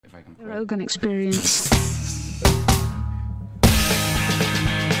if I can. Rogan experience.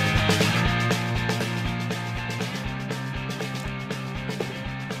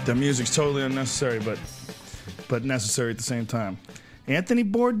 The music's totally unnecessary, but necessary at the same time. Anthony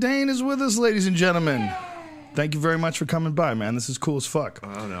Bourdain is with us, ladies and gentlemen. Thank you very much for coming by, man. This is cool as fuck.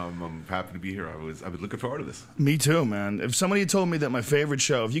 Oh, no, I'm happy to be here. I've been looking forward to this. Me too, man. If somebody had told me that my favorite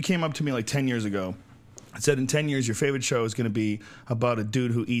show, if you came up to me like 10 years ago, and said in 10 years your favorite show is going to be about a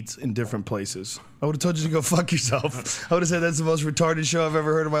dude who eats in different places, I would have told you to go fuck yourself. I would have said that's the most retarded show I've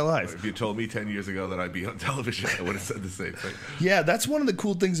ever heard in my life. If you told me 10 years ago that I'd be on television, I would have said the same thing. Yeah, that's one of the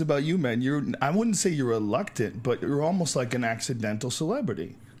cool things about you, man. I wouldn't say you're reluctant, but you're almost like an accidental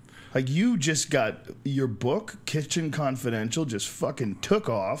celebrity. Like, you just got your book, Kitchen Confidential, just fucking took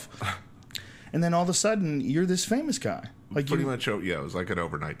off, and then all of a sudden, you're this famous guy. Like, pretty much, yeah, it was like an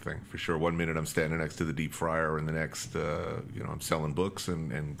overnight thing, for sure. 1 minute I'm standing next to the deep fryer, and the next, I'm selling books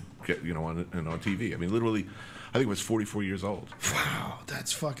and get, on TV. I mean, literally, I think I was 44 years old. Wow,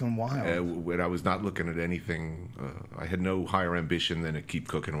 that's fucking wild. When I was not looking at anything, I had no higher ambition than to keep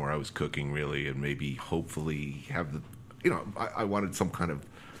cooking where I was cooking, really, and maybe, hopefully, have the, I wanted some kind of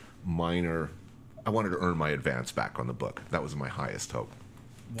I wanted to earn my advance back on the book. That was my highest hope.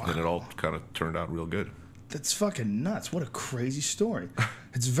 Wow. And it all kind of turned out real good. That's fucking nuts. What a crazy story.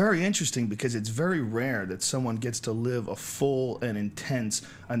 It's very interesting because it's very rare that someone gets to live a full and intense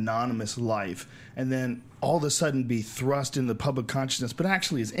anonymous life and then all of a sudden be thrust into public consciousness, but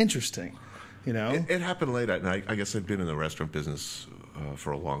actually is interesting, It happened late at night. I guess I've been in the restaurant business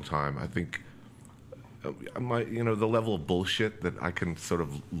for a long time. I think the level of bullshit that I can sort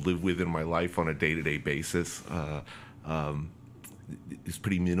of live with in my life on a day-to-day basis is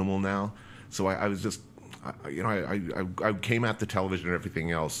pretty minimal now. So I was just, I came at the television and everything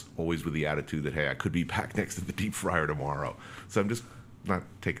else always with the attitude that, hey, I could be back next to the deep fryer tomorrow. So I'm just not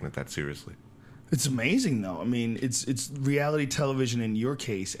taking it that seriously. It's amazing, though. I mean, it's reality television in your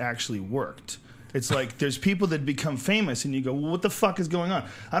case actually worked. It's like there's people that become famous and you go, well, what the fuck is going on?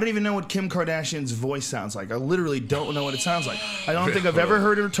 I don't even know what Kim Kardashian's voice sounds like. I literally don't know what it sounds like. I don't think I've ever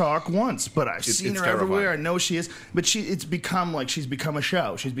heard her talk once, but I've seen her everywhere. I know she is. But it's become like she's become a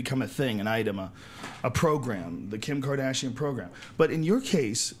show. She's become a thing, an item, a program, the Kim Kardashian program. But in your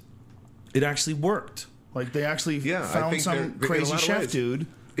case, it actually worked. Like they actually found some crazy chef dude.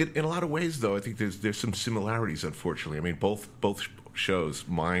 In a lot of ways, though, I think there's some similarities, unfortunately. I mean, both shows,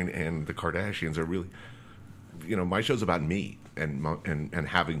 mine and the Kardashians, are really, my show's about me and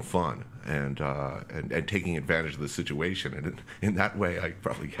having fun and taking advantage of the situation. And in that way, I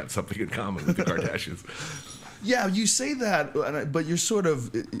probably have something in common with the Kardashians. Yeah, you say that, but you're sort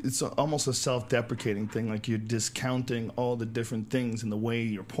of, it's almost a self-deprecating thing. Like you're discounting all the different things and the way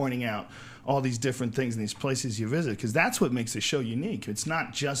you're pointing out all these different things in these places you visit, because that's what makes the show unique. It's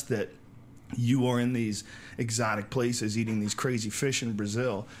not just that you are in these exotic places eating these crazy fish in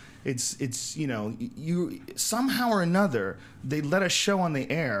Brazil. It's you somehow or another, they let a show on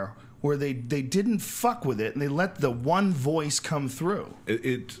the air where they didn't fuck with it and they let the one voice come through.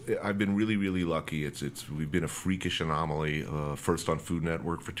 I've been really, really lucky. We've been a freakish anomaly. First on Food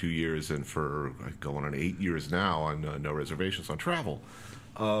Network for 2 years, and for going on 8 years now on No Reservations on Travel.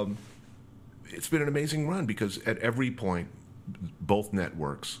 It's been an amazing run because at every point, both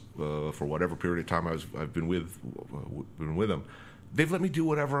networks, for whatever period of time I've been with them, they've let me do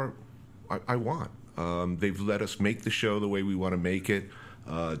whatever I want. They've let us make the show the way we want to make it.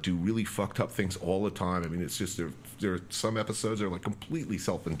 Do really fucked up things all the time. I mean, it's just there are some episodes that are like completely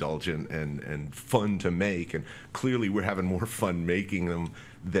self-indulgent and fun to make, and clearly we're having more fun making them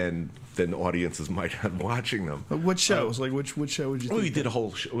than audiences might have watching them. What shows? Which show would you think? We did a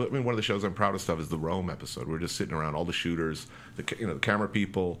whole show. I mean, one of the shows I'm proudest of is the Rome episode. We're just sitting around, all the shooters, the camera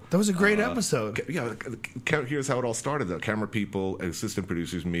people. That was a great episode. Here's how it all started. The camera people, assistant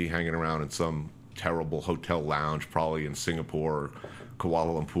producers, me hanging around in some terrible hotel lounge, probably in Singapore,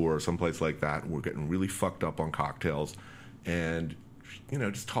 Kuala Lumpur, or someplace like that. We're getting really fucked up on cocktails and,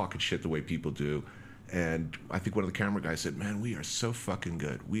 just talking shit the way people do. And I think one of the camera guys said, man, we are so fucking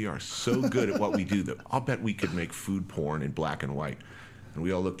good. We are so good at what we do that I'll bet we could make food porn in black and white. And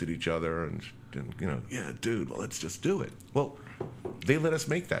we all looked at each other and yeah, dude, well, let's just do it. Well, they let us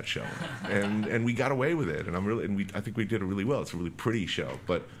make that show, and we got away with it. And I think we did it really well. It's a really pretty show.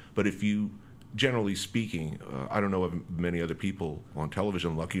 But if you, generally speaking, I don't know of many other people on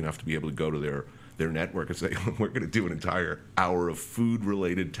television lucky enough to be able to go to their network and say, we're going to do an entire hour of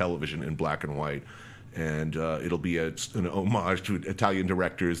food-related television in black and white. And it'll be an homage to Italian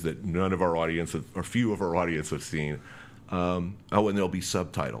directors that none of our audience, or few of our audience, have seen. And there'll be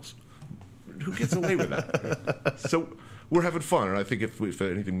subtitles. Who gets away with that? So we're having fun, and I think if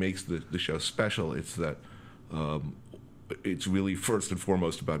anything makes the show special, it's that it's really first and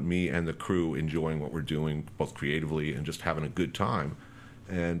foremost about me and the crew enjoying what we're doing, both creatively and just having a good time,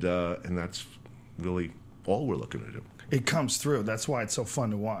 and that's really all we're looking to do. It comes through. That's why it's so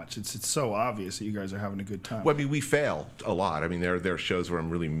fun to watch. It's so obvious that you guys are having a good time. Well, I mean, we fail a lot. I mean, there are shows where I'm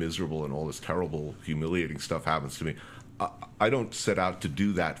really miserable and all this terrible, humiliating stuff happens to me. I don't set out to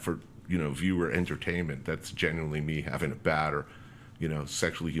do that for, viewer entertainment. That's genuinely me having a bad or,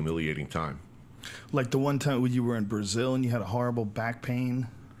 sexually humiliating time. Like the one time when you were in Brazil and you had a horrible back pain.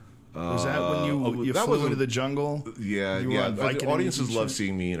 Was that when you flew into the jungle? Yeah. The audiences love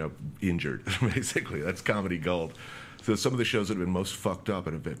seeing me, injured. Basically, that's comedy gold. So some of the shows that have been most fucked up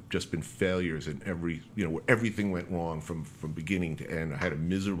and have just been failures in where everything went wrong from beginning to end. I had a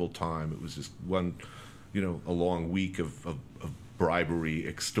miserable time. It was just one, a long week of bribery,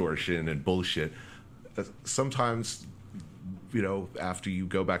 extortion, and bullshit. Sometimes, after you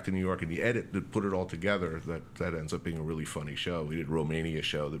go back to New York and you edit to put it all together, that ends up being a really funny show. We did a Romania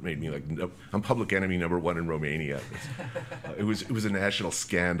show that made me I'm public enemy #1 in Romania. It was a national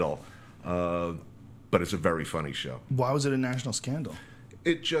scandal. But it's a very funny show. Why was it a national scandal?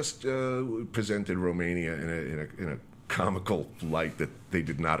 It just presented Romania in a comical light that they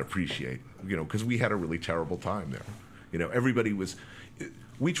did not appreciate. Because we had a really terrible time there. Everybody was.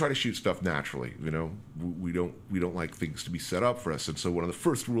 We try to shoot stuff naturally. We don't like things to be set up for us. And so one of the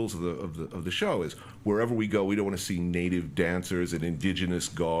first rules of the show is wherever we go, we don't want to see native dancers and indigenous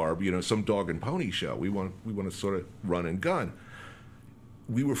garb. Some dog and pony show. We want to sort of run and gun.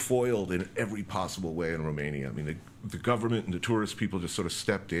 We were foiled in every possible way in Romania. I mean, the government and the tourist people just sort of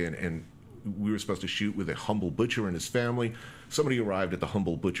stepped in, and we were supposed to shoot with a humble butcher and his family. Somebody arrived at the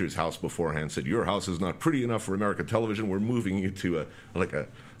humble butcher's house beforehand and said, "Your house is not pretty enough for American television. We're moving you to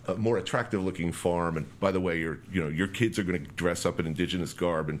a more attractive-looking farm. And by the way, your kids are going to dress up in indigenous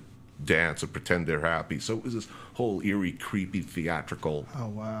garb and dance and pretend they're happy." So it was this whole eerie, creepy, theatrical. Oh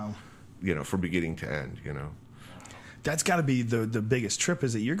wow! From beginning to end. That's got to be the biggest trip,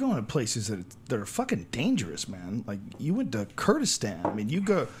 is that you're going to places that are fucking dangerous, man. Like, you went to Kurdistan. I mean, you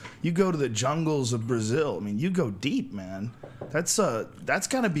go to the jungles of Brazil. I mean, you go deep, man. That's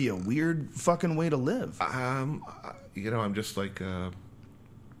got to be a weird fucking way to live. I'm just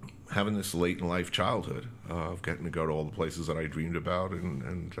having this late in life childhood of getting to go to all the places that I dreamed about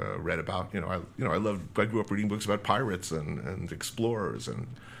and read about. I grew up reading books about pirates and explorers, and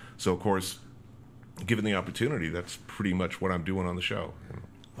so of course, given the opportunity, that's pretty much what I'm doing on the show.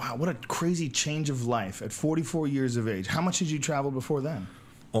 Wow, what a crazy change of life at 44 years of age. How much did you travel before then?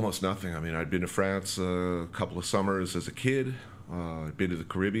 Almost nothing. I mean, I'd been to France a couple of summers as a kid. I'd been to the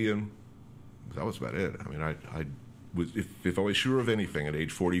Caribbean. That was about it. I mean, I was, if I was sure of anything at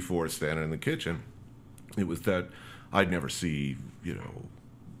age 44, standing in the kitchen, it was that I'd never see,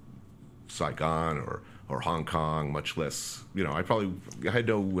 Saigon or Hong Kong, much less, I had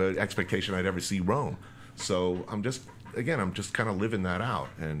no expectation I'd ever see Rome. So I'm just kind of living that out.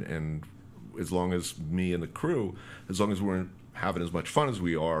 And as long as me and the crew, as long as we're having as much fun as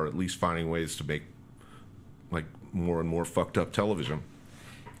we are, at least finding ways to make more and more fucked up television,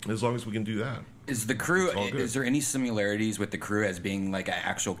 as long as we can do that. Is the crew? Is there any similarities with the crew as being like an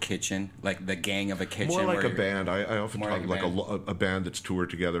actual kitchen, like the gang of a kitchen? More like a band. I often talk like a band that's toured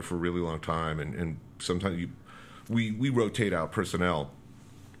together for a really long time, and sometimes we rotate out personnel,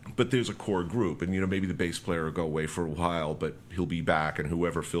 but there's a core group, and maybe the bass player will go away for a while, but he'll be back, and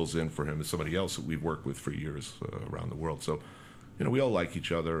whoever fills in for him is somebody else that we've worked with for years around the world. So, we all like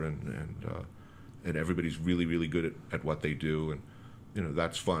each other, and everybody's really, really good at what they do, and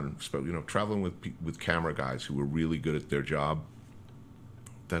that's fun. So, traveling with camera guys who are really good at their job,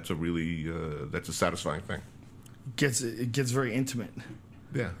 that's a satisfying thing. It gets very intimate.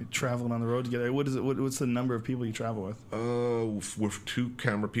 Yeah, you're traveling on the road together. What is it? What's the number of people you travel with? We're 2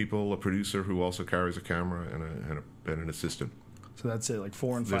 camera people, a producer who also carries a camera, and an assistant. So that's it, like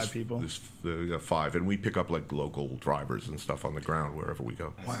 4 and 5 people. There's 5, and we pick up local drivers and stuff on the ground wherever we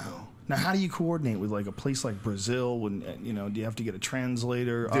go. Wow. Now, how do you coordinate with a place like Brazil? When do you have to get a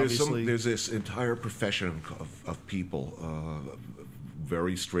translator? There's this entire profession of people,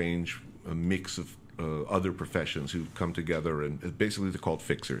 very strange, a mix of other professions who come together, and basically they're called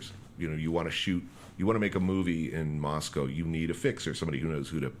fixers. You want to make a movie in Moscow, you need a fixer, somebody who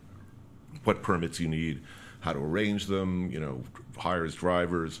knows what permits you need, how to arrange them, hires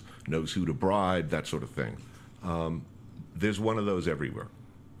drivers, knows who to bribe, that sort of thing. There's one of those everywhere.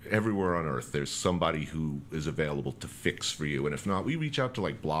 Everywhere on Earth, there's somebody who is available to fix for you. And if not, we reach out to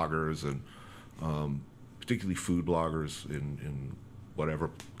bloggers and particularly food bloggers in whatever,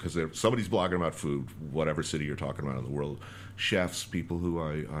 because somebody's blogging about food, whatever city you're talking about in the world. Chefs, people who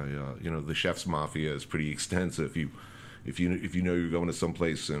the chef's mafia is pretty extensive. If you know you're going to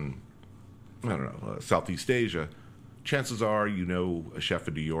someplace in, I don't know, Southeast Asia, chances are you know a chef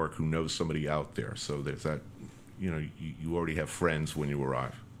in New York who knows somebody out there. So there's that, you already have friends when you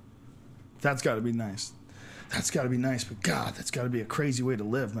arrive. That's got to be nice. That's got to be nice, but God, that's got to be a crazy way to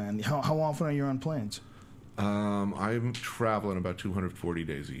live, man. How often are you on planes? I'm traveling about 240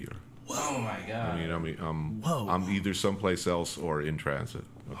 days a year. Oh my God! I'm either someplace else or in transit.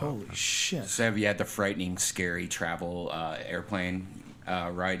 Holy shit! So have you had the frightening, scary travel airplane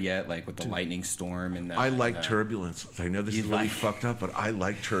ride yet? Like with the lightning storm and I like turbulence. I know this is really fucked up, but I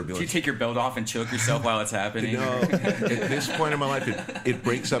like turbulence. Do you take your belt off and choke yourself while it's happening? No, at this point in my life, it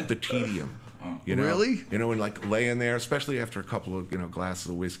breaks up the tedium. Really? And like laying there, especially after a couple of glasses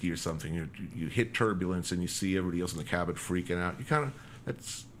of whiskey or something, you hit turbulence and you see everybody else in the cabin freaking out.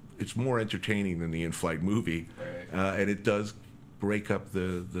 It's more entertaining than the in-flight movie, right. And it does break up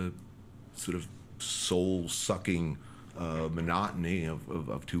the sort of soul-sucking monotony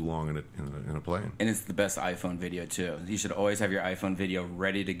of too long in a plane. And it's the best iPhone video too. You should always have your iPhone video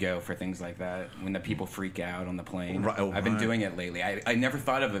ready to go for things like that when the people freak out on the plane. Right. I've been doing it lately. I never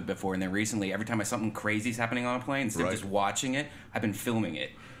thought of it before, and then recently, every time something crazy is happening on a plane, instead of just watching it, I've been filming it.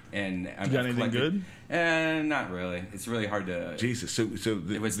 And you got anything good? Not really. It's really hard to. Jesus, so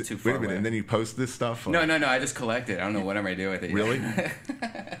it was too far wait a minute, away. And then you post this stuff? No. I just collect it. I don't know what I'm gonna do with it. Really?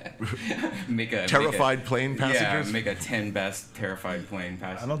 Terrified plane passengers? Yeah, make a 10 best terrified plane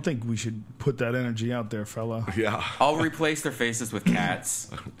passengers. I don't think we should put that energy out there, fella. Yeah. I'll replace their faces with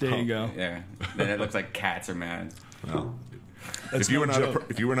cats. There you go. Yeah. Then it looks like cats are mad. Well, if you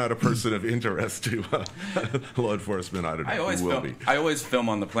were not a person of interest to law enforcement, I don't know who will be. I always film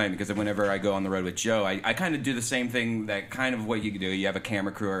on the plane because whenever I go on the road with Joe, I kind of do the same thing that kind of what you do. You have a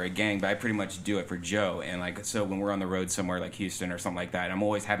camera crew or a gang, but I pretty much do it for Joe. And so when we're on the road somewhere like Houston or something like that, I'm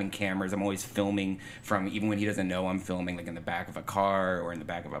always having cameras. I'm always filming from even when he doesn't know I'm filming, like in the back of a car or in the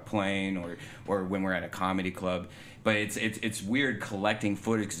back of a plane or when we're at a comedy club. But it's weird collecting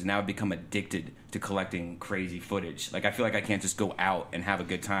footage because now I've become addicted to collecting crazy footage. Like I feel like I can't just go out and have a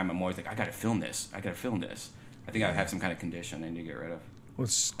good time. I'm always like, I gotta film this. I think I have some kind of condition I need to get rid of. Well,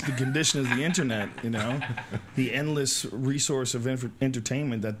 the condition is the internet, the endless resource of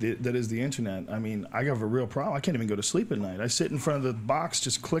entertainment that is the internet. I mean, I have a real problem. I can't even go to sleep at night. I sit in front of the box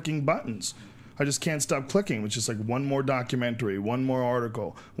just clicking buttons. I just can't stop clicking. It's just like one more documentary, one more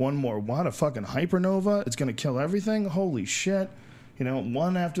article, one more. What, a fucking hypernova? It's going to kill everything? Holy shit.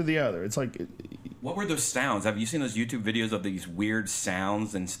 One after the other. It's like... What were those sounds? Have you seen those YouTube videos of these weird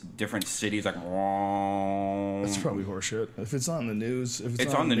sounds in different cities? Like... That's probably horseshit. If it's on the news, if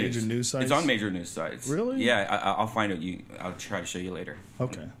it's on the major news sites. It's on major news sites. Really? Yeah, I'll find it. I'll try to show you later.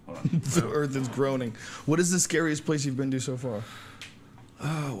 Okay. Hold on. The earth is groaning. What is the scariest place you've been to so far?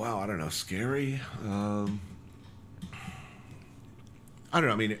 Oh, wow, I don't know. Scary? I don't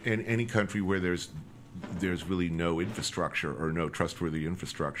know. I mean, in any country where there's really no infrastructure or no trustworthy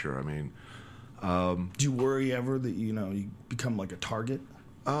infrastructure, I mean... do you worry ever that, you become like a target?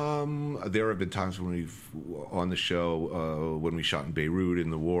 There have been times when on the show, when we shot in Beirut in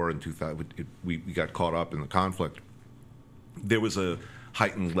the war in 2000, we got caught up in the conflict. There was a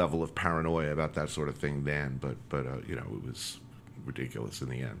heightened level of paranoia about that sort of thing then, but it was... ridiculous in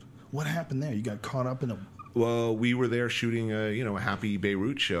the end. What happened there? You got caught up in a... Well, we were there shooting a happy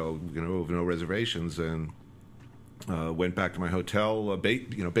Beirut show, with no reservations, and went back to my hotel.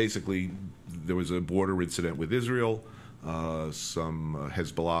 Basically, there was a border incident with Israel. Some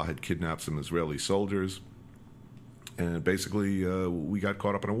Hezbollah had kidnapped some Israeli soldiers, and basically we got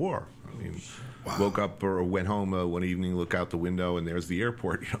caught up in a war. I mean, woke up or went home one evening, look out the window, and there's the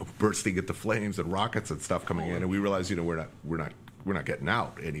airport, bursting into flames and rockets and stuff coming in, and we realized, we're not getting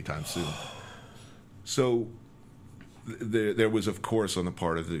out anytime soon. So there was, of course, on the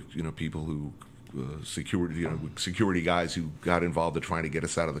part of the people who security guys who got involved in trying to get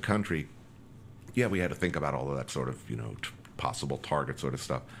us out of the country. Yeah, we had to think about all of that sort of possible target sort of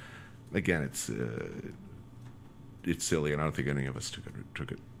stuff. Again, it's silly, and I don't think any of us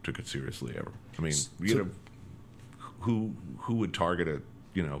took it seriously ever. I mean, who would target a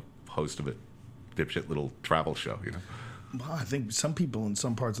host of a dipshit little travel show? Well, I think some people in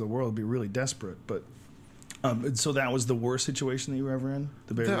some parts of the world would be really desperate, but so that was the worst situation that you were ever in?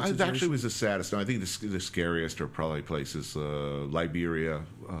 The Beirut situation? That actually was the saddest. No, I think the scariest are probably places, Liberia.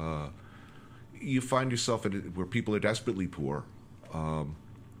 You find yourself where people are desperately poor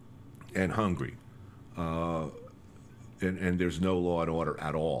and hungry, and there's no law and order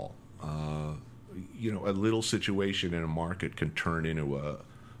at all. a little situation in a market can turn into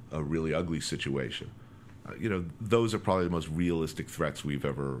a really ugly situation. Those are probably the most realistic threats we've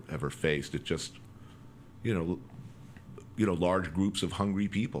ever faced. It just, large groups of hungry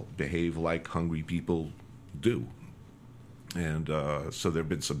people behave like hungry people do. And so there have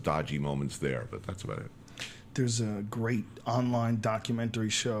been some dodgy moments there, but that's about it. There's a great online documentary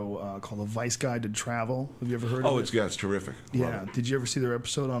show called The Vice Guide to Travel. Have you ever heard of it? It's terrific. Yeah. Did you ever see their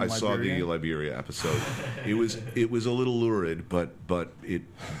episode on Liberia? I saw the Liberia episode. It was a little lurid, but it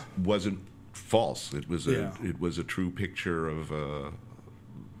wasn't false. It was a true picture of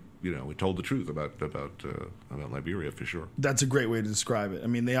it told the truth about Liberia for sure. That's a great way to describe it. I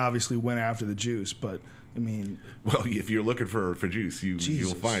mean, they obviously went after the juice, but I mean, well, if you're looking for juice,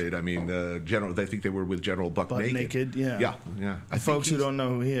 you'll find it. I mean, I think they were with General Buck Naked. Yeah. Folks who don't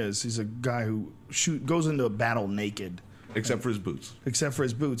know who he is, he's a guy who goes into a battle naked, except for his boots.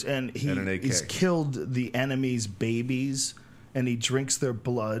 And he's killed the enemy's babies, and he drinks their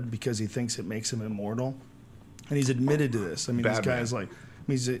blood because he thinks it makes him immortal. And he's admitted to this. I mean, this guy is like,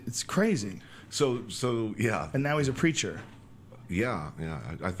 it's crazy. So yeah. And now he's a preacher. Yeah.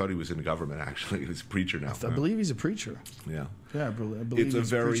 I thought he was in the government. Actually, he's a preacher now. I believe he's a preacher. Yeah. I believe it's a he's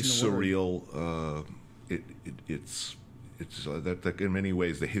very surreal. It's that in many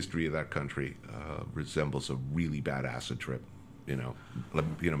ways the history of that country resembles a really bad acid trip.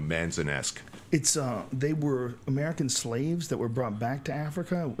 Manson-esque. It's they were American slaves that were brought back to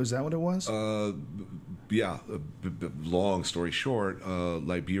Africa. Was that what it was? Yeah. Long story short,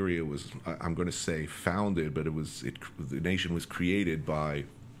 Liberia was, I'm going to say, founded, but the nation was created by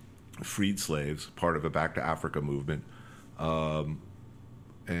freed slaves, part of a Back to Africa movement,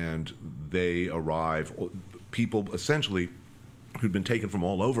 and they arrive. People essentially who'd been taken from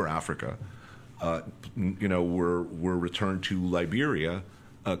all over Africa. Were returned to Liberia,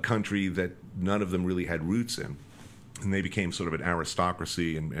 a country that none of them really had roots in. And they became sort of an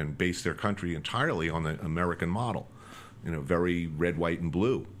aristocracy and based their country entirely on the American model, very red, white, and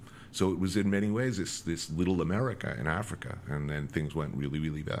blue. So it was in many ways this little America in Africa, and then things went really,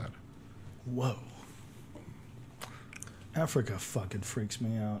 really bad. Whoa. Africa fucking freaks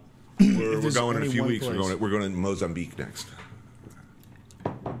me out. We're going in a few weeks. We're going to Mozambique next.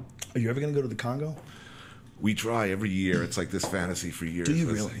 Are you ever going to go to the Congo? We try every year. It's like this fantasy for years. Do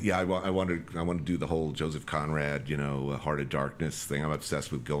you really? Yeah, I want to do the whole Joseph Conrad, Heart of Darkness thing. I'm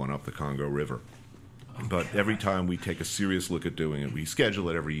obsessed with going up the Congo River. Okay. But every time we take a serious look at doing it, we schedule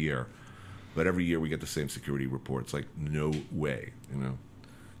it every year. But every year we get the same security reports. Like, no way,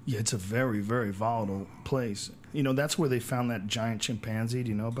 Yeah, it's a very, very volatile place. That's where they found that giant chimpanzee.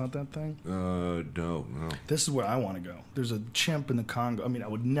 Do you know about that thing? No. This is where I want to go. There's a chimp in the Congo. I mean, I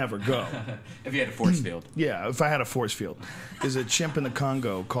would never go. If you had a force field. Yeah, if I had a force field. There's a chimp in the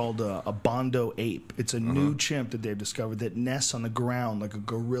Congo called a Bondo ape. It's a new chimp that they've discovered that nests on the ground like a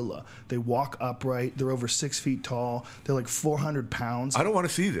gorilla. They walk upright. They're over 6 feet tall. They're like 400 pounds. I don't want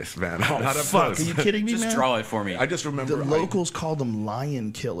to see this, man. Not fuck. Are you kidding me, man? Just draw it for me. I just remember the locals call them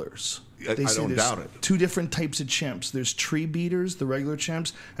lion killers. I don't doubt it. Two different types of chimps. There's tree beaters, the regular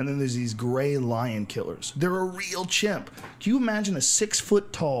chimps, and then there's these gray lion killers. They're a real chimp. Can you imagine a 6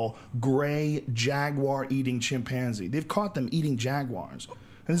 foot tall gray jaguar eating chimpanzee? They've caught them eating jaguars.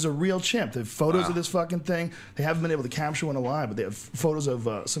 And this is a real chimp. They have photos of this fucking thing. They haven't been able to capture one alive, but they have photos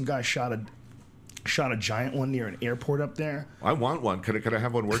of some guy shot a giant one near an airport up there. I want one. Could I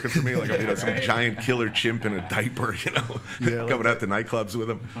have one working for me? Like some giant killer chimp in a diaper, coming out to nightclubs with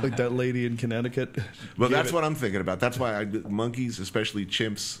him. Like that lady in Connecticut. Well, that's what I'm thinking about. That's why monkeys, especially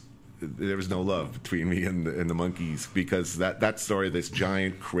chimps, there was no love between me and the monkeys, because that story, this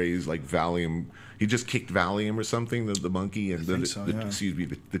giant craze like Valium. He just kicked Valium or something, the monkey, and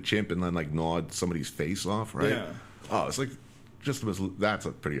the chimp, and then like gnawed somebody's face off, right? Yeah. Oh, it's like. That's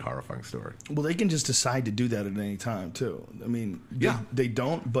a pretty horrifying story. Well, they can just decide to do that at any time, too. I mean, they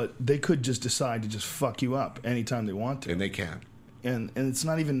don't, but they could just decide to just fuck you up anytime they want to. And they can. And it's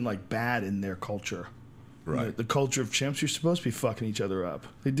not even, like, bad in their culture. Right. The culture of chimps, you're supposed to be fucking each other up.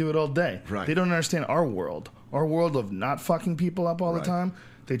 They do it all day. Right. They don't understand our world. Our world of not fucking people up all the time.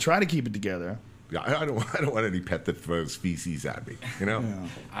 They try to keep it together. Yeah, I don't want any pet that throws feces at me, Yeah.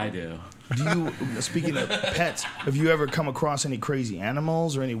 I do. Speaking of pets, have you ever come across any crazy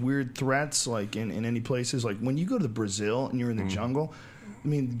animals or any weird threats, like in any places? Like when you go to Brazil and you're in the jungle, I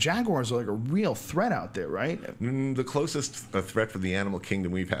mean, jaguars are like a real threat out there, right? The closest threat from the animal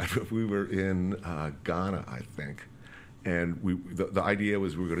kingdom we've had, we were in Ghana, I think. And the idea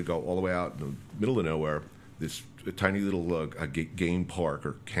was we were going to go all the way out in the middle of nowhere, this tiny little game park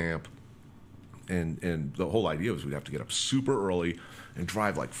or camp. And the whole idea was we'd have to get up super early and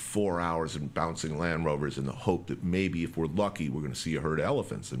drive like 4 hours in bouncing Land Rovers in the hope that maybe if we're lucky, we're going to see a herd of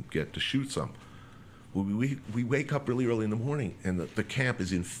elephants and get to shoot some. Well, we wake up really early in the morning, and the camp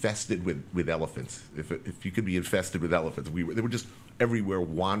is infested with elephants. If you could be infested with elephants, they were just everywhere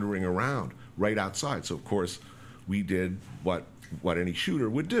wandering around right outside. So, of course, we did what any shooter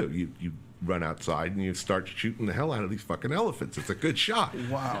would do. You run outside and you start shooting the hell out of these fucking elephants. It's a good shot.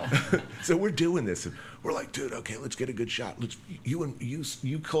 Wow. So we're doing this, and we're like, dude, okay, let's get a good shot.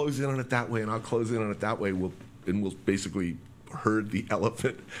 You close in on it that way, and I'll close in on it that way. We'll basically herd the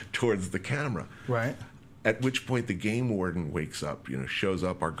elephant towards the camera. Right. At which point the game warden wakes up, shows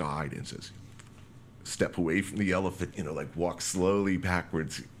up, our guide, and says, step away from the elephant, like walk slowly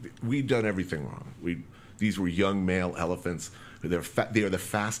backwards. We've done everything wrong. These were young male elephants. They are the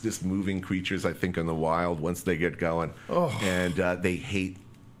fastest moving creatures, I think, in the wild once they get going. Oh. And they hate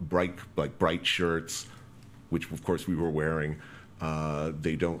bright shirts, which of course we were wearing.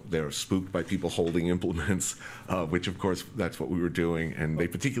 They're spooked by people holding implements, which of course that's what we were doing. And they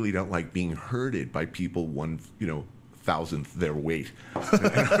particularly don't like being herded by people 1,000th their weight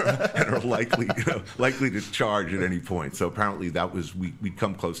and are likely to charge at any point. So apparently we'd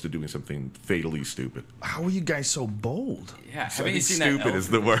come close to doing something fatally stupid. How were you guys so bold? Yeah, So haven't you seen that stupid is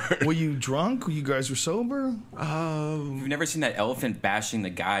the word. Were you drunk? You guys were sober? You've never seen that elephant bashing the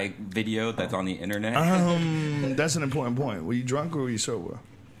guy video that's on the internet? That's an important point. Were you drunk or were you sober?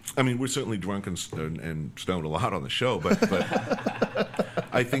 I mean, we're certainly drunk and stoned a lot on the show, but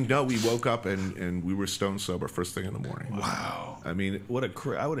I think, no, we woke up and we were stone sober first thing in the morning. Wow. I mean, what a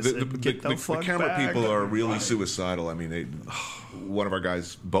I would have said, get the fuck camera back. people are really suicidal. I mean, one of our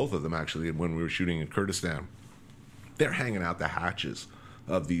guys, both of them actually, when we were shooting in Kurdistan, they're hanging out the hatches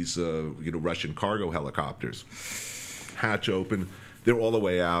of these Russian cargo helicopters. Hatch open, they're all the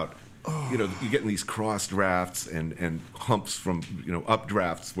way out. You're getting these cross drafts and humps from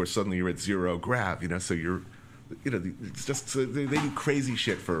updrafts where suddenly you're at zero grav. So you're, it's just they do crazy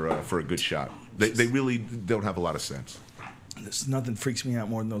shit for a good shot. They really don't have a lot of sense. Nothing freaks me out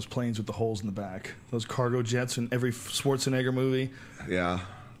more than those planes with the holes in the back. Those cargo jets in every Schwarzenegger movie. Yeah.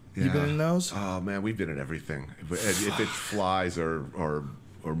 You been in those? Oh man, we've been in everything. If it flies or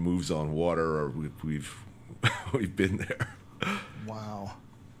moves on water, or we've been there. Wow.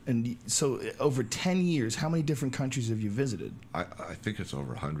 And so, over 10 years, how many different countries have you visited? I think it's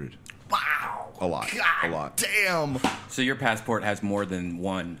over 100. Wow. A lot. God a lot. Damn. So your passport has more than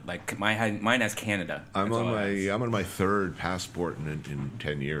one. Like mine has Canada. I'm on my third passport in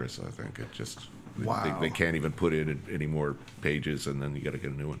 10 years. I think it just. Wow. They can't even put in any more pages, and then you got to get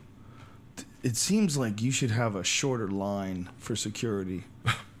a new one. It seems like you should have a shorter line for security.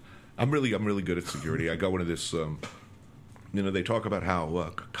 I'm really good at security. I go into this. They talk about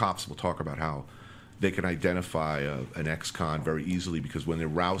how cops will talk about how they can identify an ex-con very easily because when they're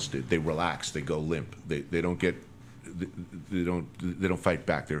rousted, they relax, they go limp. They don't fight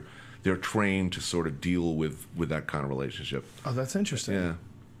back. They're trained to sort of deal with that kind of relationship. Oh, that's interesting. Yeah,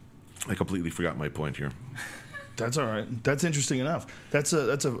 I completely forgot my point here. That's all right. That's interesting enough. That's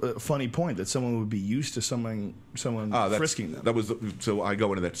a funny point that someone would be used to someone frisking them. So I go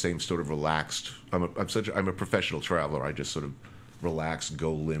into that same sort of relaxed. I'm a professional traveler. I just sort of relax,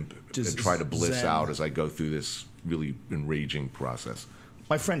 go limp, and try to bliss zen out as I go through this really enraging process.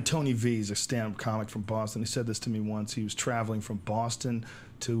 My friend Tony V is a stand-up comic from Boston. He said this to me once. He was traveling from Boston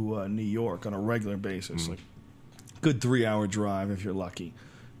to New York on a regular basis, like good 3-hour drive if you're lucky.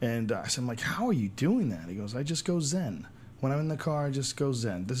 And I said, I'm like, how are you doing that? He goes, I just go zen. When I'm in the car, I just go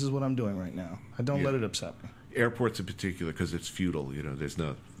zen. This is what I'm doing right now. I don't let it upset me. Airports in particular, because it's futile.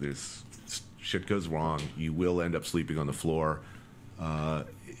 There's shit goes wrong. You will end up sleeping on the floor. No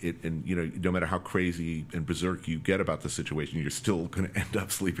matter how crazy and berserk you get about the situation, you're still going to end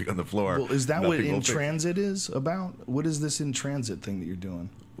up sleeping on the floor. Well, is that what in transit is about? What is this in transit thing that you're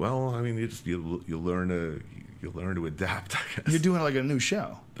doing? Well, I mean, you learn to adapt, I guess. You're doing like a new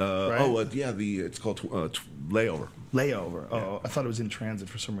show, right? It's called Layover. Layover. Yeah. Oh, I thought it was in transit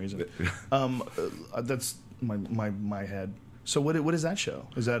for some reason. That's my head. So what is that show?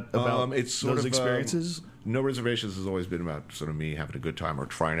 Is that about those experiences? No Reservations has always been about sort of me having a good time or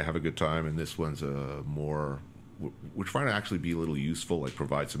trying to have a good time, and this one's more. We're trying to actually be a little useful, like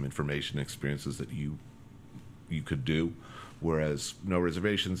provide some information, experiences that you could do. Whereas No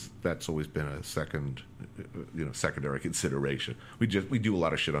Reservations, that's always been a secondary consideration. We do a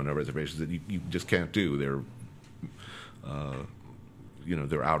lot of shit on No Reservations that you just can't do. They're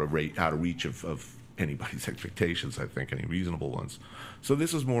out of reach of anybody's expectations, I think, any reasonable ones. So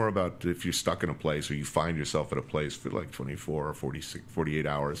this is more about if you're stuck in a place or you find yourself at a place for like 24 or 48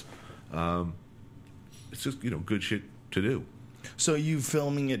 hours, just good shit to do. So you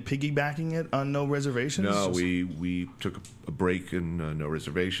filming it, piggybacking it on No Reservations? No, we took a break in No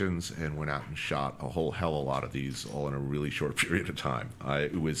Reservations and went out and shot a whole hell of a lot of these all in a really short period of time.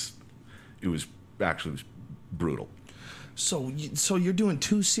 It was actually brutal. So you're doing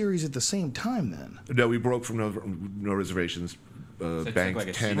 2 series at the same time then? No, we broke from No Reservations. Banked like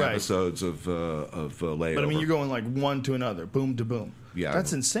a 10 series. episodes of layover. But I mean, you're going like one to another, boom to boom. Yeah.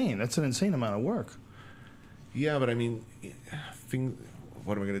 That's insane. That's an insane amount of work. Yeah, but I mean,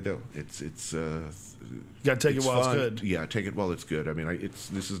 what am I going to do? It's You got to take it while fun. it's good. Yeah, take it while it's good. I mean,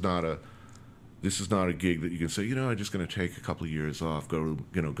 this is not a gig that you can say, I'm just going to take a couple of years off, go to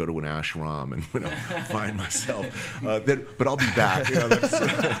an ashram and find myself. But I'll be back.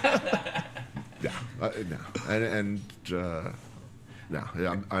 No,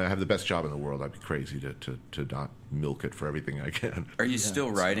 I have the best job in the world. I'd be crazy to not milk it for everything I can. Are you still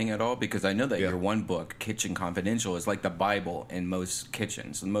writing at all? Because I know that Yeah. your one book, Kitchen Confidential, is like the Bible in most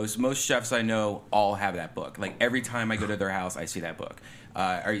kitchens. Most chefs I know all have that book. Like every time I go to their house, I see that book.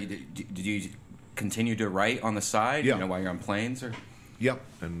 Did you continue to write on the side? Yeah. While you're on planes, or? Yep,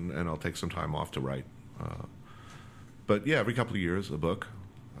 and I'll take some time off to write. But yeah, every couple of years, a book.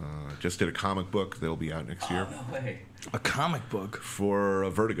 Just did a comic book that'll be out next year. No way. A comic book? For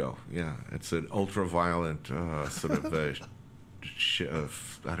Vertigo, yeah. It's an ultra-violent sort of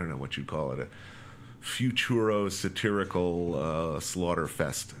I don't know what you'd call it, a futuro-satirical slaughter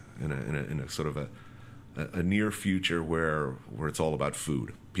fest in a sort of a near future where it's all about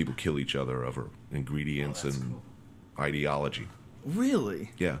food. People kill each other over ingredients and ideology.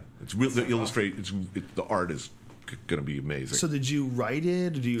 Really? Yeah, it's real. The art is going to be amazing. So did you write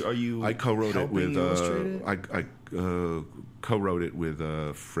it? I co-wrote it with illustrate it? I co-wrote it with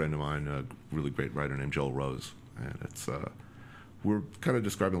a friend of mine, a really great writer named Joel Rose, and it's we're kind of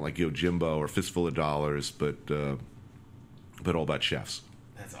describing it like Yojimbo or Fistful of Dollars, but all about chefs.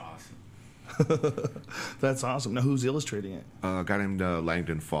 That's awesome. That's awesome. Now, who's illustrating it? A guy named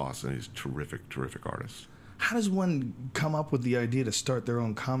Langdon Foss, and he's a terrific artist. How does one come up with the idea to start their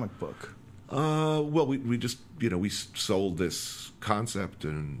own comic book? Well, we just we sold this concept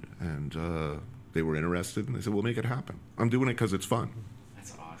and they were interested and they said we'll make it happen. I'm doing it because it's fun.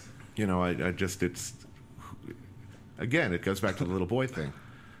 That's awesome. Again, it goes back to the little boy thing.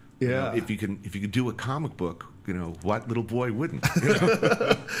 Yeah. If you can do a comic book, what little boy wouldn't?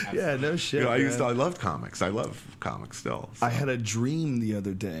 Yeah, no shit. I man. loved comics. I love comics still. So. I had a dream the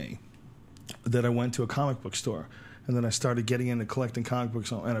other day that I went to a comic book store. And then I started getting into collecting comic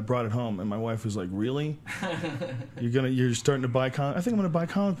books, and I brought it home. And my wife was like, "Really? You're starting to buy comic? I think I'm going to buy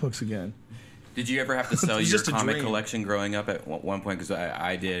comic books again." Did you ever have to sell It's your just a comic dream. collection growing up at one point? Because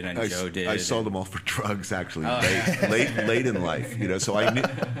I did, and Joe did. I sold them all for drugs, actually, late in life. So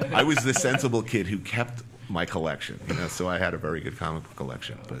I was the sensible kid who kept my collection. So I had a very good comic book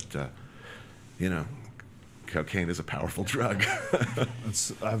collection. But cocaine is a powerful drug.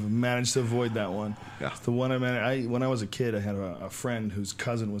 I've managed to avoid that one. Yeah. It's the one I managed. When I was a kid, I had a friend whose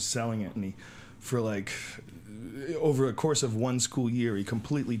cousin was selling it, and over a course of one school year, he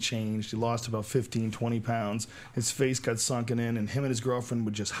completely changed. He lost about 15, 20 pounds. His face got sunken in, and him and his girlfriend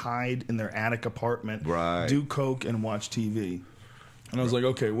would just hide in their attic apartment, Right. do coke, and watch TV. And I was like,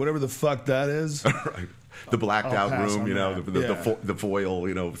 okay, whatever the fuck that is. Right. The blacked I'll out pass room, on that. the foil,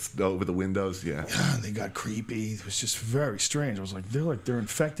 over the windows. Yeah. They got creepy. It was just very strange. I was like, they're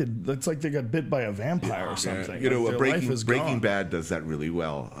infected. It's like they got bit by a vampire or something. Like, their life is Breaking gone. Bad does that really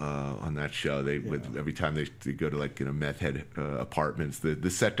well on that show. Every time they go to meth head apartments, the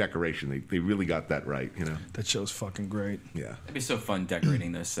set decoration, they really got that right. That show's fucking great. Yeah. It'd be so fun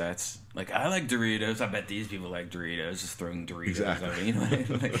decorating those sets. Like, I like Doritos. I bet these people like Doritos. Just throwing Doritos Exactly.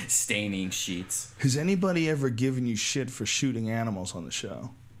 over, like staining sheets. Has anybody ever given you shit for shooting animals on the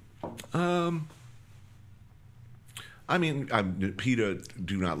show? I mean, PETA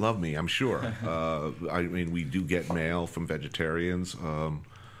do not love me, I'm sure. I mean, we do get mail from vegetarians.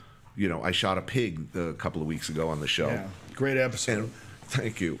 I shot a pig a couple of weeks ago on the show. Yeah, great episode. And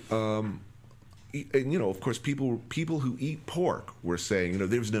thank you. And of course, people who eat pork were saying,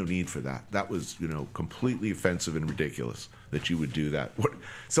 there's no need for that. That was, completely offensive and ridiculous that you would do that.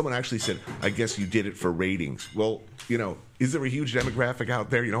 Someone actually said, I guess you did it for ratings. Well, is there a huge demographic out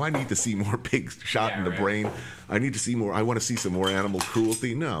there? I need to see more pigs shot in the brain. I need to see more. I want to see some more animal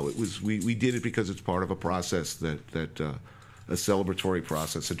cruelty. No, it was we did it because it's part of a process that a celebratory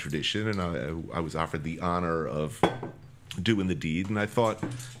process, a tradition, and I was offered the honor of doing the deed, and I thought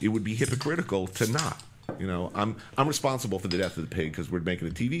it would be hypocritical to not. I'm responsible for the death of the pig because we're making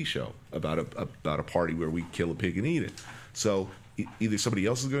a TV show about a party where we kill a pig and eat it. So either somebody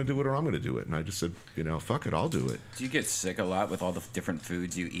else is going to do it or I'm going to do it. And I just said, fuck it, I'll do it. Do you get sick a lot with all the different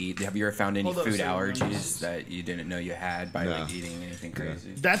foods you eat? Have you ever found any food allergies that you didn't know you had by like eating anything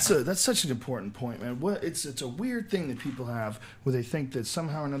crazy? That's such an important point, man. It's a weird thing that people have where they think that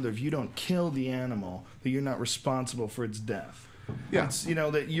somehow or another, if you don't kill the animal, that you're not responsible for its death. Yeah.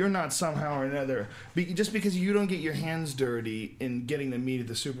 That you're not somehow or another, just because you don't get your hands dirty in getting the meat at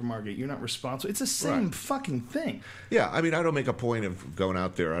the supermarket, you're not responsible. It's the same fucking thing. Yeah, I mean, I don't make a point of going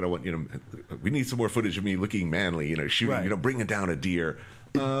out there. I don't want, we need some more footage of me looking manly, shooting, bringing down a deer.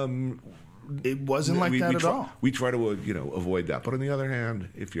 It wasn't like that at all. We try to, avoid that. But on the other hand,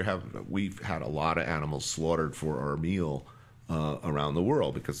 we've had a lot of animals slaughtered for our meal around the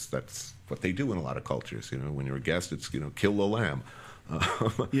world because that's what they do in a lot of cultures. When you're a guest, it's kill the lamb.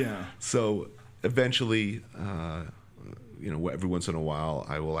 Yeah. So eventually, every once in a while,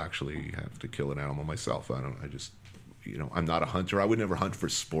 I will actually have to kill an animal myself. I'm not a hunter. I would never hunt for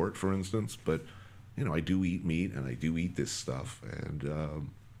sport, for instance. But I do eat meat and I do eat this stuff. And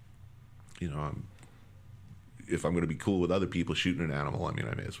if I'm going to be cool with other people shooting an animal, I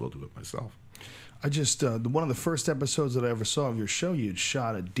may as well do it myself. I just one of the first episodes that I ever saw of your show, you'd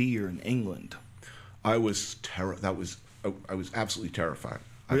shot a deer in England. I was I was absolutely terrified.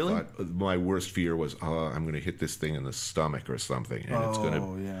 Really? I thought my worst fear was, I'm going to hit this thing in the stomach or something, and it's going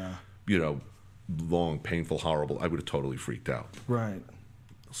to, long, painful, horrible. I would have totally freaked out. Right.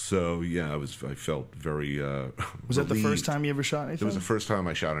 So I felt very. Was that the first time you ever shot anything? It was the first time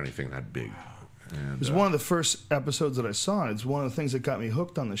I shot anything that big. And, it was one of the first episodes that I saw. It's one of the things that got me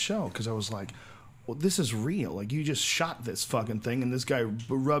hooked on the show because I was like, well, this is real. Like, you just shot this fucking thing, and this guy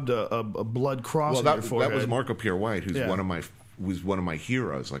rubbed a blood cross on your forehead. That was Marco Pierre White, who's one of my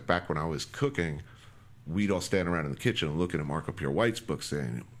heroes. Like, back when I was cooking, we'd all stand around in the kitchen and looking at Marco Pierre White's book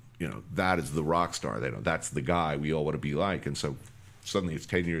saying, that is the rock star. That's the guy we all want to be like. And so suddenly it's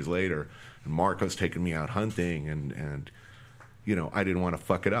 10 years later, and Marco's taking me out hunting, and I didn't want to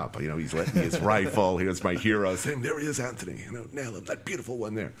fuck it up. He's letting me his rifle. Here's my hero saying, there he is, Anthony. Nail him, that beautiful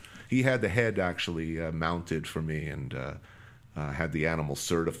one there. He had the head actually mounted for me and had the animal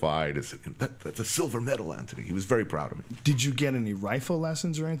certified. That's a silver medal, Anthony. He was very proud of me. Did you get any rifle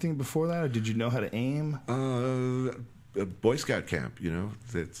lessons or anything before that, or did you know how to aim? A Boy Scout camp,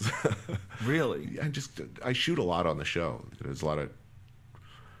 That's Really? I shoot a lot on the show. There's a lot of,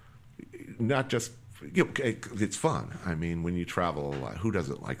 not just, it's fun. I mean, when you travel a lot, who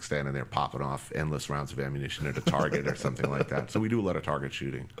doesn't like standing there popping off endless rounds of ammunition at a target or something like that? So we do a lot of target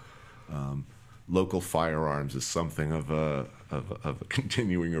shooting. Local firearms is something of a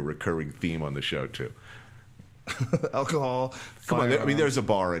continuing a recurring theme on the show too. Alcohol. Come on, I mean, there's a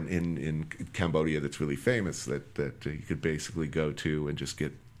bar in Cambodia that's really famous that you could basically go to and just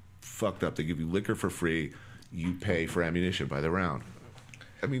get fucked up. They give you liquor for free. You pay for ammunition by the round.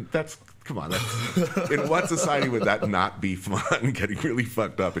 I mean, come on. In what society would that not be fun? Getting really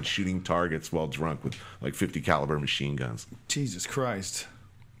fucked up and shooting targets while drunk with like 50 caliber machine guns. Jesus Christ.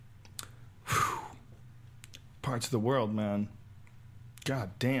 Whew. Parts of the world, man.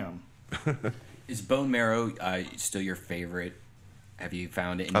 God damn. Is bone marrow still your favorite? Have you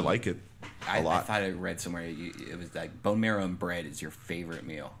found it? I like it a lot. I thought I read somewhere it was like bone marrow and bread is your favorite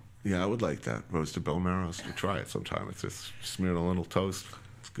meal. Yeah, I would like that. Roasted bone marrow. Let's try it sometime. It's just smeared on a little toast.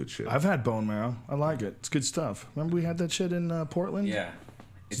 It's good shit. I've had bone marrow. I like it. It's good stuff. Remember we had that shit in Portland? Yeah.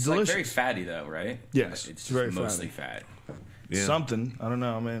 It's delicious. Like very fatty though, right? Yes. It's very mostly fatty. fat. Yeah. Something. I don't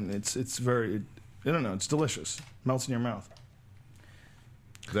know, man. It's very. I don't know. It's delicious. Melts in your mouth.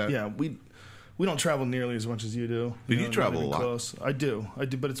 Yeah, we don't travel nearly as much as you do. But you travel a lot. Close. I do,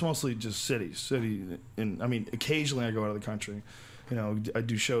 but it's mostly just cities. And I mean, occasionally I go out of the country. I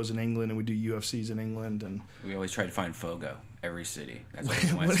do shows in England, and we do UFCs in England, and we always try to find Fogo every city. That's what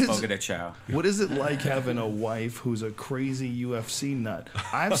we want. Fogo de Chao. What is it like having a wife who's a crazy UFC nut?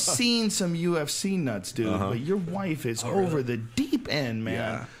 I've seen some UFC nuts, dude, but your wife is over the deep end,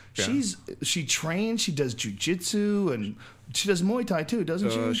 man. Yeah. She trains, she does jiu-jitsu, and she does Muay Thai too,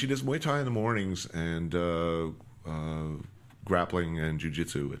 doesn't she? She does Muay Thai in the mornings and grappling and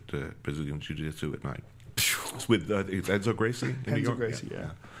jiu-jitsu Brazilian jiu-jitsu at night. It's with Enzo Gracie in New York. Gracie,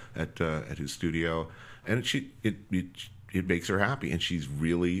 yeah. At his studio, and it makes her happy, and she's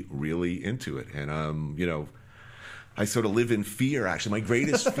really, really into it. And I sort of live in fear. Actually, my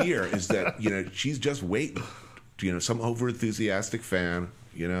greatest fear is that she's just waiting. Some over enthusiastic fan.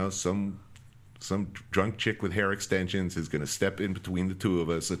 Some drunk chick with hair extensions is going to step in between the two of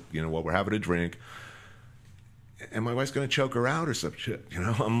us, while we're having a drink, and my wife's going to choke her out or some shit. You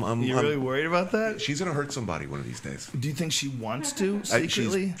know, You really worried about that? She's going to hurt somebody one of these days. Do you think she wants to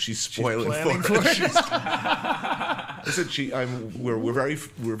secretly? She's spoiling planning for it. it? Listen,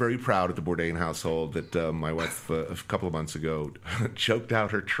 we're very proud at the Bourdain household that my wife a couple of months ago choked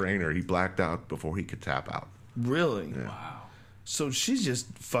out her trainer. He blacked out before he could tap out. Really? Yeah. Wow. So she's just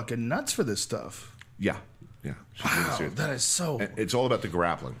fucking nuts for this stuff. Yeah. She's really Wow, serious. that is so. And it's all about the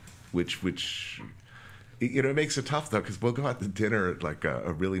grappling, which you know, it makes it tough though, because we'll go out to dinner at like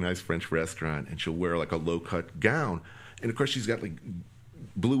a really nice French restaurant, and she'll wear like a low cut gown, and of course she's got like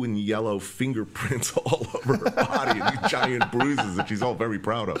blue and yellow fingerprints all over her body and these giant bruises that she's all very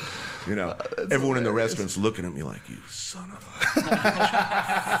proud of. You know, everyone in the restaurant's looking at me like, you son of a.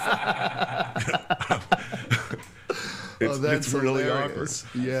 It's really awkward.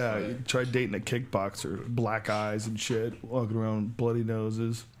 Yeah, you try dating a kickboxer, black eyes and shit, walking around with bloody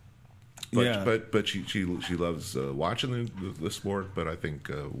noses. But she loves watching the sport, but I think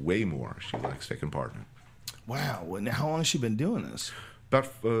way more she likes taking part in it. Wow, and how long has she been doing this?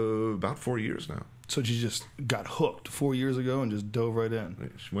 About 4 years now. So she just got hooked 4 years ago and just dove right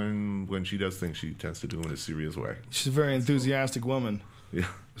in. When she does things, she tends to do it in a serious way. She's a very enthusiastic woman. Yeah.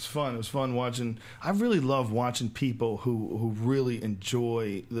 It was fun. It was fun watching. I really love watching people who really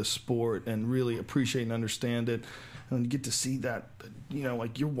enjoy the sport and really appreciate and understand it. And you get to see that, you know,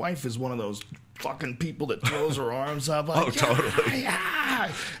 like your wife is one of those fucking people that throws her arms up like, oh, totally.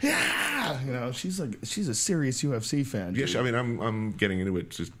 Yeah. You know, she's a serious UFC fan. Yes, I mean, I'm getting into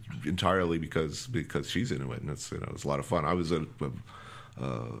it just entirely because she's into it, and it's a lot of fun. I was a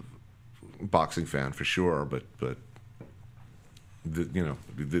boxing fan for sure, but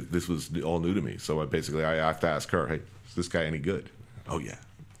this was all new to me. So I have to ask her, hey, is this guy any good? Oh yeah.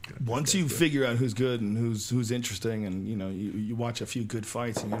 Once you figure out who's good and who's interesting, and you watch a few good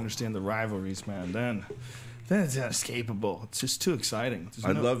fights and you understand the rivalries, man, then it's inescapable. It's just too exciting.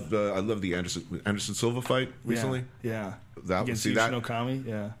 I love the Anderson Silva fight recently. Yeah. That against see that Okami.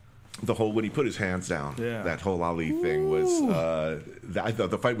 Yeah. The whole when he put his hands down, that whole Ali thing was. I thought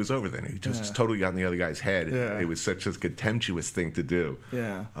the fight was over then. He just totally got in the other guy's head. Yeah. It was such a contemptuous thing to do.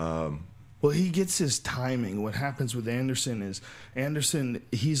 Yeah. Well, he gets his timing. What happens with Anderson is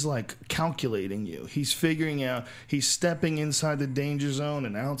he's like calculating you. He's figuring out, he's stepping inside the danger zone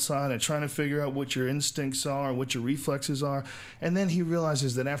and outside and trying to figure out what your instincts are and what your reflexes are. And then he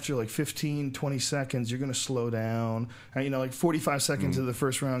realizes that after like 15, 20 seconds, you're going to slow down. And, like 45 seconds of the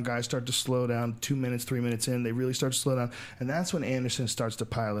first round, guys start to slow down. 2 minutes, 3 minutes in, they really start to slow down. And that's when Anderson starts to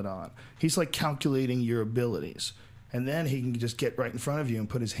pile it on. He's like calculating your abilities. And then he can just get right in front of you and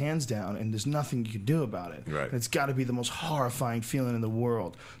put his hands down, and there's nothing you can do about it. Right. And it's got to be the most horrifying feeling in the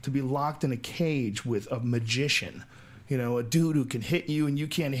world to be locked in a cage with a magician, a dude who can hit you and you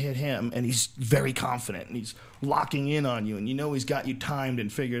can't hit him, and he's very confident, and he's locking in on you, and he's got you timed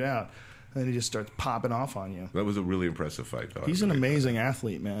and figured out. And then he just starts popping off on you. That was a really impressive fight, though. He's an amazing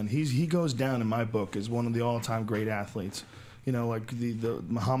athlete, man. He goes down in my book as one of the all-time great athletes. Like the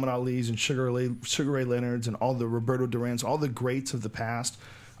Muhammad Ali's and Sugar Ray Leonard's and all the Roberto Duran's, all the greats of the past.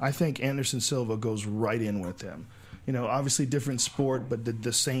 I think Anderson Silva goes right in with him. Obviously different sport, but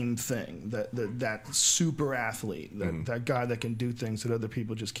the same thing. That super athlete, that guy that can do things that other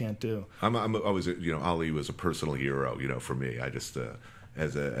people just can't do. Ali was a personal hero, for me. I just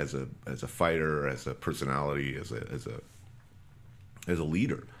as a fighter, as a personality, as a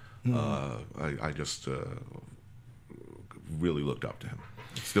leader, I just. Really looked up to him.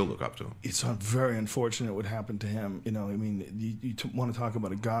 Still look up to him. It's very unfortunate what happened to him. You want to talk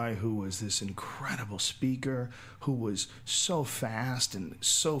about a guy who was this incredible speaker, who was so fast and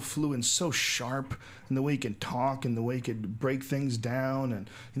so fluent, so sharp, and the way he could talk and the way he could break things down and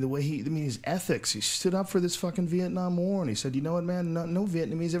the way his ethics. He stood up for this fucking Vietnam War and he said, you know what, man, no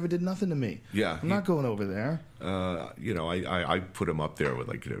Vietnamese ever did nothing to me. Yeah. I'm not going over there. I put him up there with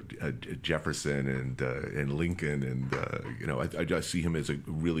Jefferson and Lincoln, and I just see him as a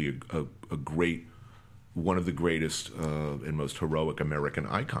great, one of the greatest and most heroic American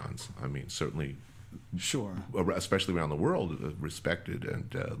icons. I mean, certainly, sure, especially around the world, respected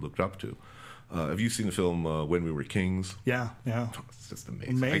and looked up to. Have you seen the film When We Were Kings? Yeah. It's just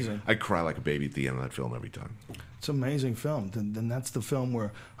amazing. Amazing. I cry like a baby at the end of that film every time. It's an amazing film. Then that's the film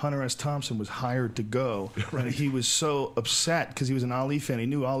where Hunter S. Thompson was hired to go, right. And he was so upset because he was an Ali fan. He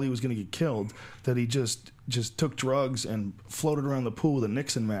knew Ali was going to get killed that he just took drugs and floated around the pool with a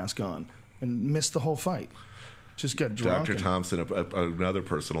Nixon mask on and missed the whole fight. Just got drunk. Dr. Thompson, another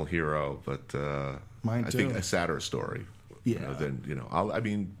personal hero, but mine too. I think a sadder story. Yeah.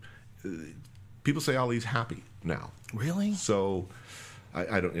 People say Ali's happy now. Really? So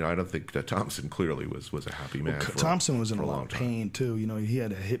I don't think that Thompson clearly was a happy man. Thompson was in a lot of pain too. He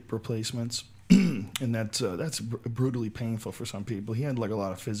had hip replacements, and that's brutally painful for some people. He had like a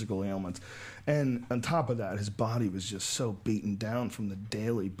lot of physical ailments, and on top of that, his body was just so beaten down from the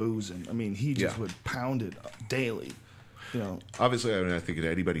daily boozing. I mean, he just would pound it daily. Obviously, I think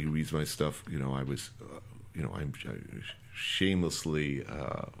anybody who reads my stuff, I was, I'm shamelessly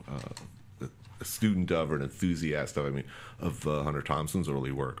a student of or an enthusiast of Hunter Thompson's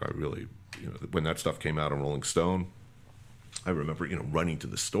early work. I really, when that stuff came out on Rolling Stone, I remember, running to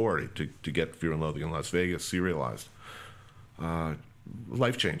the store to get Fear and Loathing in Las Vegas serialized.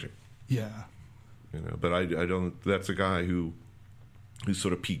 Life-changing. Yeah. But I don't. That's a guy who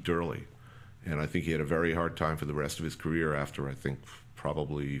sort of peaked early, and I think he had a very hard time for the rest of his career after, I think,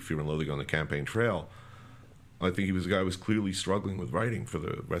 probably Fear and Loathing on the Campaign Trail. I think he was a guy who was clearly struggling with writing for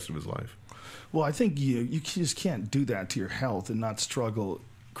the rest of his life. Well, I think you just can't do that to your health and not struggle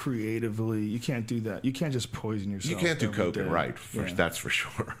creatively. You can't do that. You can't just poison yourself. You can't do coke and write, that's for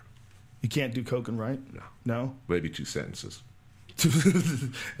sure. You can't do coke and write? No? Maybe 2 sentences.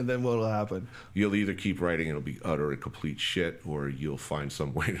 And then what'll happen? You'll either keep writing and it'll be utter and complete shit, or you'll find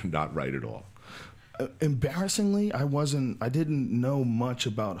some way to not write at all. Embarrassingly, I didn't know much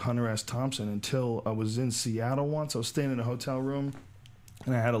about Hunter S. Thompson until I was in Seattle once. I was staying in a hotel room,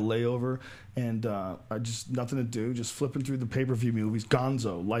 and I had a layover, and I just nothing to do, just flipping through the pay-per-view movies.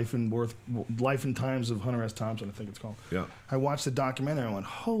 Gonzo, Life and Times of Hunter S. Thompson, I think it's called. Yeah. I watched the documentary, and I went,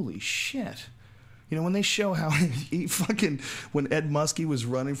 holy shit. When they show how when Ed Muskie was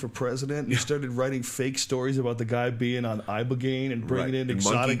running for president, he started writing fake stories about the guy being on Ibogaine and bringing in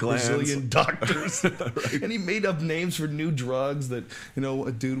exotic Brazilian doctors. And he made up names for new drugs that,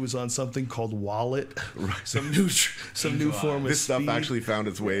 a dude was on something called Wallet, some new form of This stuff speed. Actually found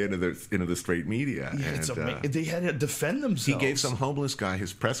its way into the straight media. Yeah, and they had to defend themselves. He gave some homeless guy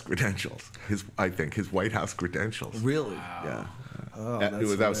his press credentials, his White House credentials. Really? Wow. Yeah.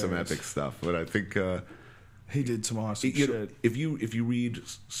 That was some epic stuff, but I think he did some awesome shit. If you read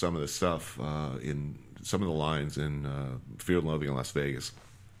some of the stuff in some of the lines in Fear and Loathing in Las Vegas,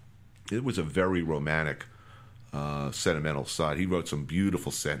 it was a very romantic, sentimental side. He wrote some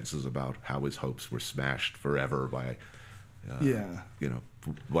beautiful sentences about how his hopes were smashed forever by,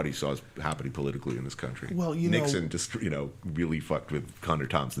 what he saw as happening politically in this country. Well, Nixon just really fucked with Hunter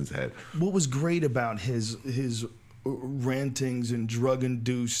Thompson's head. What was great about his rantings and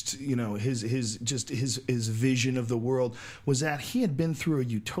drug-induced, his vision of the world was that he had been through a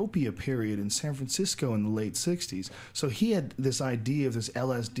utopia period in San Francisco in the late 60s. So he had this idea of this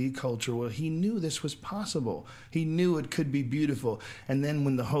LSD culture where he knew this was possible. He knew it could be beautiful. And then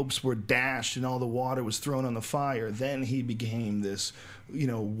when the hopes were dashed and all the water was thrown on the fire, then he became this,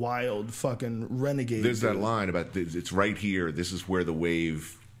 wild fucking renegade. There's that line about it's right here. This is where the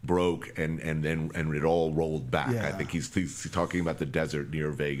wave broke and it all rolled back. Yeah. I think he's talking about the desert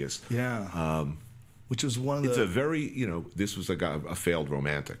near Vegas. Yeah. Which was one of the... It's a very, this was a failed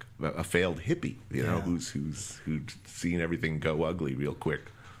romantic, a failed hippie, who'd seen everything go ugly real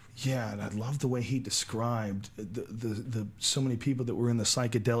quick. Yeah, and I love the way he described the so many people that were in the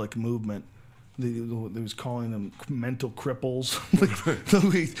psychedelic movement. They was calling them mental cripples.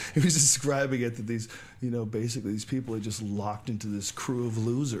 He was describing it that these, basically these people are just locked into this crew of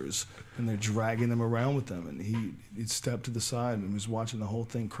losers, and they're dragging them around with them. And he stepped to the side and was watching the whole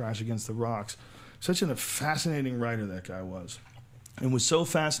thing crash against the rocks. Such a fascinating writer that guy was. And was so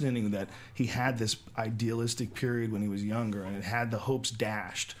fascinating that he had this idealistic period when he was younger, and it had the hopes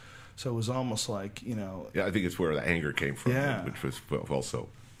dashed. So it was almost like, Yeah, I think it's where the anger came from, which was also...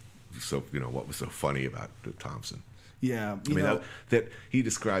 So what was so funny about Thompson? Yeah, that he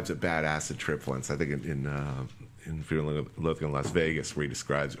describes a bad acid trip once. I think in Fear and Loathing in Las Vegas, where he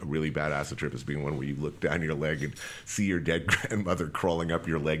describes a really bad acid trip as being one where you look down your leg and see your dead grandmother crawling up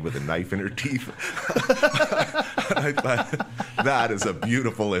your leg with a knife in her teeth. I thought, that is a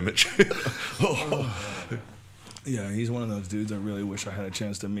beautiful image. Yeah, he's one of those dudes I really wish I had a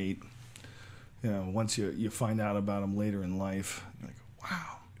chance to meet. Once you find out about him later in life, you're like,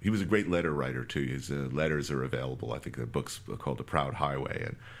 wow. He was a great letter writer, too. His letters are available. I think the book's called The Proud Highway,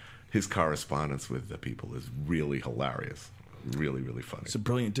 and his correspondence with the people is really hilarious. Really, really funny. He's a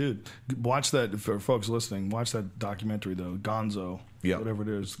brilliant dude. Watch that, for folks listening, watch that documentary, though, Gonzo, whatever it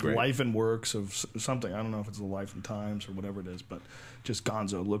is. Great. Life and Works of something. I don't know if it's The Life and Times or whatever it is, but just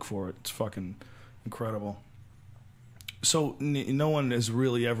Gonzo. Look for it. It's fucking incredible. So no one has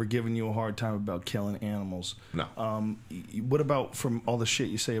really ever given you a hard time about killing animals. No. What about from all the shit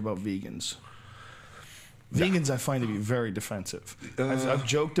you say about vegans? Vegans I find to be very defensive. I've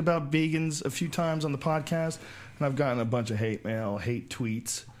joked about vegans a few times on the podcast. And I've gotten a bunch of hate mail, hate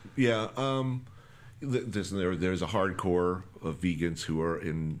tweets. Yeah, there's a hardcore of vegans who are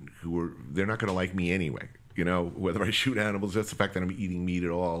they're not going to like me anyway. You know, whether I shoot animals, just the fact that I'm eating meat at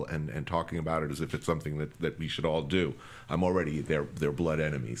all and talking about it as if it's something that we should all do. I'm already their blood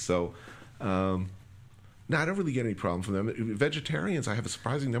enemy. So, no, I don't really get any problem from them. Vegetarians, I have a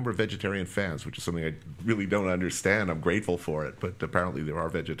surprising number of vegetarian fans, which is something I really don't understand. I'm grateful for it, but apparently there are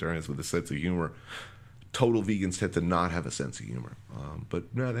vegetarians with a sense of humor. Total vegans tend to not have a sense of humor.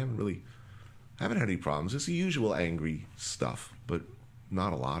 But no, they haven't had any problems. It's the usual angry stuff, but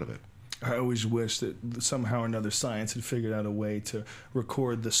not a lot of it. I always wish that somehow or another science had figured out a way to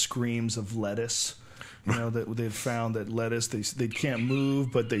record the screams of lettuce. You know, that they've found that lettuce, they can't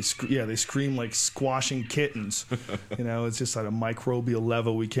move, but they scream like squashing kittens. You know, it's just at a microbial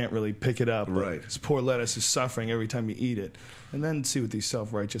level. We can't really pick it up. Right. This poor lettuce is suffering every time you eat it. And then see what these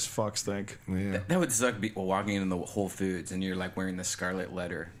self-righteous fucks think. Yeah. That would suck walking in the Whole Foods and you're like wearing the scarlet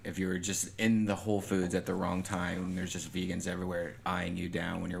letter. If you were just in the Whole Foods at the wrong time and there's just vegans everywhere eyeing you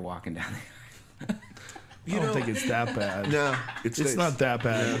down when you're walking down the aisle. I don't think it's that bad. No, it's not that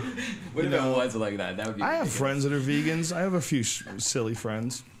bad. What if it was like that? That would be. I have friends that are vegans. I have a few silly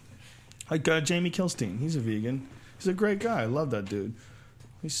friends. Like Jamie Kilstein. He's a vegan. He's a great guy. I love that dude.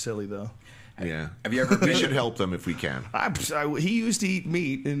 He's silly though. Yeah. Have you ever been? We should help them if we can. He used to eat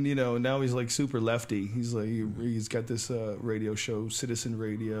meat, and now he's like super lefty. He's like he's got this radio show, Citizen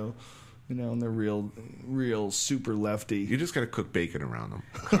Radio. And they're real super lefty. You just got to cook bacon around them.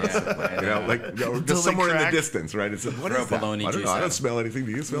 Yeah. Just somewhere in the distance, right? It's what is that? I don't smell anything.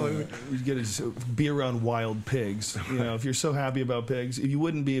 Do you smell anything? You get to be around wild pigs. If you're so happy about pigs, you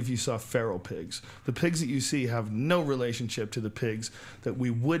wouldn't be if you saw feral pigs. The pigs that you see have no relationship to the pigs that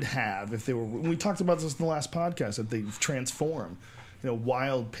we would have if they were. We talked about this in the last podcast that they've transformed.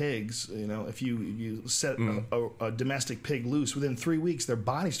 Wild pigs, if you set a domestic pig loose, within 3 weeks, their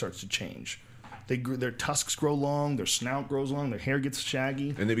body starts to change. Their tusks grow long, their snout grows long, their hair gets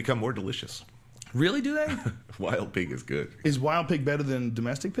shaggy. And they become more delicious. Really, do they? Wild pig is good. Is wild pig better than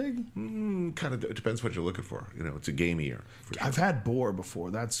domestic pig? Kind of. It depends what you're looking for. It's a gamier. For sure. I've had boar before.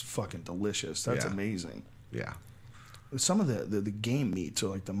 That's fucking delicious. That's amazing. Yeah. Some of the game meats are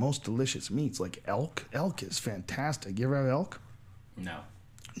like the most delicious meats, like elk. Elk is fantastic. You ever have elk? No.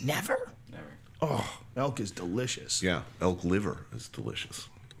 Never? Never. Oh, elk is delicious. Yeah, elk liver is delicious.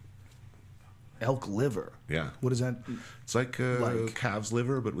 Elk liver? Yeah. What is that? It's like calf's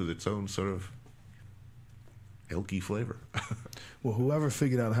liver, but with its own sort of elky flavor. Well, whoever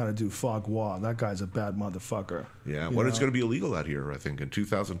figured out how to do foie gras, that guy's a bad motherfucker. Yeah, it's going to be illegal out here, I think, in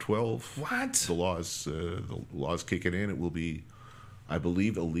 2012. What? The laws kicking in. It will be, I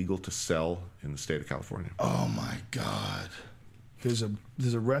believe, illegal to sell in the state of California. Oh my God! There's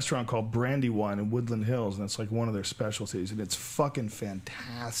a restaurant called Brandywine in Woodland Hills, and it's like one of their specialties, and it's fucking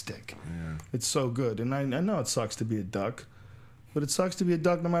fantastic. Yeah. It's so good, and I know it sucks to be a duck, but it sucks to be a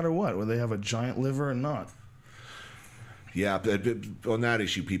duck no matter what, whether they have a giant liver or not. Yeah, but on that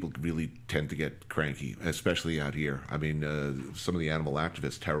issue, people really tend to get cranky, especially out here. I mean, some of the animal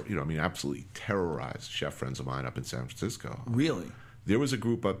activists, absolutely terrorized chef friends of mine up in San Francisco. Really? There was a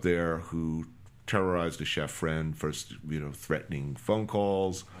group up there who terrorized a chef friend, first, threatening phone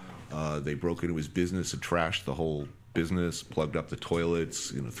calls. They broke into his business and trashed the whole business, plugged up the toilets,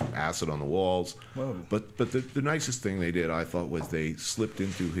 threw acid on the walls. Whoa. But the nicest thing they did, I thought, was they slipped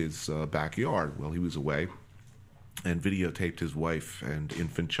into his backyard while he was away and videotaped his wife and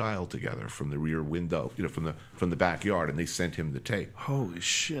infant child together from the rear window, from the backyard, and they sent him the tape. Holy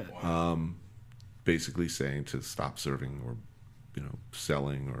shit. Basically saying to stop serving or,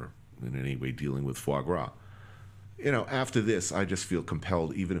 selling or in any way dealing with foie gras. After this, I just feel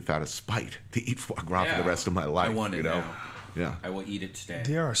compelled, even if out of spite, to eat foie gras for the rest of my life. I want it now. Yeah. I will eat it today.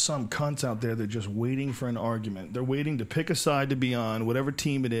 There are some cunts out there that are just waiting for an argument. They're waiting to pick a side to be on, whatever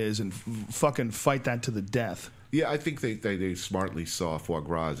team it is, and fucking fight that to the death. Yeah, I think they smartly saw foie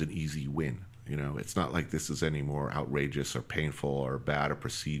gras as an easy win. It's not like this is any more outrageous or painful or bad a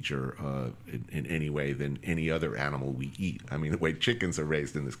procedure in any way than any other animal we eat. I mean, the way chickens are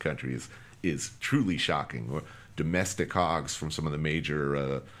raised in this country is truly shocking. Or domestic hogs from some of the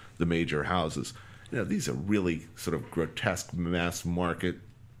major houses. These are really sort of grotesque mass market,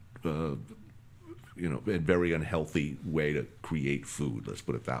 a very unhealthy way to create food. Let's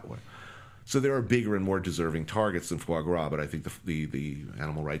put it that way. So there are bigger and more deserving targets than foie gras, but I think the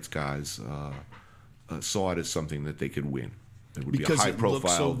animal rights guys saw it as something that they could win. It would because be a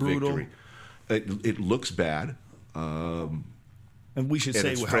high-profile victory. It looks bad, and we should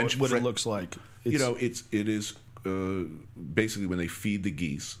say what it looks like. It is basically when they feed the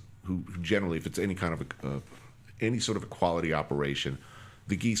geese, who generally, if it's any kind of any sort of a quality operation,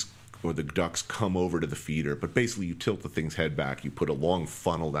 the geese or the ducks come over to the feeder, but basically you tilt the thing's head back, you put a long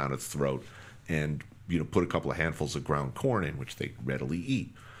funnel down its throat, and put a couple of handfuls of ground corn in, which they readily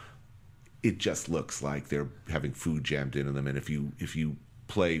eat. It just looks like they're having food jammed into them. And if you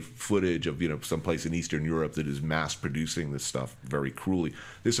play footage of someplace in Eastern Europe that is mass producing this stuff very cruelly,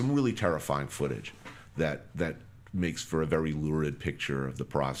 there's some really terrifying footage that makes for a very lurid picture of the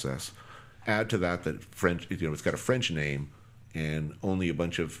process. Add to that French, it's got a French name, and only a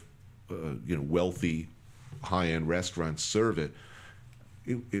bunch of wealthy, high-end restaurants serve it.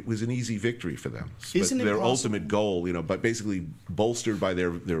 It was an easy victory for them. Isn't but it their possible? ultimate goal, but basically bolstered by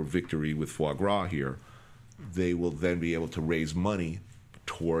their victory with foie gras here, they will then be able to raise money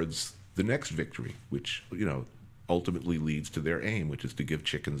towards the next victory, which ultimately leads to their aim, which is to give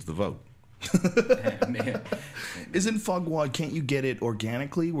chickens the vote. Man. Isn't foie gras? Can't you get it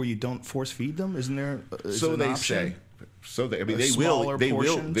organically where you don't force feed them? Isn't there? So they say. So they will.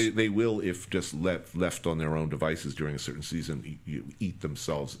 They will if just left on their own devices during a certain season, eat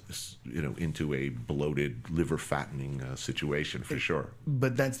themselves, into a bloated, liver fattening situation for sure.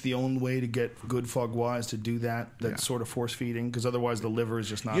 But that's the only way to get good foie gras is to do that sort of force feeding, because otherwise the liver is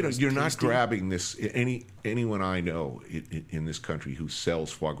just not. You're not grabbing this. Anyone I know in this country who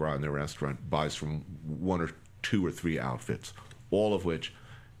sells foie gras in their restaurant buys from one or two or three outfits, all of which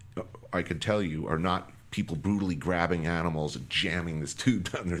I can tell you are not people brutally grabbing animals and jamming this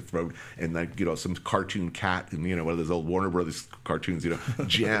tube down their throat, and some cartoon cat in one of those old Warner Brothers cartoons,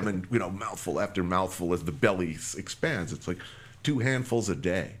 jamming mouthful after mouthful as the belly expands. It's like 2 handfuls a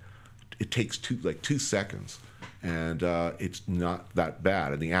day. It takes 2 seconds, and it's not that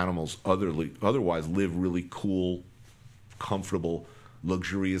bad. And the animals otherwise live really cool, comfortable,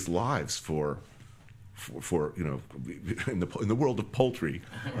 luxurious lives for in the world of poultry,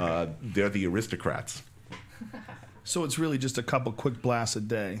 they're the aristocrats. So it's really just a couple quick blasts a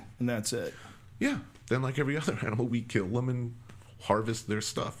day, and that's it. Yeah. Then, like every other animal, we kill them and harvest their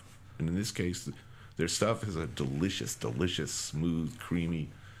stuff. And in this case, their stuff is a delicious, delicious, smooth, creamy,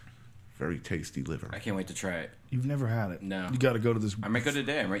 very tasty liver. I can't wait to try it. You've never had it. No. You got to go to this. I might go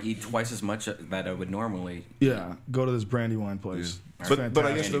today. I might eat twice as much that I would normally. Yeah, go to this Brandywine place. Yeah. But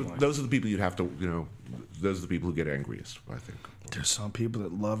I guess those are the people you'd have to, those are the people who get angriest, I think. There's some people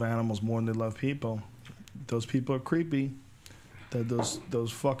that love animals more than they love people. Those people are creepy.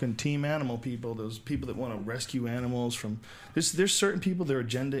 Those fucking team animal people, those people that want to rescue animals from... There's certain people, their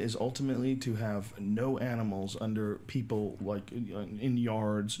agenda is ultimately to have no animals under people, like in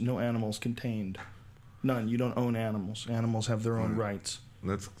yards, no animals contained. None. You don't own animals. Animals have their own rights.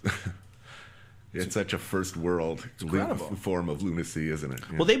 That's... It's such a first world form of lunacy, isn't it?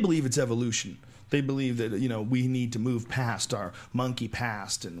 Yeah. Well, they believe it's evolution. They believe that we need to move past our monkey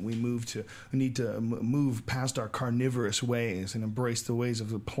past, and we need to move past our carnivorous ways and embrace the ways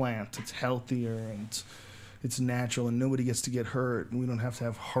of the plant. It's healthier and it's natural, and nobody gets to get hurt, and we don't have to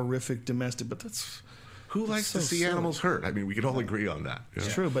have horrific domestic. But who likes to see animals hurt? I mean, we could all agree on that.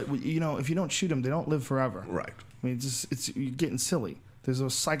 It's true, but if you don't shoot them, they don't live forever. Right. I mean, you're getting silly. There's a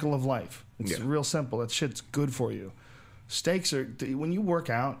cycle of life. It's real simple. That shit's good for you. Steaks are when you work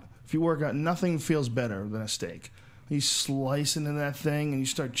out. If you work out, nothing feels better than a steak. You slice into that thing and you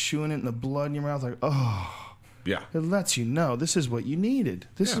start chewing it in the blood in your mouth, like, oh. Yeah. It lets you know this is what you needed.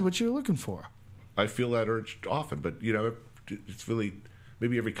 This is what you're looking for. I feel that urge often, but, it's really,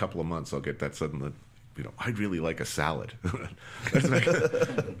 maybe every couple of months I'll get that sudden, I'd really like a salad.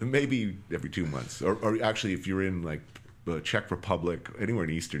 Maybe every 2 months. Or actually, if you're in, Czech Republic, anywhere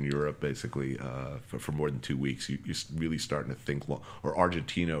in Eastern Europe, basically, for more than 2 weeks, you're really starting to think long. Or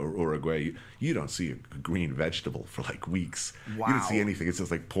Argentina or Uruguay, you don't see a green vegetable for weeks. Wow. You don't see anything. It's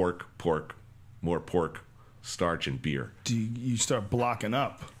just pork, more pork, starch, and beer. You start blocking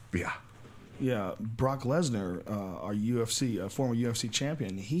up. Yeah. Yeah, Brock Lesnar, our former UFC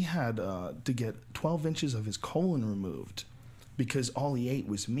champion, he had to get 12 inches of his colon removed because all he ate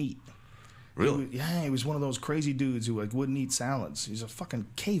was meat. Really? He was one of those crazy dudes who wouldn't eat salads. He's a fucking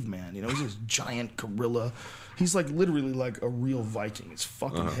caveman, He's this giant gorilla. He's literally like a real Viking. His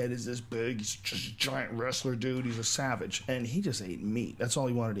fucking head is this big. He's just a giant wrestler dude. He's a savage, and he just ate meat. That's all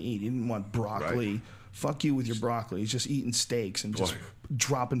he wanted to eat. He didn't want broccoli. Right. Fuck you with your broccoli. He's just eating steaks and just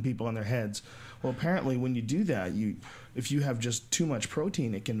dropping people on their heads. Well, apparently, when you do that, if you have just too much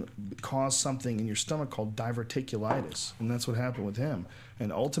protein, it can cause something in your stomach called diverticulitis, and that's what happened with him.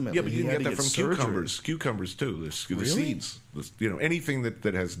 And ultimately, but you can get that from surgery. Cucumbers too. The seeds, anything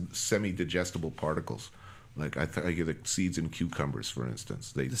that has semi-digestible particles. Like I get the seeds in cucumbers, for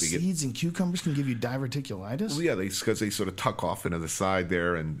instance. Seeds in cucumbers can give you diverticulitis. Well, yeah, because they sort of tuck off into the side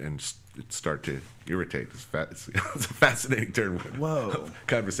there and start to irritate. It's a fascinating turn. Whoa.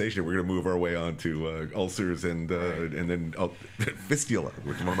 Conversation. We're going to move our way on to ulcers and then fistula,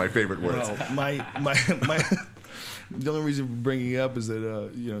 which is one of my favorite words. Well, my the only reason for bringing it up is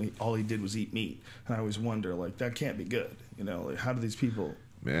that all he did was eat meat, and I always wonder, like, that can't be good. Like, how do these people?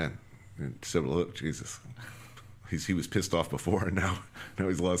 Man, so look, Jesus, he was pissed off before, and now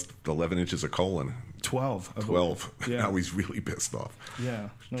he's lost 11 inches of colon. 12. 12. Yeah. Now he's really pissed off. Yeah.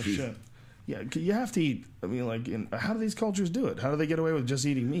 No Jeez. shit. Yeah, you have to eat. I mean, like, how do these cultures do it? How do they get away with just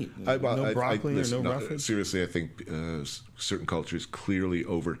eating meat? No broccoli or no roughage? Seriously, I think certain cultures clearly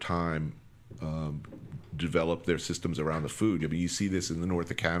over time develop their systems around the food. I mean, you see this in the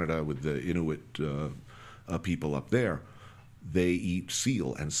north of Canada with the Inuit people up there. They eat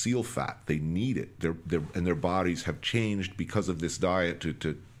seal and seal fat. They need it. Their bodies have changed because of this diet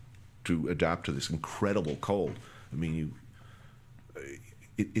to adapt to this incredible cold. I mean,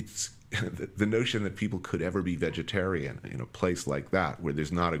 it's the notion that people could ever be vegetarian in a place like that where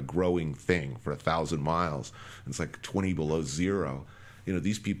there's not a growing thing for 1,000 miles. It's like 20 below zero.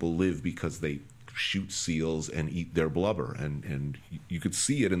 These people live because they shoot seals and eat their blubber, and you could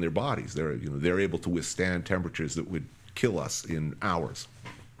see it in their bodies. They're able to withstand temperatures that would kill us in hours.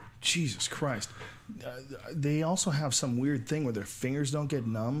 Jesus Christ. They also have some weird thing where their fingers don't get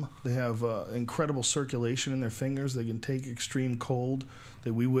numb. They have incredible circulation in their fingers. They can take extreme cold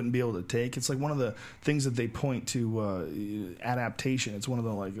that we wouldn't be able to take. It's like one of the things that they point to adaptation. It's one of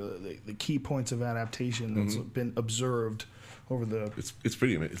the key points of adaptation that's been observed over the. It's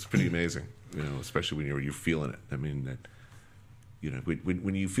pretty amazing, especially when you're feeling it. I mean,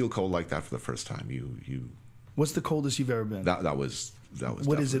 when you feel cold like that for the first time, you. What's the coldest you've ever been? That was.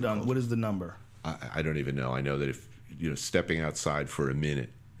 What is it on? Cold. What is the number? I don't even know. I know that if stepping outside for a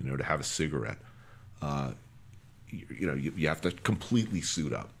minute, to have a cigarette, you have to completely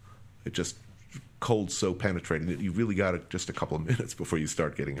suit up. It just cold so penetrating that you really got it just a couple of minutes before you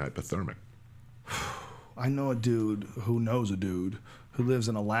start getting hypothermic. I know a dude who knows a dude who lives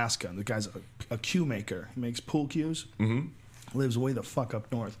in Alaska. The guy's a cue maker. He makes pool cues. Mm-hmm. Lives way the fuck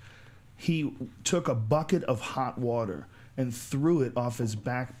up north. He took a bucket of hot water and threw it off his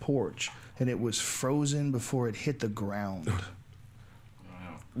back porch, and it was frozen before it hit the ground. Wow.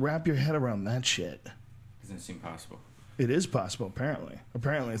 Wrap your head around that shit. Doesn't seem possible. It is possible, apparently.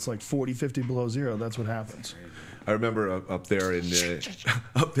 Apparently, it's like 40, 50 below zero. That's what happens. I remember up there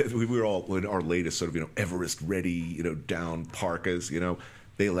up there, we were all in our latest sort of Everest ready down parkas.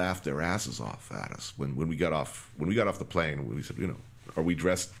 They laughed their asses off at us when we got off the plane. We said are we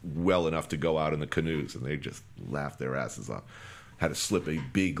dressed well enough to go out in the canoes? And they just laughed their asses off. Had to slip a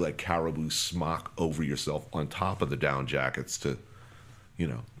big caribou smock over yourself on top of the down jackets to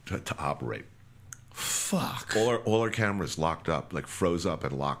operate. Fuck. All our cameras locked up, froze up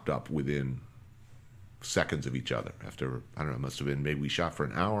and locked up within seconds of each other. After, I don't know, it must have been maybe we shot for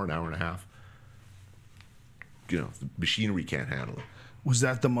an hour and a half. The machinery can't handle it. Was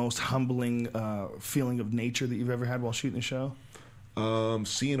that the most humbling feeling of nature that you've ever had while shooting a show?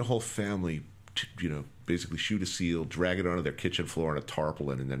 Seeing a whole family, basically shoot a seal, drag it onto their kitchen floor on a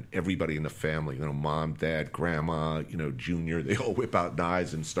tarpaulin, and then everybody in the family, mom, dad, grandma, junior, they all whip out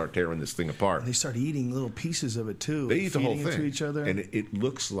knives and start tearing this thing apart. And they start eating little pieces of it too. They eat the whole thing to each other, and it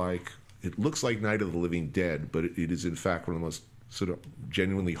looks like Night of the Living Dead, but it is in fact one of the most sort of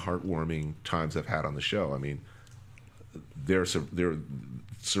genuinely heartwarming times I've had on the show. I mean, they're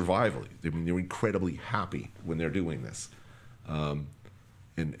survivally. I mean, they're incredibly happy when they're doing this. And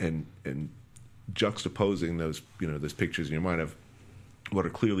juxtaposing those pictures in your mind of what are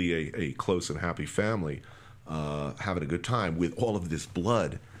clearly a close and happy family having a good time with all of this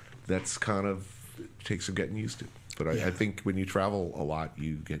blood, that's kind of takes some getting used to. But I think when you travel a lot,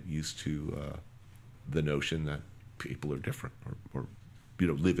 you get used to the notion that people are different or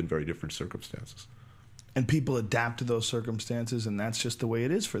live in very different circumstances. And people adapt to those circumstances, and that's just the way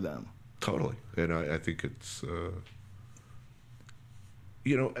it is for them. Totally. And I think it's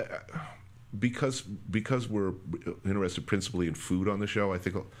because we're interested principally in food on the show, I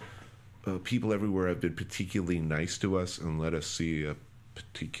think people everywhere have been particularly nice to us and let us see a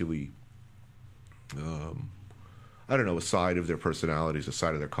particularly, a side of their personalities, a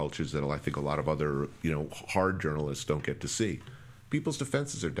side of their cultures that I think a lot of other, hard journalists don't get to see. People's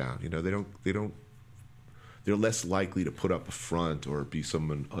defenses are down. They're less likely to put up a front or be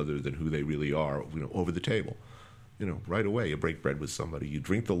someone other than who they really are, over the table. Right away, you break bread with somebody. You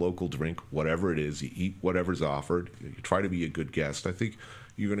drink the local drink, whatever it is. You eat whatever's offered. You try to be a good guest. I think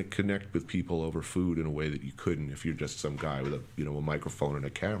you're going to connect with people over food in a way that you couldn't if you're just some guy with a microphone and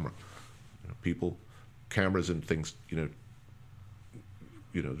a camera. Cameras and things,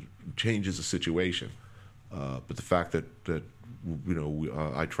 changes the situation. But the fact that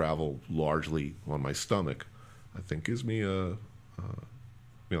I travel largely on my stomach, I think gives me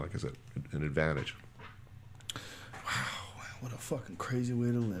like I said, an advantage. Wow, what a fucking crazy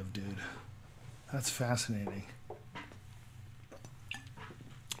way to live, dude. That's fascinating.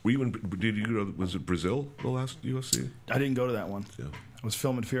 Did you go? Was it Brazil the last UFC? I didn't go to that one. Yeah. I was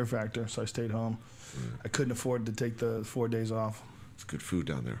filming Fear Factor, so I stayed home. Yeah. I couldn't afford to take the 4 days off. It's good food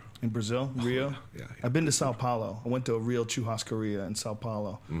down there. In Brazil, Rio. Yeah. I've been to Sao Paulo. I went to a real churrascaria in Sao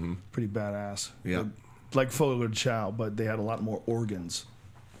Paulo. Mm-hmm. Pretty badass. Yeah. Like Fogo de Chao, but they had a lot more organs.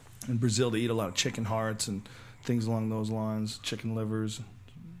 In Brazil, they eat a lot of chicken hearts and things along those lines, chicken livers.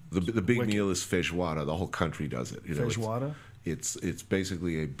 The big meal is feijoada. The whole country does it. Feijoada? It's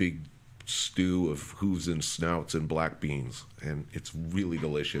basically a big stew of hooves and snouts and black beans, and it's really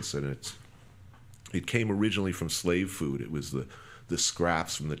delicious. And it came originally from slave food. It was the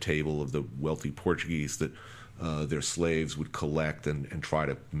scraps from the table of the wealthy Portuguese that their slaves would collect and try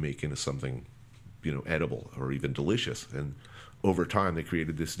to make into something, edible or even delicious. And over time, they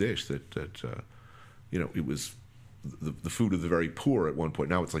created this dish that it was the food of the very poor at one point.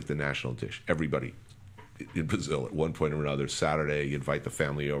 Now it's like the national dish. Everybody in Brazil at one point or another, Saturday, you invite the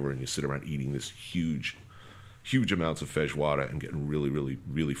family over and you sit around eating this huge amounts of feijoada and getting really, really,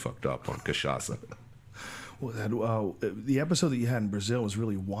 really fucked up on cachaça. Well, the episode that you had in Brazil was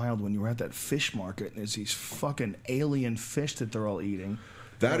really wild when you were at that fish market and there's these fucking alien fish that they're all eating.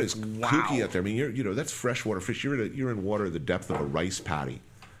 That is kooky out there. I mean, that's freshwater fish. You're in water the depth of a rice paddy.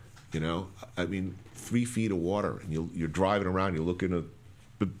 I mean, 3 feet of water, and you're driving around. You look into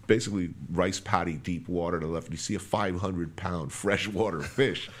basically rice paddy deep water to the left, and you see a 500-pound freshwater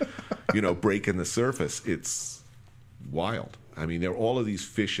fish, breaking the surface. It's wild. I mean, there are all of these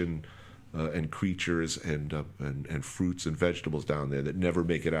fish and creatures and fruits and vegetables down there that never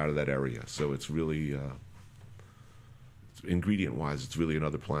make it out of that area. So it's really, ingredient-wise, it's really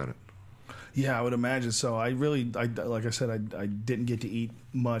another planet. Yeah, I would imagine so. Like I said, I didn't get to eat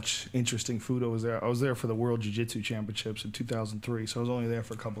much interesting food. I was there for the World Jiu-Jitsu Championships in 2003, so I was only there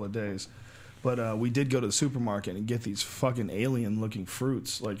for a couple of days. But we did go to the supermarket and get these fucking alien-looking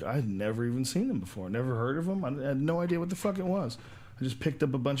fruits. Like, I had never even seen them before, never heard of them. I had no idea what the fuck it was. I just picked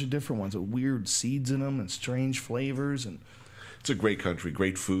up a bunch of different ones with weird seeds in them and strange flavors. And it's a great country,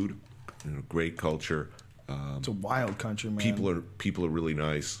 great food, great culture. It's a wild country, man. People are really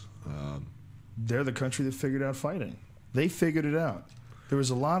nice. They're the country that figured out fighting. They figured it out. There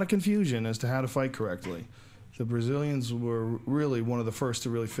was a lot of confusion as to how to fight correctly. The Brazilians were really one of the first to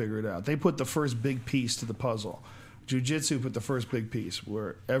really figure it out. They put the first big piece to the puzzle. Jiu-Jitsu put the first big piece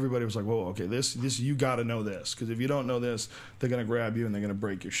where everybody was like, whoa, okay, this you got to know this. Because if you don't know this, they're going to grab you and they're going to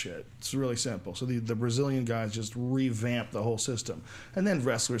break your shit. It's really simple. So the Brazilian guys just revamped the whole system. And then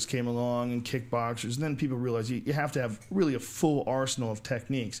wrestlers came along and kickboxers. And then people realized you have to have really a full arsenal of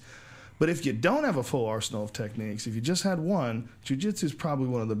techniques. But if you don't have a full arsenal of techniques, if you just had one, Jiu-Jitsu is probably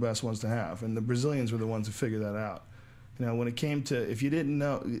one of the best ones to have. And the Brazilians were the ones who figured that out. When it came to, if you didn't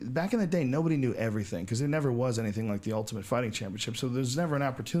know, back in the day, nobody knew everything because there never was anything like the Ultimate Fighting Championship. So there's never an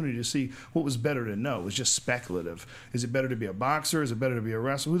opportunity to see what was better to know. It was just speculative. Is it better to be a boxer? Is it better to be a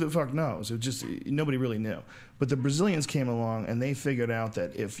wrestler? Who the fuck knows? It just, nobody really knew. But the Brazilians came along and they figured out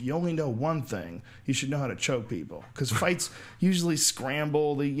that if you only know one thing, you should know how to choke people. Because fights usually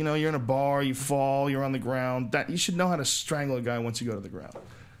scramble. You're in a bar, you fall, you're on the ground. You should know how to strangle a guy once you go to the ground.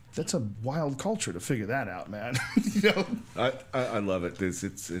 That's a wild culture to figure that out, man. I love it.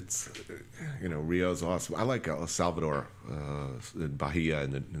 It's Rio's awesome. I like El Salvador, in Bahia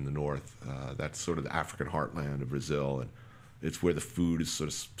in the north. That's sort of the African heartland of Brazil, and it's where the food is sort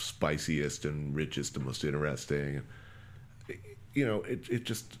of spiciest and richest and most interesting.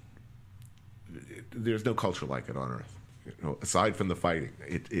 There's no culture like it on earth. Aside from the fighting,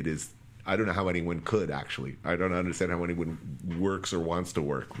 it is. I don't know how anyone could, actually. I don't understand how anyone works or wants to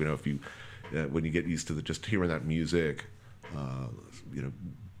work. If you, when you get used to just hearing that music,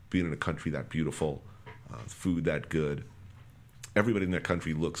 being in a country that beautiful, food that good, everybody in that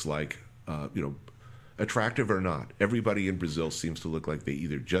country looks like, attractive or not. Everybody in Brazil seems to look like they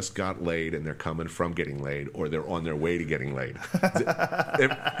either just got laid and they're coming from getting laid, or they're on their way to getting laid.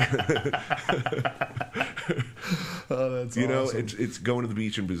 Oh, that's awesome. It's going to the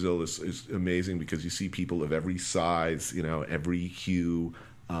beach in Brazil is amazing because you see people of every size, every hue.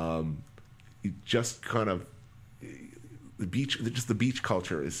 Just kind of the beach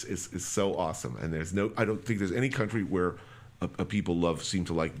culture is so awesome, and I don't think there's any country where people seem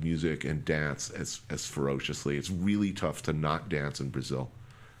to like music and dance as ferociously. It's really tough to not dance in Brazil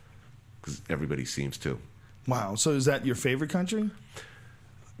because everybody seems to. Wow. So is that your favorite country?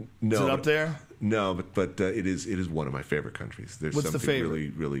 No, Is it up there? No, but it is one of my favorite countries. There's What's the something favorite? really,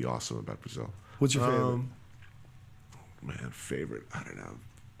 really awesome about Brazil. What's your favorite? Man, favorite? I don't know.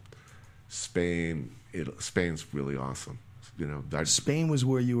 Spain. Spain's really awesome. You know, Spain was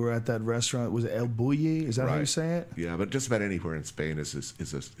where you were at that restaurant. Was it El Bulli? Is that how you say it? Yeah, but just about anywhere in Spain is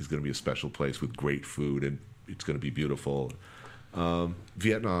going to be a special place with great food, and it's going to be beautiful.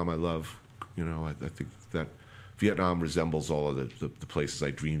 Vietnam, I love. You know, I think that Vietnam resembles all of the places I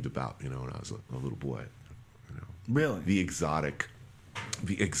dreamed about. You know, when I was a little boy. You know, Really? the exotic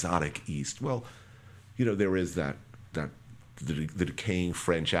East. Well, you know, there is that the decaying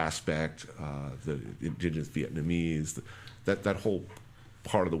French aspect, the indigenous Vietnamese. That whole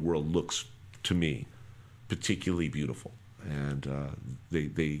part of the world looks to me particularly beautiful, and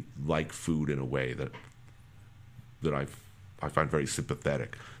they like food in a way that I find very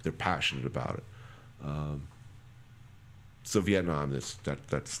sympathetic. They're passionate about it. So Vietnam,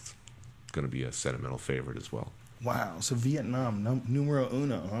 that's going to be a sentimental favorite as well. Wow. So Vietnam, numero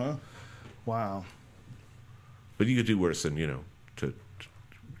uno, huh? Wow. But you could do worse than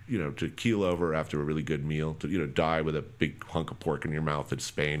to keel over after a really good meal, to die with a big hunk of pork in your mouth in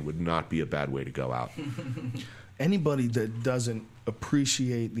Spain would not be a bad way to go out. Anybody that doesn't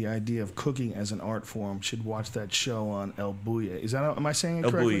appreciate the idea of cooking as an art form should watch that show on El Bulli. Is that, am I saying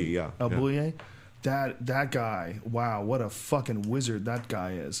it correctly? El Bulli, yeah. El Bulli? That guy, wow, what a fucking wizard that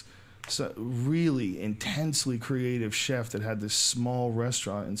guy is. So really intensely creative chef that had this small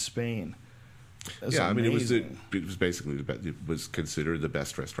restaurant in Spain. That's yeah, amazing. I mean, it was basically it was considered the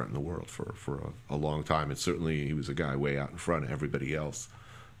best restaurant in the world for a long time. And certainly he was a guy way out in front of everybody else.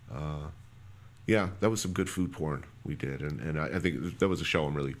 Yeah, that was some good food porn we did, and I think that was a show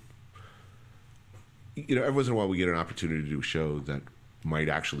I'm really. Every once in a while we get an opportunity to do a show that might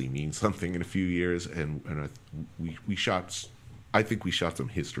actually mean something in a few years, and we shot. I think we shot some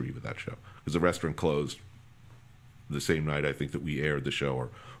history with that show because the restaurant closed the same night I think that we aired the show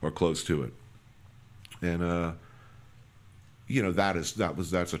or close to it. And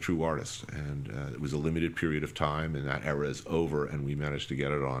that's a true artist, and it was a limited period of time, and that era is over, and we managed to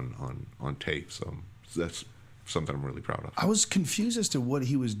get it on tape. So that's something I'm really proud of. I was confused as to what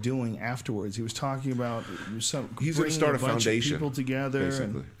he was doing afterwards. He was talking about he's going to start a foundation, people together.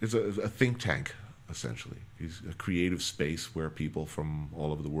 Basically, it's a think tank. Essentially, he's a creative space where people from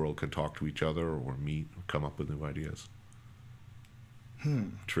all over the world can talk to each other or meet, or come up with new ideas.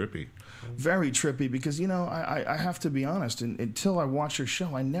 Trippy. Very trippy because, I have to be honest, until I watched your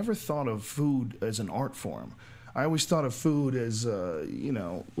show, I never thought of food as an art form. I always thought of food as,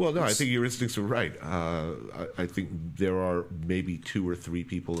 Well, no, I think your instincts are right. I think there are maybe 2 or 3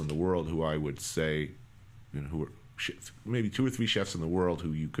 people in the world who I would say, who are maybe 2 or 3 chefs in the world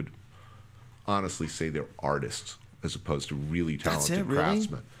who you could honestly say they're artists as opposed to really talented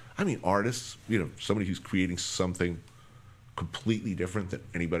craftsmen. I mean, artists, somebody who's creating something completely different than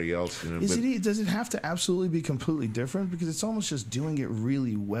anybody else. Does it have to absolutely be completely different? Because it's almost just doing it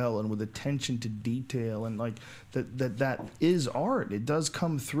really well and with attention to detail, and like that is art. It does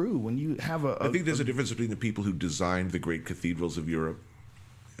come through when you have I think there's a difference between the people who designed the great cathedrals of Europe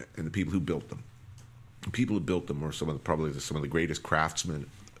and the people who built them. The people who built them are probably some of the greatest craftsmen,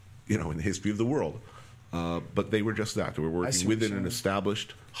 in the history of the world. But they were just that. They were working within an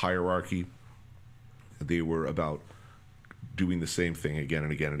established hierarchy. They were about doing the same thing again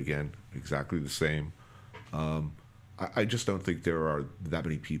and again and again, exactly the same. I just don't think there are that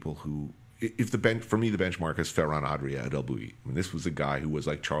many people who. For me, the benchmark is Ferran Adrià at El Bulli. I mean, this was a guy who was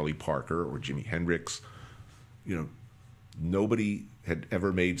like Charlie Parker or Jimi Hendrix. Nobody had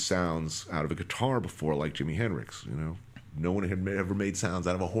ever made sounds out of a guitar before like Jimi Hendrix. No one had ever made sounds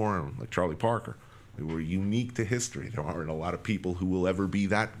out of a horn like Charlie Parker. They were unique to history. There aren't a lot of people who will ever be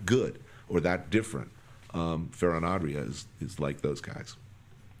that good or that different. Ferran Adrià is like those guys.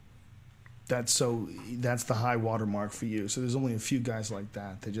 That's the high watermark for you. So there's only a few guys like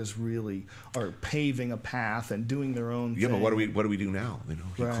that. They just really are paving a path and doing their own thing. Yeah, but what do we do now?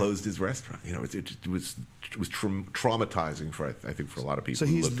 He Right. closed his restaurant. It was traumatizing for I think for a lot of people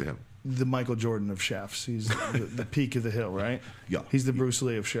who looked at him. The Michael Jordan of chefs. He's the peak of the hill, right? Yeah. He's the Bruce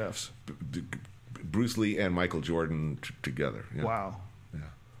Lee of chefs. Bruce Lee and Michael Jordan together. Yeah. Wow. Yeah.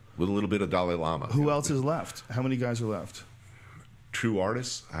 With a little bit of Dalai Lama. Who else is left? How many guys are left? True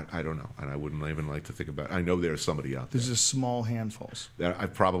artists? I don't know, and I wouldn't even like to think about it. I know there's somebody out there. There's just small handfuls. I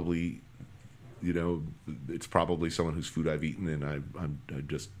probably, it's probably someone whose food I've eaten, and I'm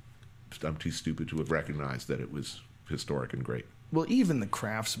too stupid to have recognized that it was historic and great. Well, even the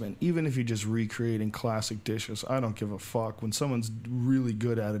craftsmen, even if you're just recreating classic dishes, I don't give a fuck. When someone's really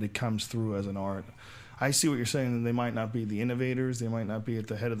good at it, it comes through as an art. I see what you're saying. They might not be the innovators. They might not be at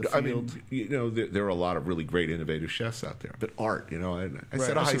the head of the field. I mean, there are a lot of really great innovative chefs out there. But art, I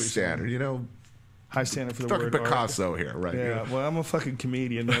set a high standard, High standard for the talking word Picasso art. here, right? Yeah, well, I'm a fucking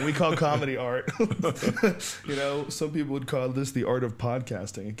comedian, man. We call comedy art. Some people would call this the art of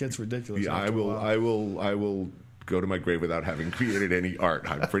podcasting. It gets ridiculous. Yeah, I will go to my grave without having created any art.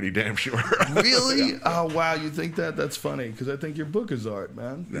 I'm pretty damn sure. Really? Oh wow, you think that? That's funny because I think your book is art,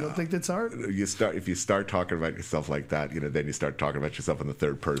 man. You don't think that's art? If you start talking about yourself like that, then you start talking about yourself in the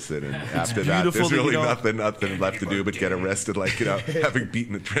third person, and after that, there's really nothing left to do but get arrested, having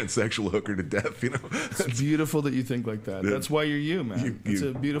beaten a transsexual hooker to death. It's beautiful that you think like that. That's why you're you, man. It's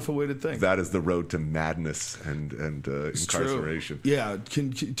a beautiful way to think. That is the road to madness and incarceration. True. Yeah,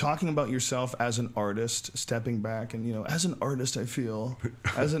 talking about yourself as an artist, stepping back. And as an artist, I feel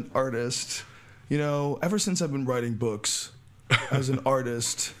as an artist, ever since I've been writing books, as an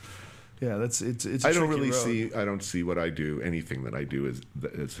artist, yeah, it's. I don't see what I do. Anything that I do is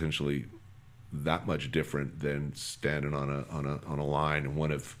essentially that much different than standing on a line and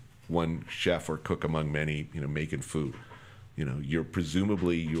one chef or cook among many, making food. You're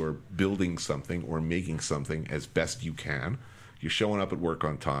building something or making something as best you can. You're showing up at work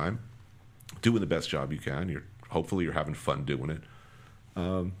on time, doing the best job you can. Hopefully you're having fun doing it.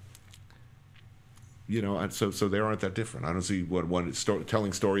 So they aren't that different. I don't see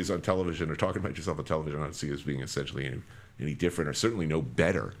telling stories on television or talking about yourself on television, I don't see as being essentially any different or certainly no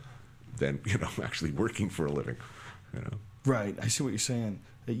better than, actually working for a living. Right. I see what you're saying.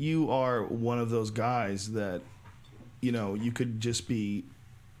 That you are one of those guys that, you could just be...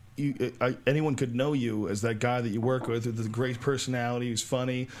 anyone could know you as that guy that you work with a great personality, who's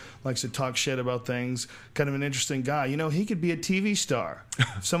funny, likes to talk shit about things, kind of an interesting guy. He could be a TV star.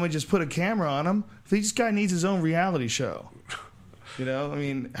 If somebody just put a camera on him, this guy needs his own reality show.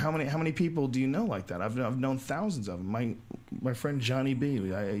 How many people do you know like that? I've known thousands of them. My friend Johnny B.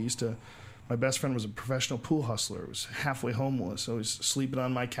 My best friend was a professional pool hustler. He was halfway homeless, so he was sleeping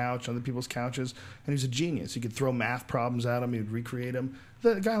on my couch, other people's couches, and he was a genius. He could throw math problems at him. He would recreate them.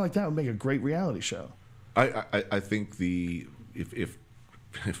 A guy like that would make a great reality show. I think if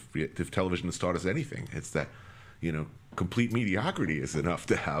television has taught us anything, it's that complete mediocrity is enough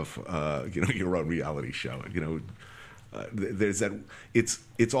to have your own reality show. There's that.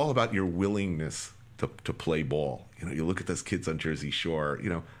 It's all about your willingness to play ball. You look at those kids on Jersey Shore.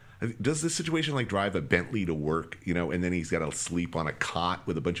 Does this situation drive a Bentley to work, and then he's got to sleep on a cot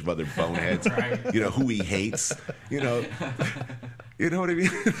with a bunch of other boneheads, right. Who he hates, You know what I mean?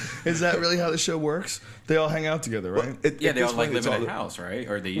 Is that really how the show works? They all hang out together, right? Well, they all live in a house, right?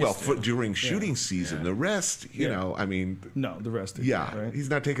 Or they used to. During shooting season, the rest, no, the rest. Right?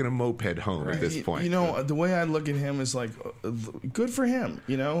 He's not taking a moped home at this point. The way I look at him is good for him.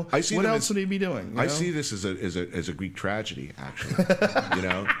 What else would he be doing? I see this as a Greek tragedy, actually.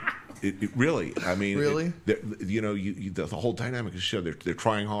 It really. Really? The whole dynamic of the show. They're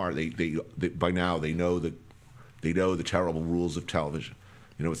trying hard. They by now they know the terrible rules of television.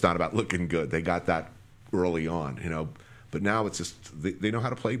 It's not about looking good. They got that early on. But now it's just they know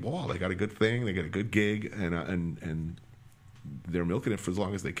how to play ball. They got a good thing. They got a good gig, and they're milking it for as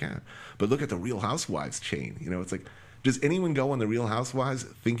long as they can. But look at the Real Housewives chain. It's like, does anyone go on the Real Housewives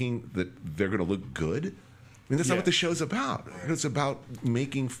thinking that they're going to look good? That's not what the show's about. It's about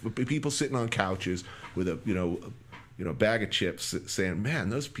making people sitting on couches with a bag of chips, saying, "Man,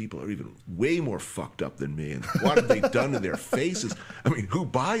 those people are even way more fucked up than me." And what have they done to their faces? Who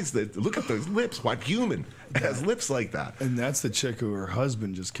buys that? Look at those lips. What human has lips like that? And that's the chick who her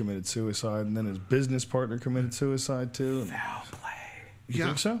husband just committed suicide, and then his business partner committed suicide too. Foul play. You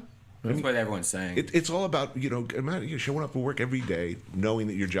think so? That's what everyone's saying. It's all about showing up for work every day, knowing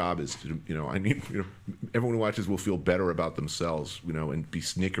that your job is everyone who watches will feel better about themselves, and be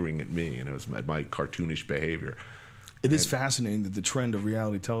snickering at me, at my cartoonish behavior. It is fascinating that the trend of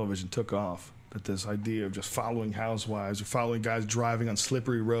reality television took off. That this idea of just following housewives or following guys driving on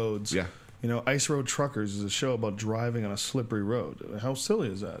slippery roads. Yeah. Ice Road Truckers is a show about driving on a slippery road. How silly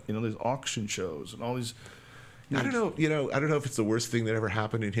is that? There's auction shows and all these. I don't know. I don't know if it's the worst thing that ever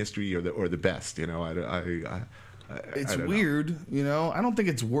happened in history or the best. It's weird. I don't think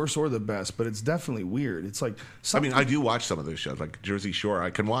it's worse or the best, but it's definitely weird. It's like something. I do watch some of those shows, like Jersey Shore. I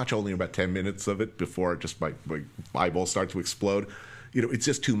can watch only about 10 minutes of it before just my eyeballs start to explode. It's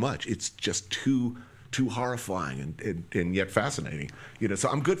just too much. It's just too horrifying and yet fascinating. So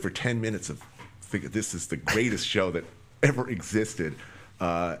I'm good for 10 minutes of thinking this is the greatest show that ever existed.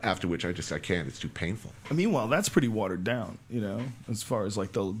 After which I can't. It's too painful. Meanwhile, that's pretty watered down, as far as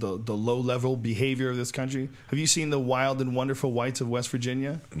like the low level behavior of this country. Have you seen the Wild and Wonderful Whites of West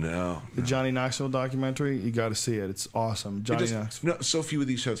Virginia? No. The Johnny Knoxville documentary. You got to see it. It's awesome. Knoxville. No, so few of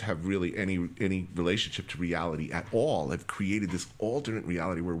these shows have really any relationship to reality at all. They've created this alternate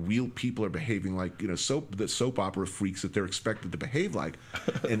reality where real people are behaving like the soap opera freaks that they're expected to behave like,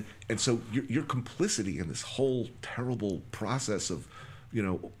 and so your complicity in this whole terrible process of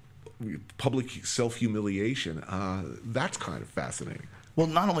public self-humiliation, that's kind of fascinating. Well,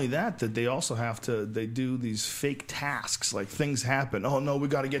 not only that they also they do these fake tasks, like things happen. Oh, no, we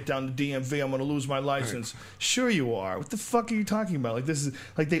got to get down to DMV. I'm going to lose my license. Right. Sure you are. What the fuck are you talking about? Like, this is,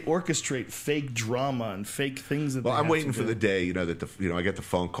 like, they orchestrate fake drama and fake things that I'm waiting for the day, that I get the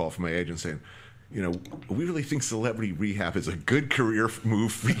phone call from my agent saying, we really think celebrity rehab is a good career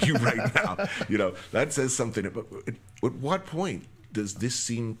move for you right now. That says something. But at what point does this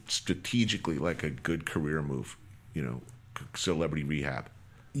seem strategically like a good career move? Celebrity rehab.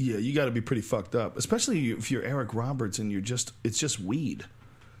 Yeah, you got to be pretty fucked up, especially if you're Eric Roberts and it's just weed.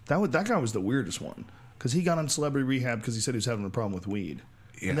 That guy was the weirdest one because he got on celebrity rehab because he said he was having a problem with weed.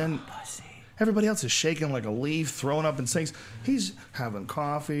 Yeah. And then everybody else is shaking like a leaf, throwing up in sinks. He's having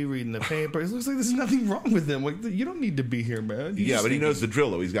coffee, reading the paper. It looks like there's nothing wrong with him. Like, you don't need to be here, man. But he knows the drill,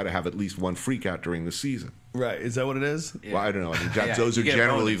 though. He's got to have at least one freak out during the season. Right. Is that what it is? Yeah. Well, I don't know. I mean, those are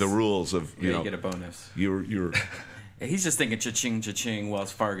generally the rules of, you get a bonus. You're He's just thinking cha-ching, cha-ching,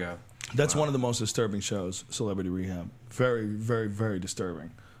 Wells Fargo. That's one of the most disturbing shows, Celebrity Rehab. Very, very, very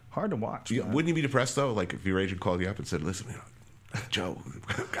disturbing. Hard to watch. Wouldn't you be depressed, though? Like, if your agent called you up and said, listen, Joe,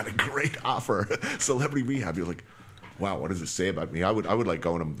 got a great offer, Celebrity Rehab. You're like, wow, what does it say about me? I would like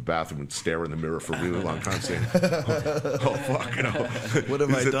go into the bathroom and stare in the mirror for a really long time saying, oh fuck, what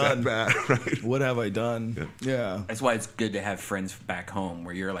have I done? That bad? Right? What have I done? Yeah. That's why it's good to have friends back home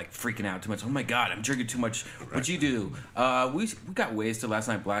where you're like freaking out too much. Oh my God, I'm drinking too much. What'd you do? We got wasted last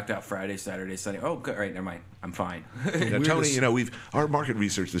night, blacked out Friday, Saturday, Sunday. Oh, good. All right, never mind. I'm fine. Tony, our market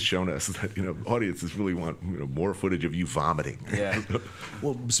research has shown us that audiences really want more footage of you vomiting. Yeah.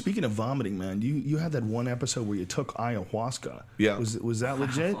 Well, speaking of vomiting, man, you had that one episode where you took ayahuasca. Yeah. Was that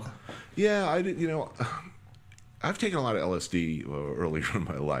legit? Yeah, I did. I've taken a lot of LSD earlier in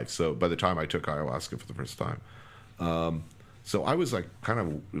my life. So by the time I took ayahuasca for the first time, so I was like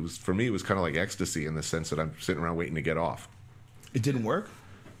for me it was kind of like ecstasy in the sense that I'm sitting around waiting to get off. It didn't work?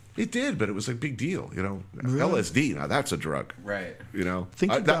 It did, but it was a big deal, Really? LSD, now that's a drug, right?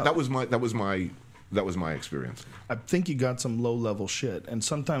 That was my experience. I think you got some low-level shit, and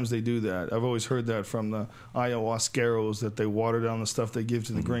sometimes they do that. I've always heard that from the ayahuasqueros, that they water down the stuff they give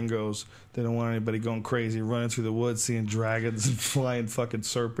to the gringos. They don't want anybody going crazy, running through the woods, seeing dragons and flying fucking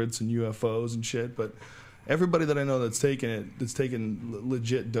serpents and UFOs and shit. But everybody that I know that's taken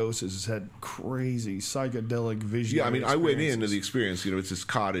legit doses, has had crazy psychedelic vision. Yeah, I mean, I went into the experience. It's this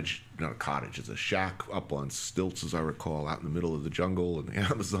cottage, not a cottage, it's a shack up on stilts, as I recall, out in the middle of the jungle in the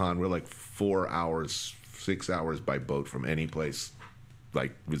Amazon. We're like 6 hours by boat from any place,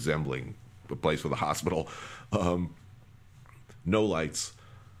 like resembling a place with a hospital. No lights.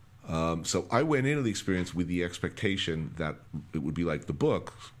 So I went into the experience with the expectation that it would be like the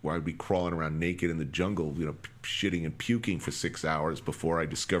book, where I'd be crawling around naked in the jungle, shitting and puking for 6 hours before I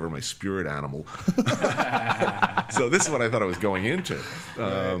discover my spirit animal. So this is what I thought I was going into.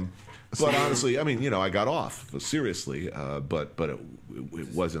 But honestly, I mean, I got off seriously, but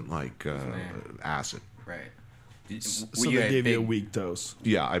it wasn't like acid. Right. So they gave you a weak dose.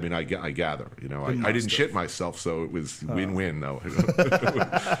 Yeah, I mean, I gather. I didn't shit myself, so it was win-win, though.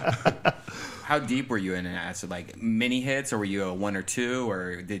 How deep were you in acid? Like mini hits, or were you a 1 or 2,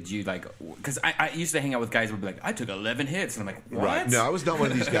 or did you like? Because I used to hang out with guys who would be like, I took 11 hits, and I'm like, what? Right. No, I was not one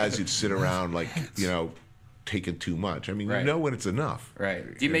of these guys who'd sit around like taking too much. I mean, right. You know when it's enough.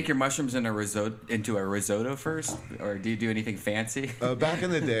 Right. Do you make your mushrooms into a risotto first, or do you do anything fancy? Back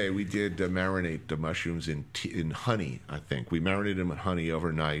in the day, we did marinate the mushrooms in honey. I think we marinated them in honey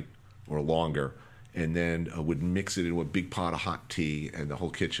overnight or longer, and then would mix it into a big pot of hot tea, and the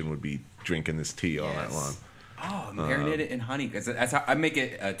whole kitchen would be drinking this tea all night long. Oh, marinate it in honey. That's how I make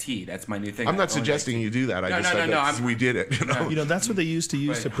it a tea. That's my new thing. I'm not suggesting you do that. We did it. That's what they used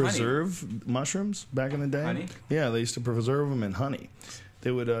to preserve mushrooms back in the day. Honey? Yeah, they used to preserve them in honey.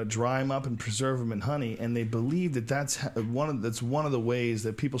 They would dry them up and preserve them in honey, and they believed that that's one of the ways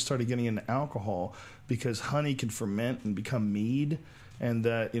that people started getting into alcohol, because honey can ferment and become mead. And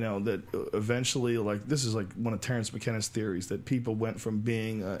that that eventually, like, this is like one of Terence McKenna's theories, that people went from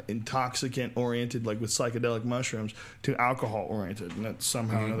being intoxicant oriented, like with psychedelic mushrooms, to alcohol oriented, and that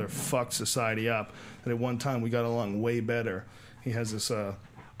somehow or another fucked society up. And at one time we got along way better, He has this.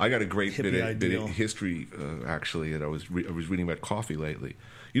 I got a great bit ideal. of history, actually, that I was reading about coffee lately.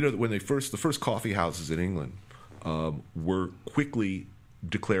 You know, when the first coffee houses in England were quickly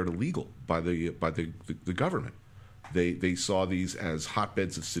declared illegal by the government. They saw these as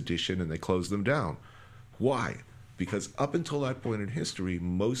hotbeds of sedition, and they closed them down. Why? Because up until that point in history,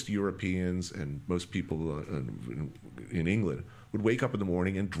 most Europeans and most people in England would wake up in the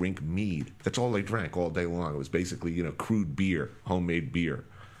morning and drink mead. That's all they drank all day long. It was basically, crude beer, homemade beer.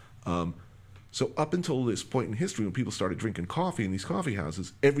 So up until this point in history, when people started drinking coffee in these coffee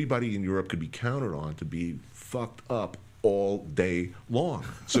houses, everybody in Europe could be counted on to be fucked up all day long.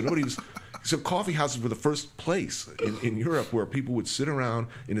 So coffee houses were the first place in Europe where people would sit around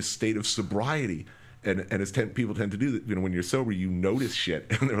in a state of sobriety. And as people tend to do, when you're sober, you notice shit.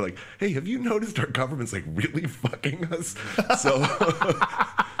 And they're like, hey, have you noticed our government's like really fucking us? So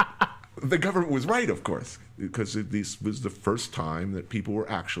the government was right, of course, because this was the first time that people were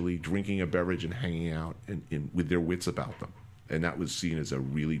actually drinking a beverage and hanging out with their wits about them. And that was seen as a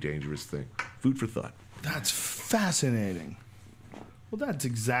really dangerous thing. Food for thought. That's fascinating. Well, that's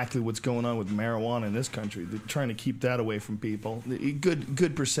exactly what's going on with marijuana in this country. They're trying to keep that away from people. A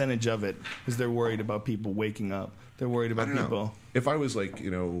good percentage of it is they're worried about people waking up. They're worried about people. If I was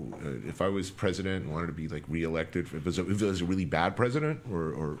if I was president and wanted to be like reelected, if it was a really bad president,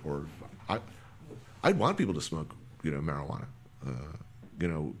 or I'd want people to smoke, marijuana.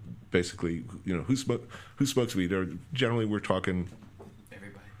 Basically, who smokes weed? Generally, we're talking.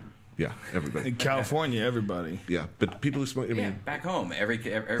 Yeah, everybody. In California, everybody. Yeah, but people who smoke. Back home, every You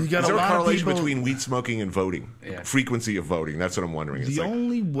got is there a a lot of correlation people- between weed smoking and voting? Yeah. Frequency of voting. That's what I'm wondering. The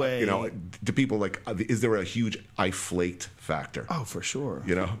only way, do people is there a huge inflate factor? Oh, for sure.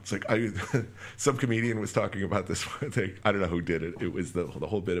 It's like some comedian was talking about this one thing. I don't know who did it. It was the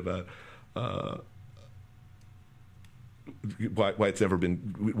whole bit about why it's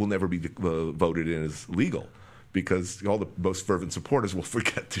will never be voted in as legal. Because all the most fervent supporters will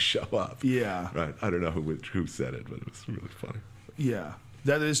forget to show up. Yeah. Right. I don't know who said it, but it was really funny. Yeah.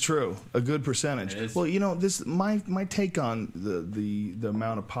 That is true. A good percentage. It is. Well, this my take on the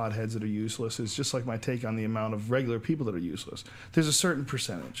amount of potheads that are useless is just like my take on the amount of regular people that are useless. There's a certain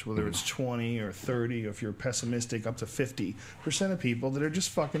percentage, whether it's 20 or 30, or if you're pessimistic, up to 50% of people that are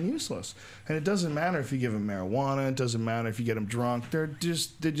just fucking useless. And it doesn't matter if you give them marijuana. It doesn't matter if you get them drunk. They're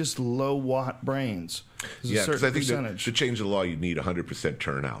just low watt brains. Yeah, because I think to change the law, you'd need 100%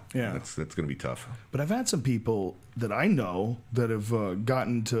 turnout. Yeah. That's going to be tough. But I've had some people that I know that have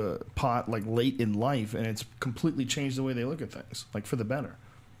gotten to pot like late in life, and it's completely changed the way they look at things, like for the better.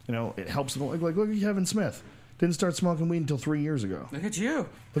 It helps them. Like look at Kevin Smith. Didn't start smoking weed until 3 years ago. Look at you.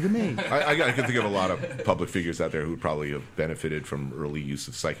 Look at me. I can think of a lot of public figures out there who would probably have benefited from early use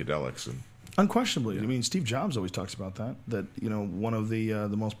of psychedelics. And Unquestionably. Yeah. I mean, Steve Jobs always talks about that one of the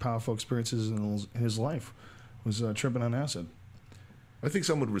most powerful experiences in his life was tripping on acid. I think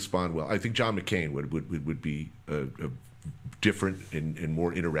some would respond well. I think John McCain would be a different and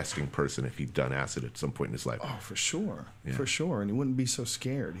more interesting person if he'd done acid at some point in his life. Oh, for sure. Yeah. For sure. And he wouldn't be so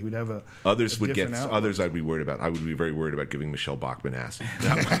scared. He would have Others a would get. outlook. Others I'd be worried about. I would be very worried about giving Michelle Bachmann acid.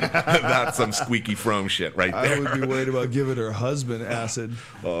 That's some squeaky Fromm shit right there. I would be worried about giving her husband acid.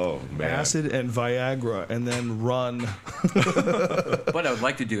 Oh, man. Acid and Viagra, and then run. But I would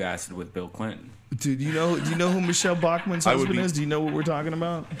like to do acid with Bill Clinton. Dude, do you know who Michelle Bachmann's husband is? Do you know what we're talking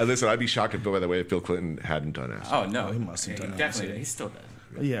about? Listen, I'd be shocked, by the way, if Bill Clinton hadn't done acid. Oh, no. He must have done acid. Definitely. He still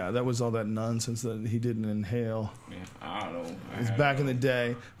does. Yeah, that was all that nonsense that he didn't inhale. Yeah, I don't know. It's back in the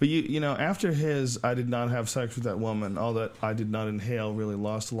day. But after his I did not have sex with that woman, all that I did not inhale really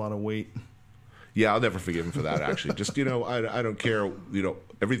lost a lot of weight. Yeah, I'll never forgive him for that, actually. Just, I don't care,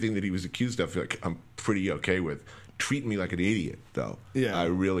 everything that he was accused of, I'm pretty okay with. Treat me like an idiot, though. Yeah. I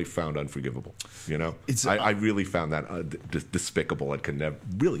really found unforgivable. I really found that despicable. I can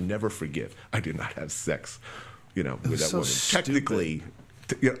never forgive. I did not have sex, with that so woman. stupid. Technically,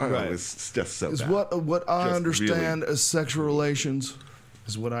 Right. it's just so Is bad. what I Just understand as sexual relations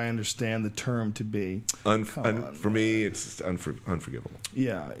is what I understand the term to be. For me, it's unforgivable.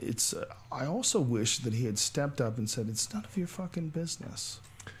 Yeah, it's. I also wish that he had stepped up and said, "It's none of your fucking business."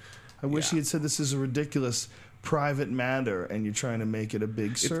 I wish he had said, "This is a ridiculous private matter, and you're trying to make it a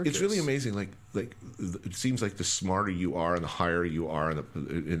big circus." It's really amazing. Like it seems like the smarter you are, and the higher you are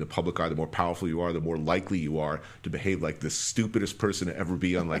in the public eye, the more powerful you are, the more likely you are to behave like the stupidest person to ever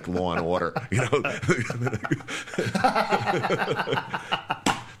be on like Law and Order.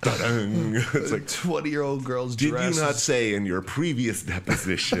 It's like 20-year-old girls. Did dresses. you not say in your previous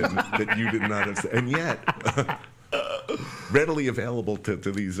deposition that you did not have said, and yet readily available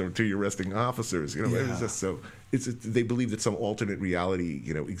to your arresting officers? It's just so they believe that some alternate reality,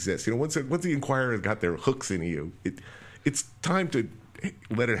 exists. Once the Inquirer got their hooks into you, it's time to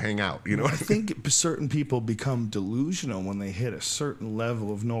let it hang out. I think certain people become delusional when they hit a certain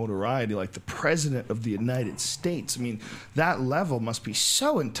level of notoriety, like the president of the United States. I mean, that level must be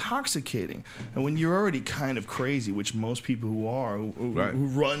so intoxicating. And when you're already kind of crazy, which most people who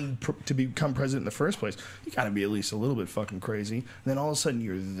run to become president in the first place, you got to be at least a little bit fucking crazy. And then all of a sudden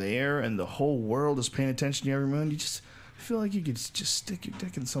you're there, and the whole world is paying attention to you every moment. You just feel like you could just stick your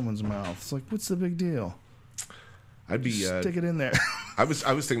dick in someone's mouth. It's like, what's the big deal? I'd be stick it in there. I was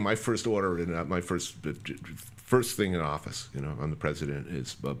thinking my first order and my first thing in office, I'm the president,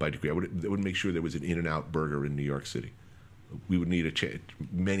 is by decree. I would make sure there was an In-N-Out burger in New York City. We would need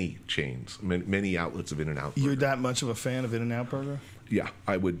many chains, many outlets of In-N-Out burger. You're that much of a fan of In-N-Out burger? Yeah,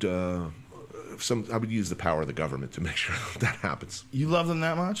 I would. I would use the power of the government to make sure that happens. You love them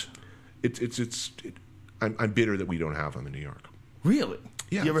that much? I'm bitter that we don't have them in New York. Really?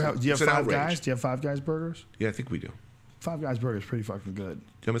 Yeah. Do you have Five outrage. Guys? Do you have Five Guys burgers? Yeah, I think we do. Five Guys burger is pretty fucking good.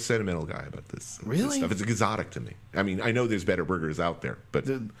 I'm a sentimental guy about this. Really? This stuff. It's exotic to me. I mean, I know there's better burgers out there, but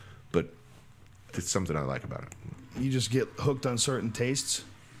it's something I like about it. You just get hooked on certain tastes?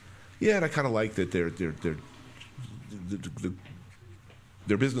 Yeah, and I kind of like that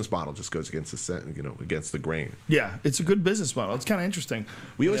their business model just goes against against the grain. Yeah, it's a good business model. It's kind of interesting.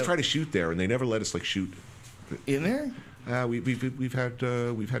 We always try to shoot there, and they never let us shoot in there. We've had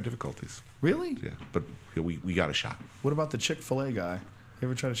difficulties. Really? Yeah, but we got a shot. What about the Chick-fil-A guy? You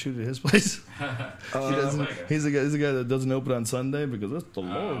ever try to shoot at his place? He's the guy that doesn't open on Sunday because it's the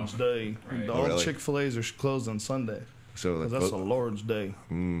Lord's Day. Right. All really? Chick-fil-A's are closed on Sunday. So that's the Lord's Day.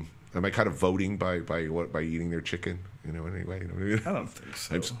 Am I kind of voting by eating their chicken? Anyway. I don't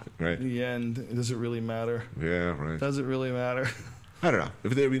think so. Right. In the end, does it really matter? Yeah, right. Does it really matter? I don't know.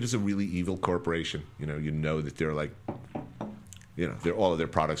 If they're just a really evil corporation, that they're like, they're all of their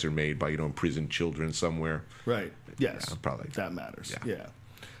products are made by imprisoned children somewhere. Right. Yes. Yeah, probably that matters. Yeah. Yeah.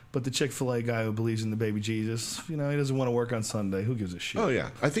 But the Chick-fil-A guy who believes in the baby Jesus, he doesn't want to work on Sunday. Who gives a shit? Oh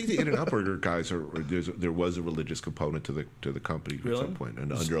yeah, I think the In-N-Out Burger guys there was a religious component to the company at some point,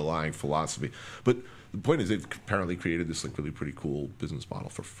 an underlying philosophy. But the point is, they've apparently created this really pretty cool business model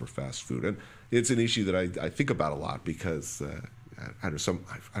for fast food, and it's an issue that I think about a lot because I don't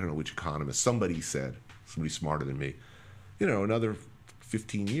know which economist, somebody smarter than me, another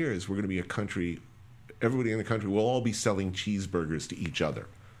 15 years we're going to be a country. Everybody in the country will all be selling cheeseburgers to each other.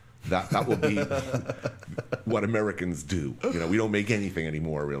 That will be what Americans do. We don't make anything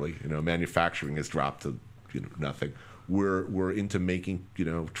anymore, really. Manufacturing has dropped to nothing. We're into making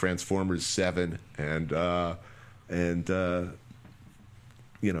Transformers 7 and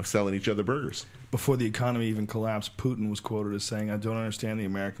selling each other burgers. Before the economy even collapsed, Putin was quoted as saying, "I don't understand the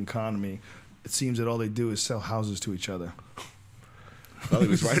American economy. It seems that all they do is sell houses to each other." Well, he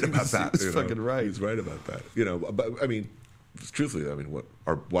was right about that. He's fucking right. He was right about that. But I mean, truthfully, what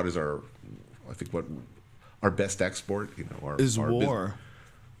our best export? Is war.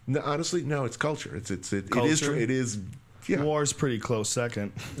 No, honestly, no. It's culture. Culture? It is. Yeah. War's pretty close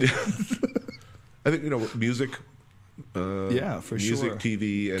second. I think music. Yeah, for music, sure.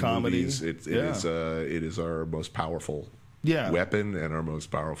 TV, and comedy. movies. It is our most powerful weapon and our most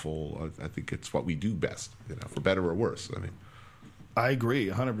powerful. I think it's what we do best. For better or worse. I mean. I agree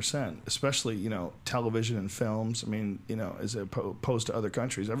 100%, especially, television and films. I mean, as opposed to other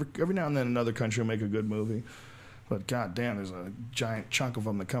countries. Every now and then another country will make a good movie. But goddamn, there's a giant chunk of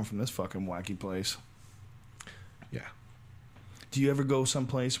them that come from this fucking wacky place. Yeah. Do you ever go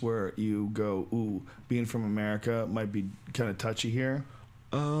someplace where you go, ooh, being from America might be kind of touchy here?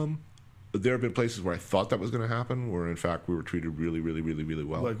 There have been places where I thought that was going to happen, where in fact we were treated really, really, really, really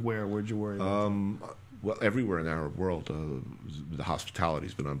well. Like where? Where'd you worry about? Well, everywhere in the Arab world, the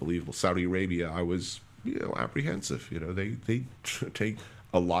hospitality's been unbelievable. Saudi Arabia, I was, apprehensive. They take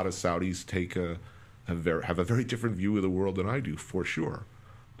a lot of Saudis have a very different view of the world than I do, for sure.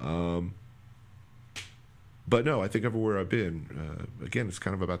 But no, I think everywhere I've been, again, it's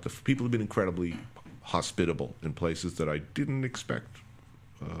kind of about people have been incredibly hospitable in places that I didn't expect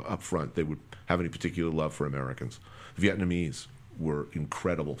up front they would have any particular love for Americans. Vietnamese were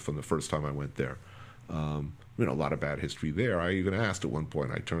incredible from the first time I went there. A lot of bad history there. I even asked at one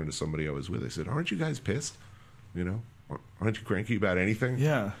point, I turned to somebody I was with, I said, "Aren't you guys pissed? Aren't you cranky about anything?"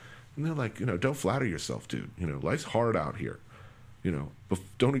 Yeah. And they're like, don't flatter yourself, dude. Life's hard out here.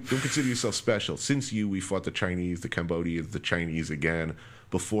 Don't consider yourself special. Since we fought the Chinese, the Cambodians, the Chinese again.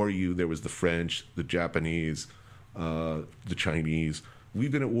 Before you, there was the French, the Japanese, the Chinese.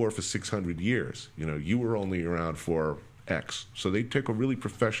 We've been at war for 600 years. You were only around for X. So they take a really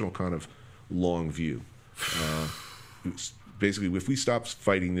professional kind of long view. Basically, if we stop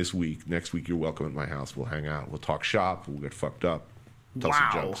fighting this week, next week you're welcome at my house. We'll hang out. We'll talk shop. We'll get fucked up. Tell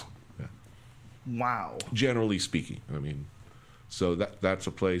some jokes. Yeah. Wow. Generally speaking, I mean, so that's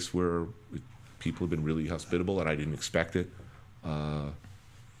a place where people have been really hospitable, and I didn't expect it. Well,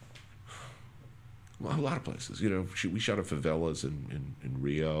 a lot of places. You know, we shot at favelas in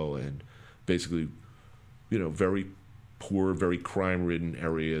Rio, and basically, you know, very poor, very crime-ridden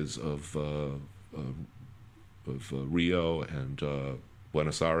areas of Rio and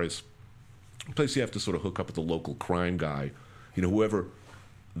Buenos Aires. A place you have to sort of hook up with the local crime guy, you know, whoever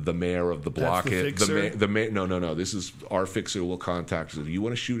the mayor of the block is. No. This is our fixer will contact us. If you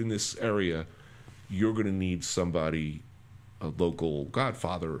want to shoot in this area, you're going to need somebody, a local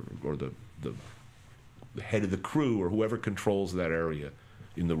godfather or the head of the crew or whoever controls that area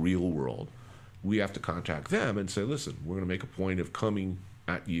in the real world. We have to contact them and say, listen, we're going to make a point of coming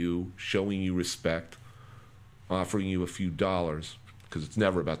at you, showing you respect, offering you a few dollars, because it's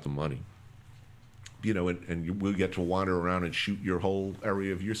never about the money. You know, and we'll get to wander around and shoot your whole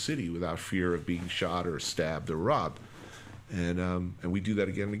area of your city without fear of being shot or stabbed or robbed. And we do that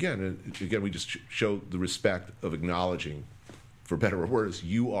again and again. And again, we just show the respect of acknowledging, for better or worse,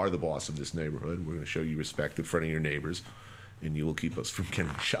 you are the boss of this neighborhood. We're going to show you respect in front of your neighbors, and you will keep us from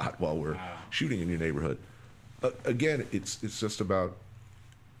getting shot while we're shooting in your neighborhood. Again, it's just about,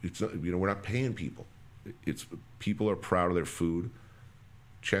 it's not, you know, we're not paying people. It's people are proud of their food.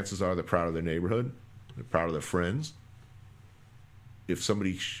 Chances are they're proud of their neighborhood. They're proud of their friends. If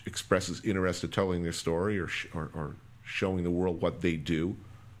somebody expresses interest in telling their story or showing the world what they do,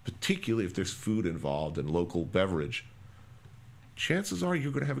 particularly if there's food involved and local beverage, chances are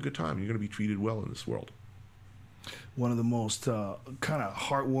you're going to have a good time. You're going to be treated well in this world. One of the most kind of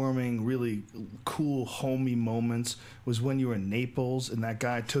heartwarming, really cool, homey moments was when you were in Naples and that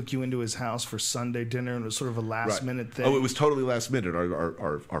guy took you into his house for Sunday dinner, and it was sort of a last-minute thing. Oh, it was totally last minute.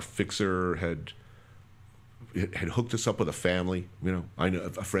 Our fixer had hooked us up with a family. You know, I know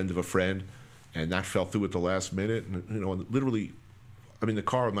a friend of a friend, and that fell through at the last minute. And you know, literally, I'm in the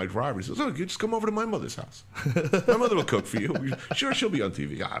car with my driver. He says, "Oh, you just come over to my mother's house. My mother will cook for you. Sure, she'll be on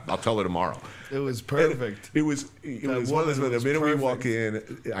TV. I'll tell her tomorrow." It was perfect. It was one of those. The minute we walk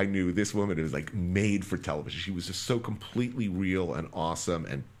in, I knew this woman was like made for television. She was just so completely real and awesome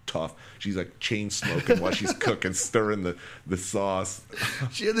and tough. She's like chain smoking while she's cooking, stirring the sauce.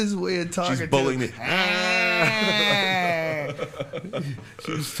 She had this way of talking. She's bullying me.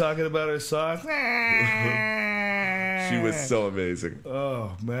 She was talking about her sauce. She was so amazing.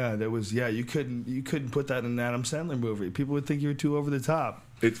 Oh man, that was You couldn't put that in an Adam Sandler movie. People would think you were too over the top.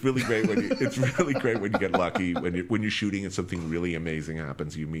 It's really great when you get lucky when you're shooting and something really amazing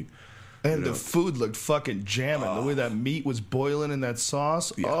happens. You meet. And the food looked fucking jamming. The way that meat was boiling in that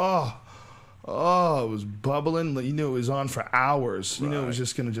sauce. Yeah. Oh, it was bubbling. You knew it was on for hours. You knew it was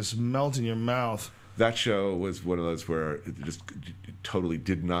just going to just melt in your mouth. That show was one of those where it totally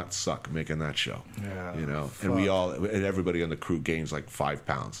did not suck making that show. Yeah, you know, fuck. And everybody on the crew gains like 5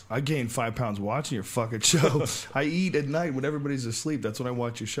 pounds. I gained 5 pounds watching your fucking show. I eat at night when everybody's asleep. That's when I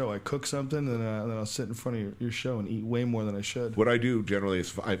watch your show. I cook something and then I'll sit in front of your show and eat way more than I should. What I do generally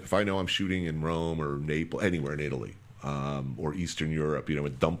is if I know I'm shooting in Rome or Naples, anywhere in Italy, or Eastern Europe, you know,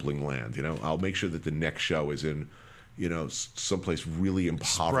 in dumpling land, you know, I'll make sure that the next show is in, you know, someplace really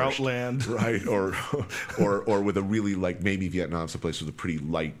impoverished, Sproutland, right? Or with a really, like, maybe Vietnam, someplace with a pretty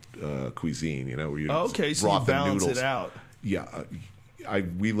light cuisine, you know, where you so you balance it out. Yeah,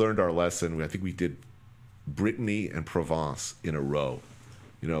 we learned our lesson. I think we did Brittany and Provence in a row,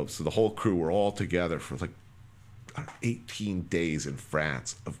 you know. So the whole crew were all together for like 18 days in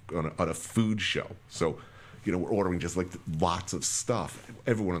France on a food show. So, you know, we're ordering just like lots of stuff.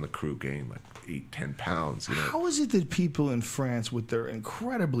 Everyone on the crew gained like 8-10 pounds. You know, how is it that people in France with their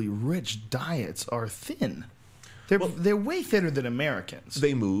incredibly rich diets are thin? They're way thinner than Americans.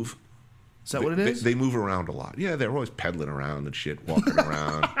 They move. Is that what it is? They move around a lot. Yeah, they're always pedaling around and shit, walking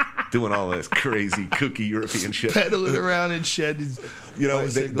around, doing all this crazy kooky European shit. Pedaling around and shit. You know,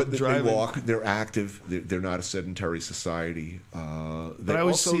 they walk. They're active. They're not a sedentary society. But I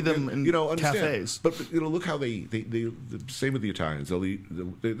always see them in cafes. But you know, look how they the same with the Italians.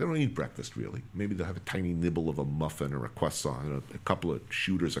 They don't eat breakfast really. Maybe they'll have a tiny nibble of a muffin or a croissant, a couple of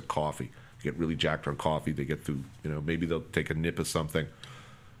shooters of coffee. They get really jacked on coffee. They get through. You know, maybe they'll take a nip of something.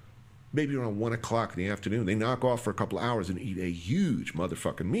 Maybe around 1 o'clock in the afternoon, they knock off for a couple of hours and eat a huge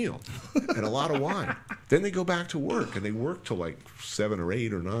motherfucking meal and a lot of wine. Then they go back to work, and they work till like 7 or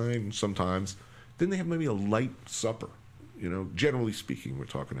 8 or 9 sometimes. Then they have maybe a light supper. You know, generally speaking, we're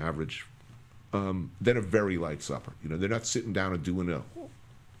talking average. Then a very light supper. You know, they're not sitting down and doing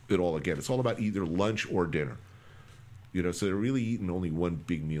it all again. It's all about either lunch or dinner. So they're really eating only one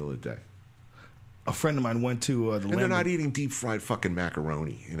big meal a day. A friend of mine went to the. And they're not eating deep fried fucking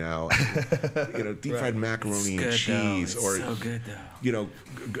macaroni. Deep fried macaroni and cheese, or so good though.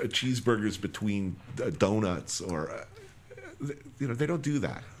 Cheeseburgers between donuts, or they don't do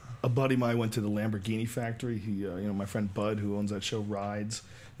that. A buddy of mine went to the Lamborghini factory. He, my friend Bud, who owns that show Rides,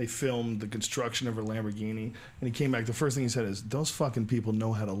 they filmed the construction of a Lamborghini, and he came back. The first thing he said is, "Those fucking people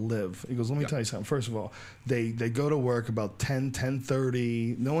know how to live." He goes, "Let me tell you something. First of all, they go to work about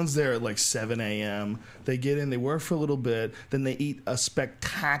 10:30. No one's there at like 7 a.m. They get in, they work for a little bit, then they eat a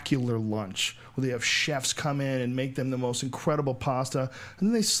spectacular lunch where they have chefs come in and make them the most incredible pasta, and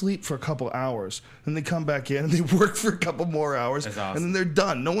then they sleep for a couple hours, and they come back in and they work for a couple more hours, awesome. And then they're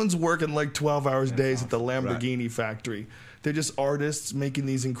done. No one's working like 12 hours days at the Lamborghini factory. They're just artists making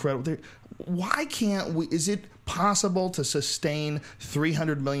these incredible. Why can't we? Is it possible to sustain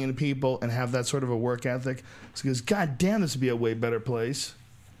 300 million people and have that sort of a work ethic? Because goddamn, this would be a way better place.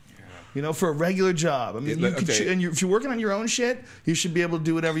 For a regular job. I mean, if you're working on your own shit, you should be able to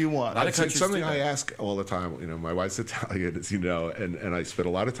do whatever you want. It's something I ask all the time. My wife's Italian, as you know, and I spend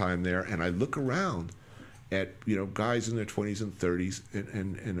a lot of time there, and I look around at guys in their 20s and 30s,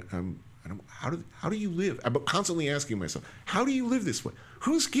 and how do you live? I'm constantly asking myself, how do you live this way?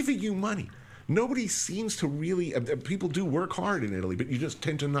 Who's giving you money? Nobody seems to really. People do work hard in Italy, but you just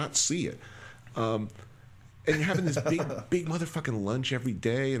tend to not see it. And you're having this big motherfucking lunch every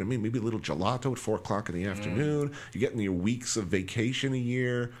day, and maybe a little gelato at 4:00 in the afternoon. You're getting your weeks of vacation a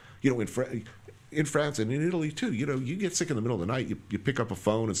year. In France and in Italy too. You get sick in the middle of the night. You pick up a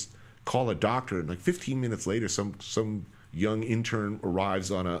phone and call a doctor, and like 15 minutes later, some young intern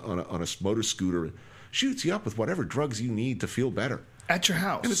arrives on a motor scooter and shoots you up with whatever drugs you need to feel better at your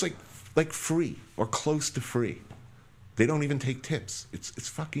house. And it's like free or close to free. They don't even take tips. It's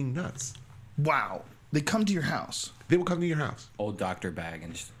fucking nuts. Wow. They come to your house. They will come to your house. Old doctor bag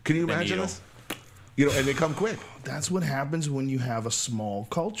and just. Can you imagine this? And they come quick. That's what happens when you have a small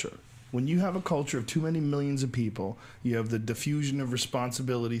culture. When you have a culture of too many millions of people, you have the diffusion of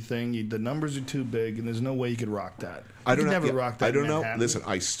responsibility thing. The numbers are too big, and there's no way you could rock that. I don't know. Rock that. I don't know. Listen,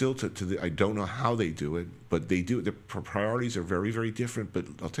 I still I don't know how they do it, but they do it. The priorities are very, very different. But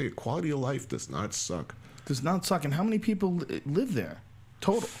I'll tell you, quality of life does not suck. Does not suck. And how many people live there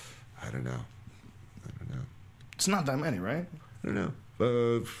total? I don't know. It's not that many, right? I don't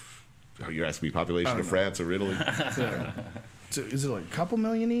know. You're asking me population of France or Italy? So is it like a couple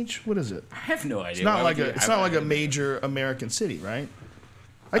million each? What is it? I have no idea. It's not like a major American city, right?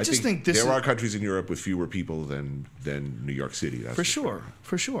 I just think this. There are countries in Europe with fewer people than New York City. That's for sure.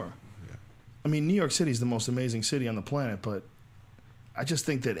 Yeah. I mean, New York City is the most amazing city on the planet, but I just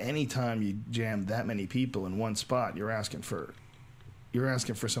think that any time you jam that many people in one spot, you're asking for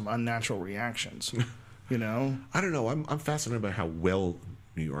some unnatural reactions. I don't know. I'm fascinated by how well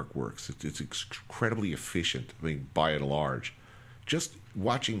New York works. It's incredibly efficient. By and large, just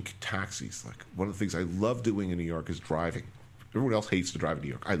watching taxis. Like one of the things I love doing in New York is driving. Everyone else hates to drive in New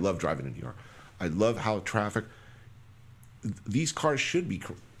York. I love driving in New York. I love how traffic. These cars should be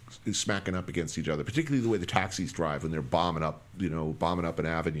smacking up against each other, particularly the way the taxis drive when they're bombing up an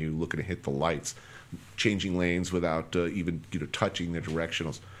avenue, looking to hit the lights, changing lanes without even touching their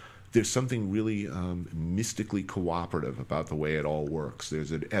directionals. There's something really mystically cooperative about the way it all works.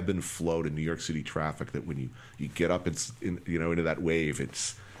 There's an ebb and flow to New York City traffic that when you get up into that wave,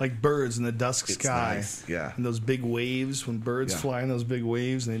 it's like birds in the dusk sky. Nice. Yeah, and those big waves when birds fly in those big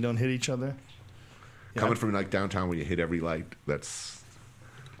waves and they don't hit each other. Coming from like downtown where you hit every light,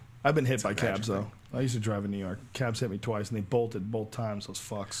 I've been hit by cabs though. I used to drive in New York. Cabs hit me twice and they bolted both times. Those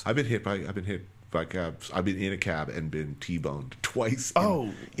fucks. I've been hit by cabs. I've been in a cab and been T-boned twice.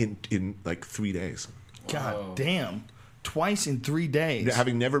 In like 3 days. God damn! Twice in 3 days.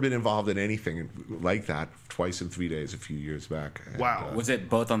 Having never been involved in anything like that, twice in 3 days a few years back. And, wow! Was it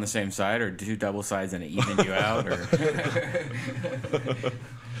both on the same side, or two double sides, and it evened you out? Or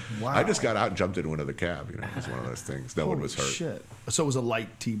wow! I just got out and jumped into another cab. It was one of those things. No one was hurt. Shit! So it was a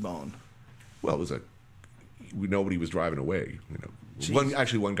light T-bone. Well, it was nobody was driving away.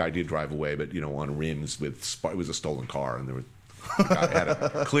 One guy did drive away, but on rims it was a stolen car, and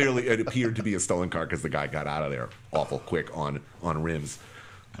clearly it appeared to be a stolen car because the guy got out of there awful quick on rims.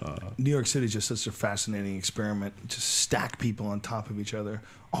 New York City is just such a fascinating experiment. Just stack people on top of each other,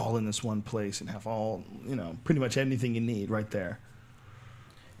 all in this one place, and have all pretty much anything you need right there.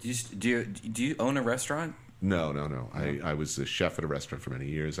 Do you own a restaurant? No. I was a chef at a restaurant for many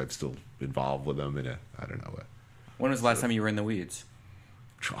years. I'm still involved with them I don't know. When was the last time you were in the weeds?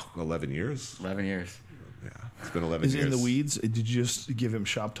 11 years. 11 years. Yeah, it's been 11 Is years. it in the weeds? Did you just give him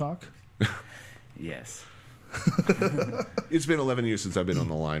shop talk? Yes. It's been 11 years since I've been on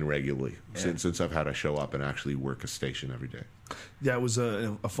the line regularly, since I've had to show up and actually work a station every day. That was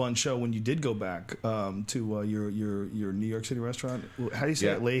a fun show when you did go back to your New York City restaurant. How do you say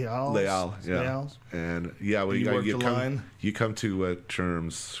it? Les Halles? Les Halles, yeah. Les Halles? And yeah, well, And you worked the line? you come to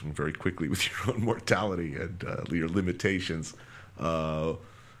terms very quickly with your own mortality and your limitations. I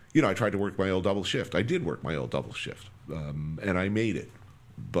tried to work my old double shift. I did work my old double shift, and I made it.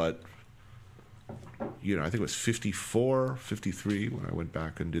 But I think it was 54, 53 when I went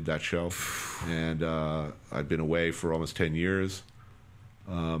back and did that show. And I'd been away for almost 10 years.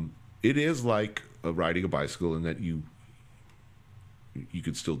 It is like riding a bicycle in that you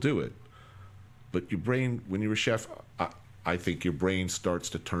could still do it. But your brain, when you're a chef, I think your brain starts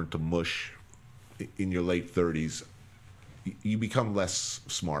to turn to mush in your late 30s. You become less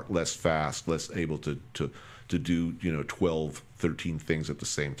smart, less fast, less able to do 12, 13 things at the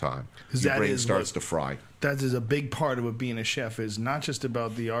same time. Your brain starts to fry. That is a big part of what being a chef is, not just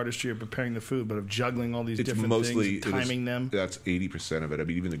about the artistry of preparing the food, but of juggling all these different things, timing them. That's 80% of it. I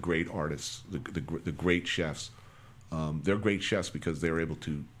mean, even the great artists, the great chefs, they're great chefs because they're able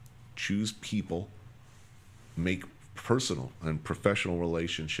to choose people, make personal and professional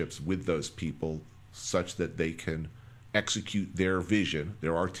relationships with those people such that they can execute their vision,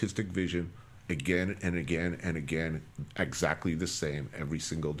 their artistic vision, again and again and again, exactly the same every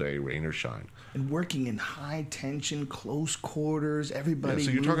single day, rain or shine. And working in high tension, close quarters, everybody. Yeah,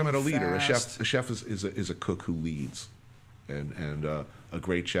 so you're talking about a leader. Fast. A chef is a cook who leads, and a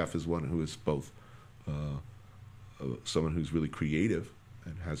great chef is one who is both someone who's really creative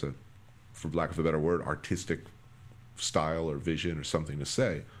and has a, for lack of a better word, artistic style or vision or something to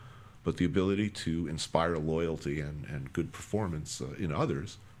say, but the ability to inspire loyalty and good performance in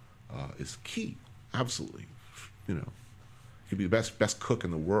others is key. Absolutely. You could be the best cook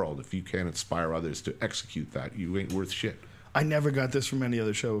in the world. If you can't inspire others to execute that, you ain't worth shit. I never got this from any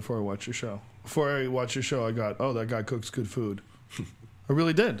other show before I watched your show. Before I watched your show, I got, oh, that guy cooks good food. I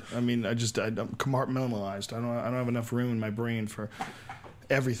really did. I mean, I'm compartmentalized. I don't have enough room in my brain for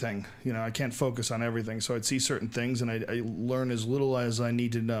everything. I can't focus on everything. So I'd see certain things and I learn as little as I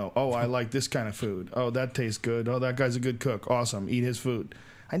need to know. Oh, I like this kind of food. Oh, that tastes good. Oh, that guy's a good cook. Awesome. Eat his food.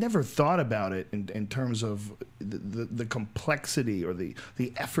 I never thought about it in terms of the complexity or the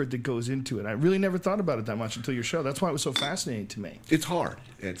effort that goes into it. I really never thought about it that much until your show. That's why it was so fascinating to me. It's hard.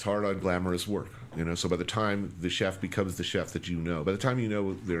 It's hard on glamorous work. So by the time the chef becomes the chef that by the time you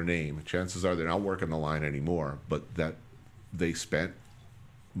know their name, chances are they're not working the line anymore, but that they spent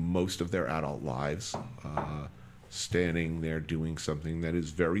most of their adult lives standing there doing something that is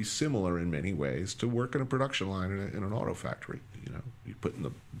very similar in many ways to working a production line in an auto factory. You're putting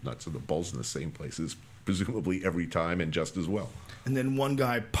the nuts and the bolts in the same places, presumably every time and just as well. And then one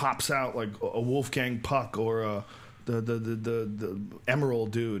guy pops out like a Wolfgang Puck or the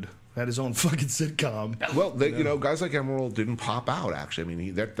Emerald dude. Had his own fucking sitcom. Well, guys like Emerald didn't pop out, actually. I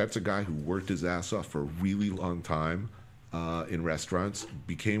mean, that's a guy who worked his ass off for a really long time in restaurants,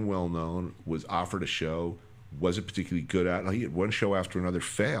 became well-known, was offered a show, wasn't particularly good at it. He had one show after another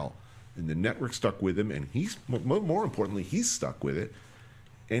fail. And the network stuck with him, and more importantly, he's stuck with it.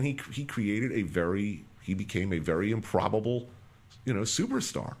 And he became a very improbable,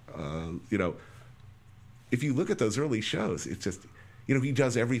 superstar. If you look at those early shows, it's just, he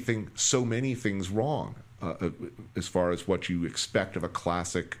does so many things wrong as far as what you expect of a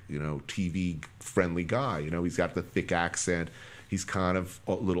classic, TV-friendly guy. He's got the thick accent. He's kind of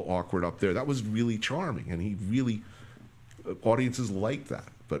a little awkward up there. That was really charming, and audiences liked that.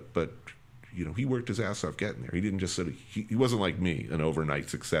 But he worked his ass off getting there. He didn't just he wasn't like me, an overnight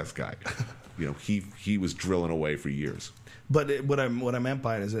success guy. He was drilling away for years. But what I meant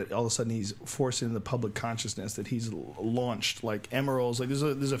by it is that all of a sudden he's forced into the public consciousness that he's launched like Emeralds. Like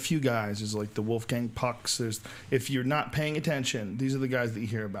there's a few guys. There's like the Wolfgang Pucks. If you're not paying attention, these are the guys that you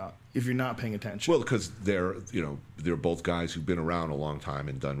hear about. If you're not paying attention, well, because they're both guys who've been around a long time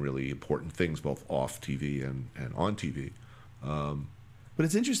and done really important things both off TV and on TV. But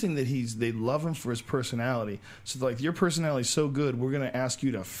it's interesting that they love him for his personality. So like your personality is so good, we're going to ask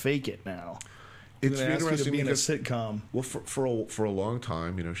you to fake it now. It's interesting to be in a sitcom. Well, for a long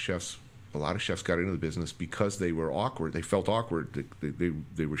time, a lot of chefs got into the business because they were awkward. They felt awkward.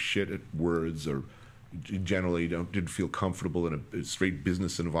 They were shit at words, or generally didn't feel comfortable in a straight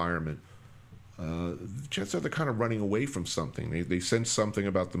business environment. Chances are they're kind of running away from something. They sense something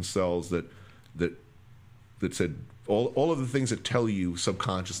about themselves that said all of the things that tell you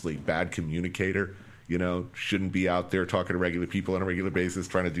subconsciously bad communicator. shouldn't be out there talking to regular people on a regular basis,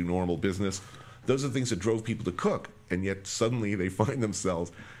 trying to do normal business. Those are the things that drove people to cook. And yet suddenly they find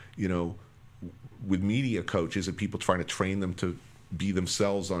themselves, with media coaches and people trying to train them to be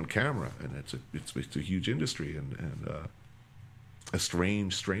themselves on camera. And it's a huge industry and a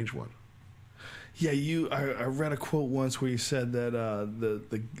strange one. Yeah, I read a quote once where you said that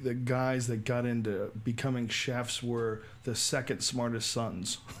the guys that got into becoming chefs were the second smartest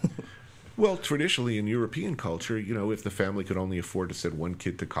sons. Well, traditionally in European culture, if the family could only afford to send one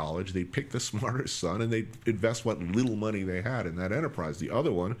kid to college, they'd pick the smartest son and they'd invest what little money they had in that enterprise. The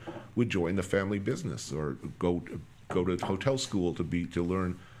other one would join the family business or go to hotel school to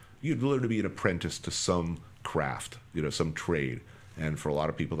learn. You'd learn to be an apprentice to some craft, some trade. And for a lot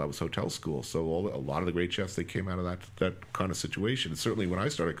of people, that was hotel school. So a lot of the great chefs, they came out of that kind of situation. And certainly when I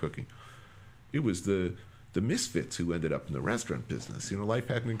started cooking, it was the misfits who ended up in the restaurant business. Life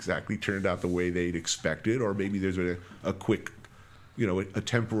hadn't exactly turned out the way they'd expected, or maybe there's a quick, a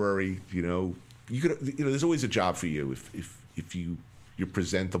temporary, there's always a job for you if you're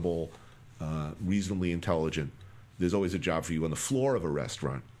presentable, reasonably intelligent. There's always a job for you on the floor of a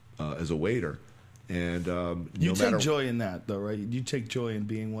restaurant as a waiter. And you take joy in that, though, right? You take joy in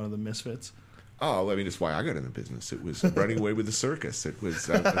being one of the misfits. Oh, I mean, it's why I got in the business. It was running away with the circus. It was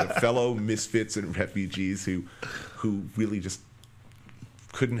fellow misfits and refugees who really just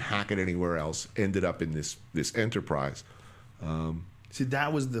couldn't hack it anywhere else. Ended up in this enterprise. See,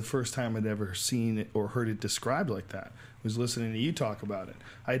 that was the first time I'd ever seen it or heard it described like that. Was listening to you talk about it.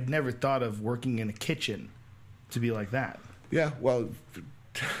 I'd never thought of working in a kitchen to be like that. Yeah, well.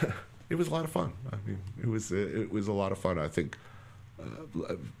 It was a lot of fun. I mean, it was a lot of fun. I think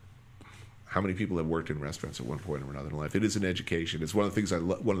how many people have worked in restaurants at one point or another in life. It is an education. It's one of the things I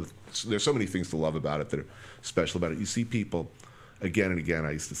love. There's so many things to love about it that are special about it. You see people again and again.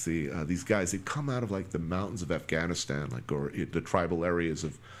 I used to see these guys. They come out of like the mountains of Afghanistan, or the tribal areas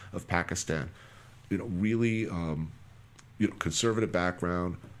of Pakistan. Really, conservative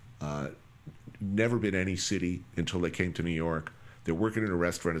background. Never been any city until they came to New York. They're working in a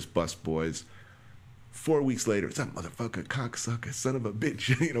restaurant as busboys. 4 weeks later, it's that motherfucker, cocksucker, son of a bitch,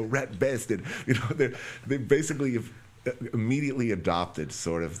 rat bastard. They basically have immediately adopted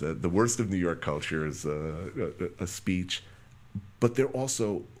sort of the worst of New York culture as a speech. But they're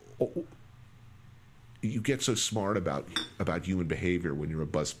also, you get so smart about human behavior when you're a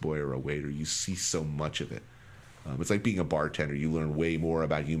busboy or a waiter. You see so much of it. It's like being a bartender. You learn way more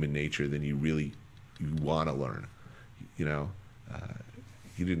about human nature than you want to learn.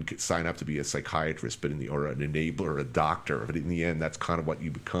 You didn't sign up to be a psychiatrist, or an enabler, or a doctor. But in the end, that's kind of what you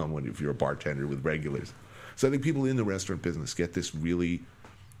become if you're a bartender with regulars. So I think people in the restaurant business get this really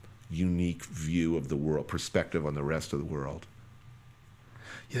unique view of the world, perspective on the rest of the world.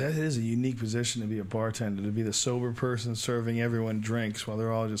 Yeah, that is a unique position to be a bartender, to be the sober person serving everyone drinks while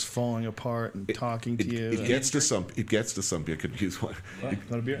they're all just falling apart and talking to you. It gets to some people. I could use one.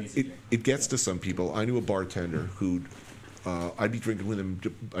 Not a beer? It gets to some people. I knew a bartender who. I'd be drinking with him.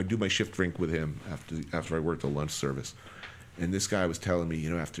 I'd do my shift drink with him after I worked a lunch service. And this guy was telling me,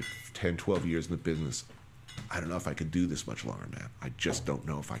 after 10, 12 years in the business, I don't know if I could do this much longer, man. I just don't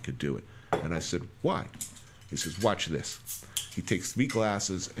know if I could do it. And I said, why? He says, watch this. He takes 3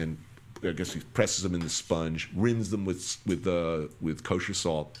 glasses and I guess he presses them in the sponge, rinses them with kosher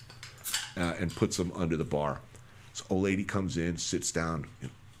salt, and puts them under the bar. This old lady comes in, sits down.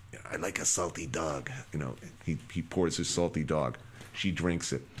 I like a salty dog. He pours his salty dog. She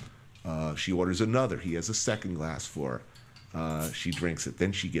drinks it. She orders another. He has a second glass for her. She drinks it.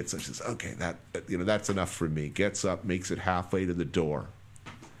 Then she gets up. She says, okay, that's enough for me. Gets up, makes it halfway to the door.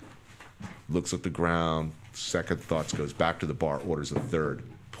 Looks at the ground. Second thoughts, goes back to the bar, orders a third.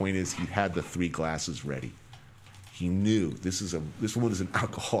 Point is, he had the 3 glasses ready. He knew this woman is an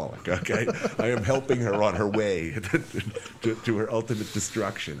alcoholic. Okay, I am helping her on her way to her ultimate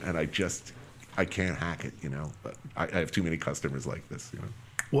destruction, and I can't hack it. But I have too many customers like this.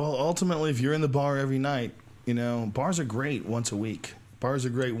 Well, ultimately, if you're in the bar every night, bars are great once a week. Bars are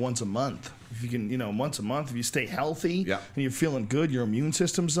great once a month. If you can, once a month, if you stay healthy and you're feeling good, your immune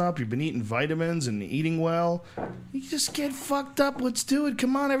system's up, you've been eating vitamins and eating well, you just get fucked up. Let's do it.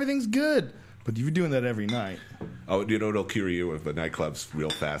 Come on, everything's good. But if you're doing that every night. Oh, it'll cure you of the nightclubs real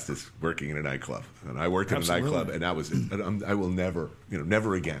fast is working in a nightclub. And I worked in a nightclub, and that was it. I will never,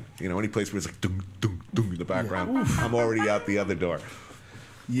 never again. Any place where it's like dung, dung, dung in the background, I'm already out the other door.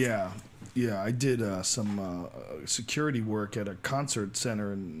 Yeah. Yeah, I did some security work at a concert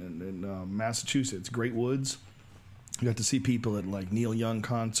center in Massachusetts, Great Woods. You got to see people at like Neil Young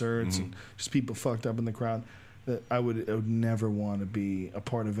concerts and just people fucked up in the crowd. I would never want to be a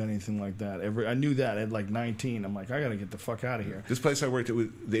part of anything like that. I knew that at like 19. I'm like, I got to get the fuck out of here. This place I worked at,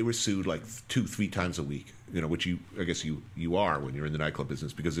 they were sued like 2-3 times a week. Which I guess you are when you're in the nightclub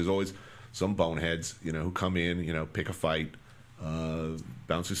business, because there's always some boneheads, who come in, pick a fight,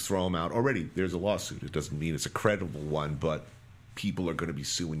 bouncers throw them out. Already there's a lawsuit. It doesn't mean it's a credible one, but people are going to be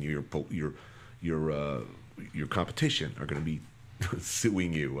suing you. Your competition are going to be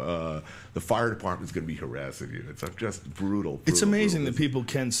suing you. The fire department's going to be harassing you. It's just brutal. It's amazing brutal. that people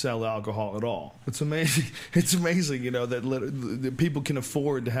can sell alcohol at all. It's amazing. It's amazing, that people can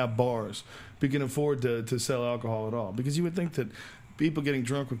afford to have bars. People can afford to sell alcohol at all. Because you would think that people getting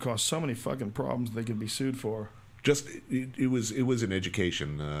drunk would cause so many fucking problems they could be sued for. Just it was an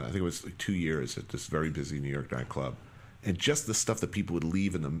education. I think it was like 2 years at this very busy New York nightclub. And just the stuff that people would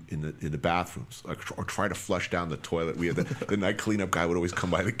leave in the bathrooms, or try to flush down the toilet. We had the night cleanup guy would always come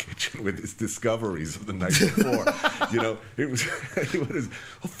by the kitchen with his discoveries of the night before. It was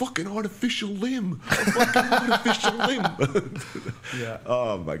a fucking artificial limb, Yeah.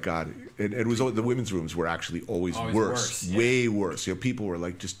 Oh my God! And it was the women's rooms were actually always worse. Way worse. People were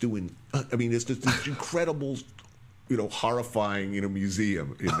like just doing. I mean, it's just this incredible. Horrifying,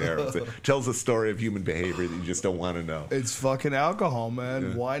 museum in there. It tells a story of human behavior that you just don't want to know. It's fucking alcohol, man.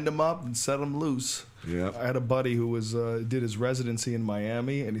 Yeah. Wind them up and set them loose. Yeah. I had a buddy who did his residency in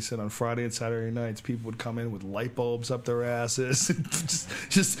Miami, and he said on Friday and Saturday nights, people would come in with light bulbs up their asses,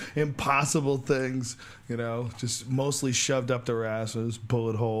 just impossible things, just mostly shoved up their asses,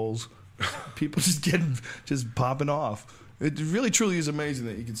 bullet holes. People just popping off. It really, truly is amazing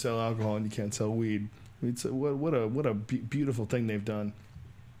that you can sell alcohol and you can't sell weed. It's what a beautiful thing they've done.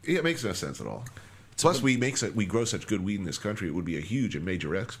 Yeah, it makes no sense at all. Plus, we grow such good weed in this country. It would be a huge and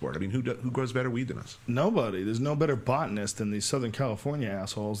major export. I mean, who grows better weed than us? Nobody. There's no better botanist than these Southern California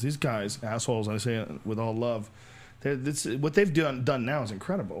assholes. These guys, assholes, I say it with all love. What they've done now is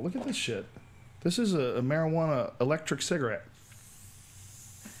incredible. Look at this shit. This is a marijuana electric cigarette.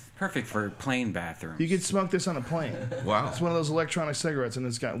 Perfect for plane bathroom. You could smoke this on a plane. Wow. It's one of those electronic cigarettes, and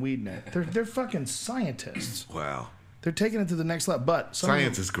it's got weed in it. They're fucking scientists. Wow. They're taking it to the next level. But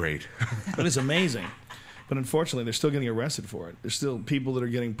science is great. But it's amazing. But unfortunately, they're still getting arrested for it. There's still people that are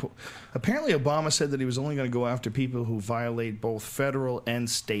getting... Apparently, Obama said that he was only going to go after people who violate both federal and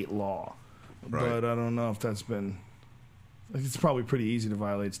state law. Right. But I don't know if that's been... It's probably pretty easy to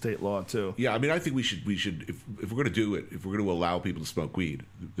violate state law too. Yeah, I mean, I think we should if we're going to do it, if we're going to allow people to smoke weed,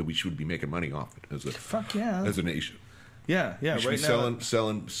 that we should be making money off it as a nation. Yeah. We should be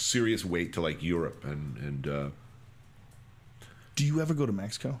selling serious weight to like Europe and. Do you ever go to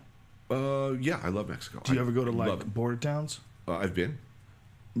Mexico? Yeah, I love Mexico. Do you ever go to like border towns? I've been.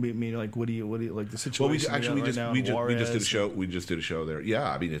 I mean, like, what do you like the situation? Well, we just did a show. We just did a show there. Yeah,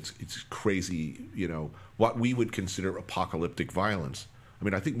 I mean, it's crazy. What we would consider apocalyptic violence. I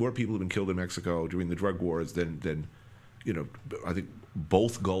mean, I think more people have been killed in Mexico during the drug wars than I think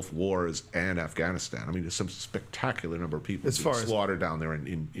both Gulf Wars and Afghanistan. I mean, there's some spectacular number of people slaughtered down there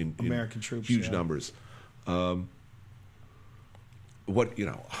in American troops, huge numbers. I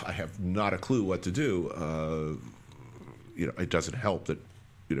have not a clue what to do. It doesn't help that.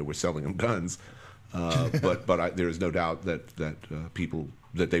 We're selling them guns, but there is no doubt that people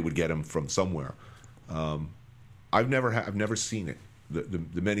that they would get them from somewhere. I've never seen it.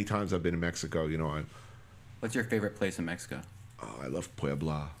 The many times I've been in Mexico, What's your favorite place in Mexico? Oh, I love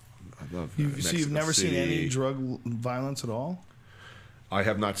Puebla. I love. You've never seen any drug violence at all? I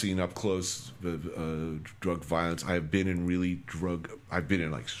have not seen up close drug violence. I've been in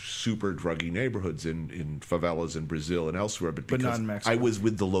like super druggy neighborhoods in favelas in Brazil and elsewhere, but not in Mexico. I was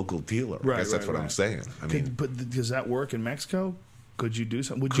with the local dealer. I guess that's what I'm saying. I mean, but does that work in Mexico? Could you do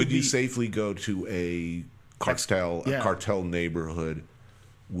something? Could you safely go to a cartel neighborhood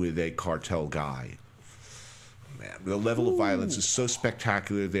with a cartel guy? Man, the level of violence is so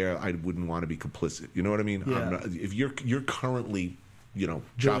spectacular there. I wouldn't want to be complicit. You know what I mean? Yeah. If you're currently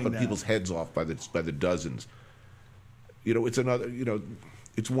chopping people's heads off by the dozens. It's another.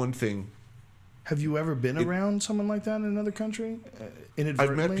 It's one thing. Have you ever been around someone like that in another country?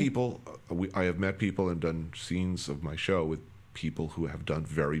 Inadvertently? I've met people. I have met people and done scenes of my show with people who have done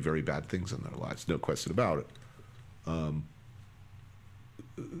very, very bad things in their lives. No question about it.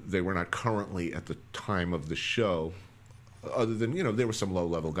 They were not currently at the time of the show. Other than, there were some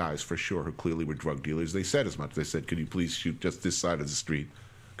low-level guys for sure who clearly were drug dealers. They said as much. They said, "Could you please shoot just this side of the street,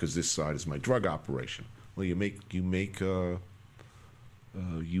 because this side is my drug operation." Well, you make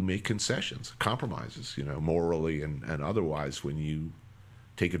concessions, compromises, morally and otherwise when you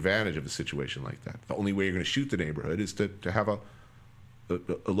take advantage of a situation like that. The only way you're going to shoot the neighborhood is to have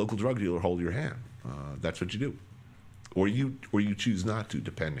a local drug dealer hold your hand. That's what you do, or you choose not to,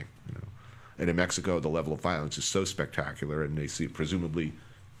 depending. And in Mexico, the level of violence is so spectacular, and they see presumably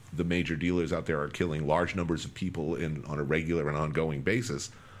the major dealers out there are killing large numbers of people on a regular and ongoing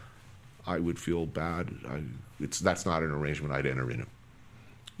basis. I would feel bad. That's not an arrangement I'd enter into.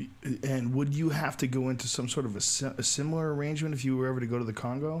 And would you have to go into some sort of a similar arrangement if you were ever to go to the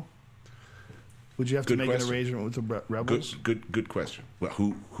Congo? Would you have to make an arrangement with the rebels? Good question. Well,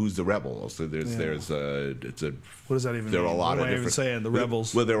 who's the rebel? So there's it's a. What does that even mean? There are a lot of different. Even saying the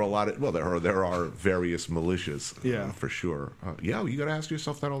rebels. Well, there are a lot of. Well, there are various militias. Yeah, for sure. You got to ask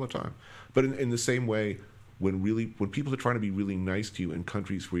yourself that all the time. But in the same way, when people are trying to be really nice to you in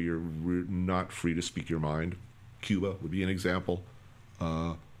countries where you're not free to speak your mind, Cuba would be an example.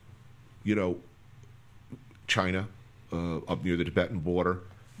 China, up near the Tibetan border.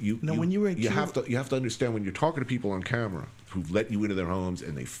 When you were in Cuba, you have to understand when you're talking to people on camera who've let you into their homes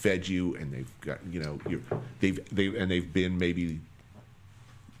and they've fed you and they've got they've been maybe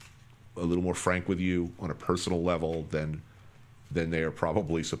a little more frank with you on a personal level than they are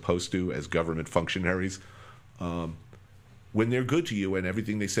probably supposed to as government functionaries. When they're good to you and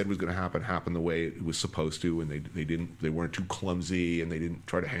everything they said was going to happen the way it was supposed to, and they weren't too clumsy and they didn't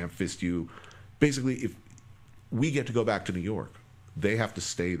try to ham-fist you. Basically, if we get to go back to New York, they have to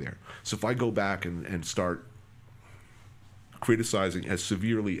stay there. So if I go back and start criticizing as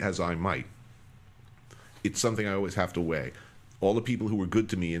severely as I might, it's something I always have to weigh. All the people who were good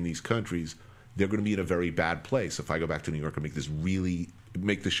to me in these countries, they're going to be in a very bad place if I go back to New York and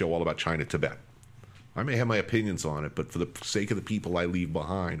make the show all about China, Tibet. I may have my opinions on it, but for the sake of the people I leave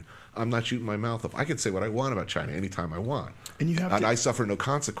behind, I'm not shooting my mouth off. I can say what I want about China anytime I want. And I suffer no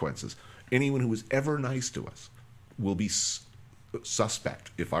consequences. Anyone who was ever nice to us will be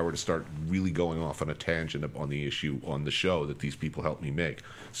suspect if I were to start really going off on a tangent on the issue on the show that these people helped me make.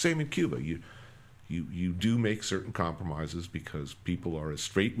 Same in Cuba. You do make certain compromises because people are as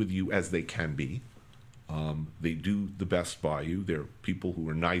straight with you as they can be. They do the best by you. They're people who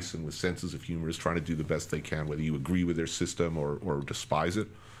are nice and with senses of humor, is trying to do the best they can, whether you agree with their system or despise it.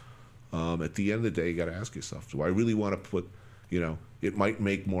 At the end of the day, you got to ask yourself, do I really want to put, it might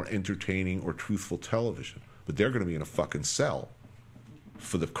make more entertaining or truthful television, but they're going to be in a fucking cell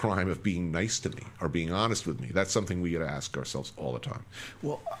for the crime of being nice to me or being honest with me. That's something we got to ask ourselves all the time.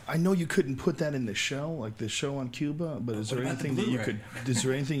 Well, I know you couldn't put that in the show, like the show on Cuba, but is there anything that you could? Is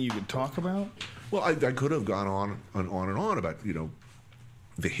there anything you could talk about? Well, I could have gone on and on about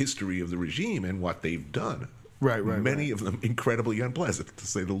the history of the regime and what they've done. Right. Many of them incredibly unpleasant, to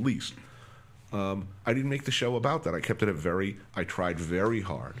say the least. I didn't make the show about that. I kept it I tried very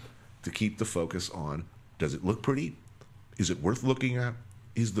hard to keep the focus on: does it look pretty? Is it worth looking at?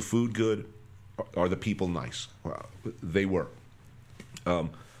 Is the food good? Are the people nice? Well, they were.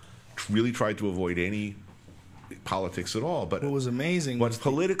 Really tried to avoid any politics at all. But what was amazing what's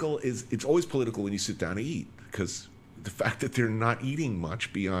political is it's always political when you sit down to eat, because the fact that they're not eating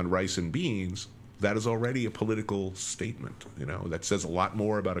much beyond rice and beans, that is already a political statement. That says a lot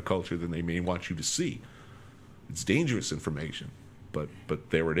more about a culture than they may want you to see. It's dangerous information, but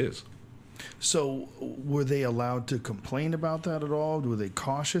there it is. So were they allowed to complain about that at all? Were they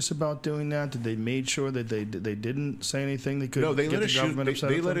cautious about doing that? Did they make sure that they didn't say anything they could? No, they get let us the government shoot. upset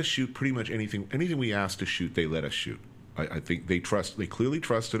They at let them? us shoot pretty much anything. Anything we asked to shoot, they let us shoot. I think they clearly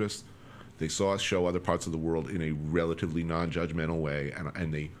trusted us. They saw us show other parts of the world in a relatively non-judgmental way,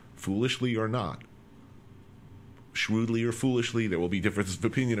 and they, foolishly or not, shrewdly or foolishly, there will be differences of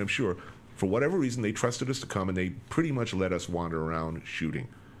opinion, I'm sure. For whatever reason, they trusted us to come, and they pretty much let us wander around shooting.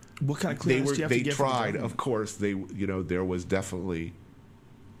 What kind of clearance do you have to get from the tried, government? of course. There was definitely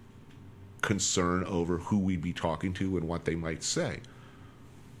concern over who we'd be talking to and what they might say.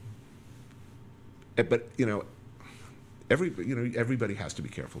 But everybody has to be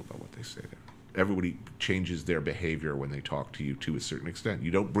careful about what they say there. Everybody changes their behavior when they talk to you to a certain extent.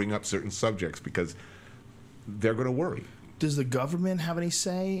 You don't bring up certain subjects because they're going to worry. Does the government have any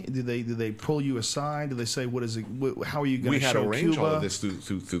say? Do they pull you aside? Do they say how are you going to show Cuba? We had to arrange all of this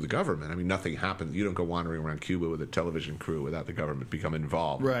through the government. I mean, nothing happens. You don't go wandering around Cuba with a television crew without the government become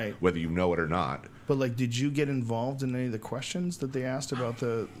involved, right? Whether you know it or not. But did you get involved in any of the questions that they asked about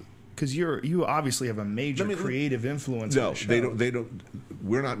the? Because you obviously have a major creative influence. No, on the show. they don't.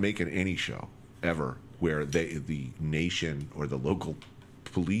 We're not making any show ever where the nation or the local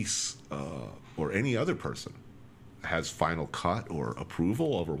police or any other person has final cut or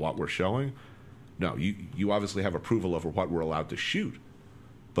approval over what we're showing. No, you obviously have approval over what we're allowed to shoot,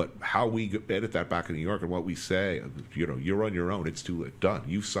 but how we edit that back in New York and what we say, you're on your own. It's too late. Done.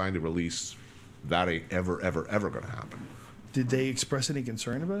 You've signed the release. That ain't ever going to happen. Did they express any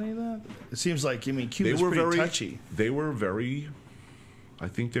concern about any of that? It seems like, I mean, Cuba's They were pretty very touchy. They were very. I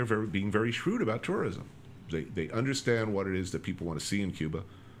think they're being very shrewd about tourism. They understand what it is that people want to see in Cuba,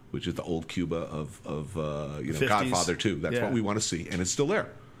 which is the old Cuba of 50s. Godfather 2. That's Yeah. what we want to see, and it's still there.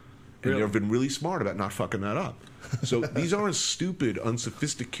 And Really? they've been really smart about not fucking that up. So these aren't stupid,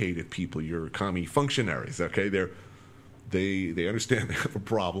 unsophisticated people. You're commie functionaries, okay? They understand they have a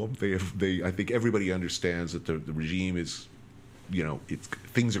problem. I think everybody understands that the regime is,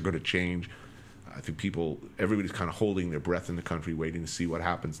 things are going to change. I think everybody's kind of holding their breath in the country, waiting to see what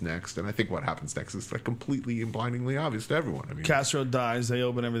happens next. And I think what happens next is like completely and blindingly obvious to everyone. I mean, Castro dies, they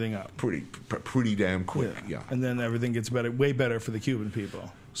open everything up. pretty damn quick. Yeah. And then everything gets better, way better for the Cuban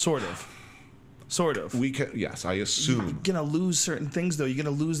people. Sort of. Yes, I assume. You're going to lose certain things, though. You're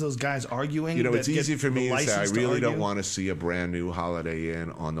going to lose those guys arguing. It's easy for me to say I really don't argue. want to see a brand new Holiday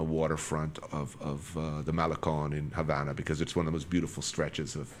Inn on the waterfront of the Malecon in Havana, because it's one of the most beautiful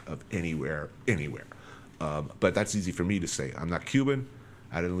stretches of anywhere. But that's easy for me to say. I'm not Cuban.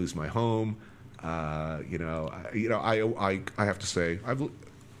 I didn't lose my home. I have to say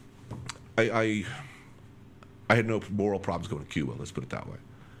I had no moral problems going to Cuba. Let's put it that way.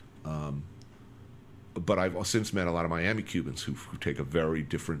 But I've since met a lot of Miami Cubans who take a very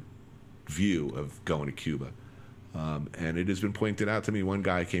different view of going to Cuba. And it has been pointed out to me. One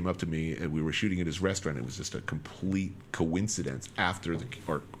guy came up to me, and we were shooting at his restaurant. It was just a complete coincidence after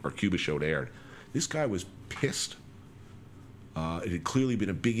our Cuba show aired. This guy was pissed. It had clearly been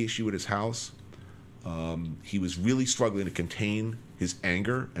a big issue at his house. He was really struggling to contain his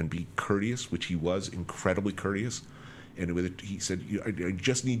anger and be courteous, which he was incredibly courteous. And he said, I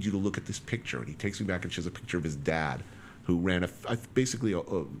just need you to look at this picture. And he takes me back and shows a picture of his dad, who ran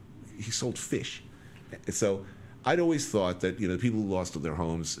he sold fish. So I'd always thought that, the people who lost their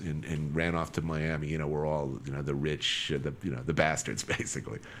homes and ran off to Miami, were all, the rich, the bastards,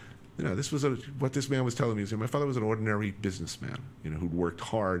 basically. What this man was telling me is, my father was an ordinary businessman, who'd worked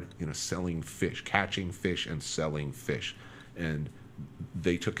hard, selling fish, catching fish and selling fish. And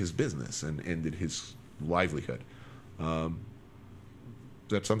they took his business and ended his livelihood.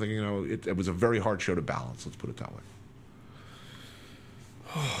 That's something, it was a very hard show to balance, let's put it that way.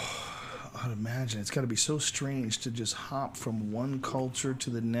 I'd imagine it's got to be so strange to just hop from one culture to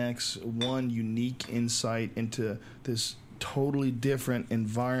the next, one unique insight into this totally different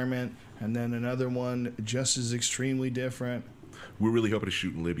environment, and then another one just as extremely different. We're really hoping to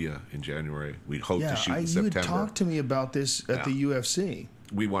shoot in Libya in January. We'd hope to shoot in you September. had talked to me about this at the UFC.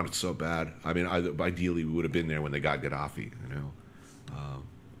 We want it so bad. I mean, ideally, we would have been there when they got Gaddafi,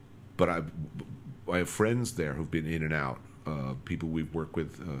 But I have friends there who've been in and out. People we've worked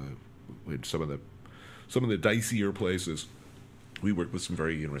with in some of the dicier places. We work with some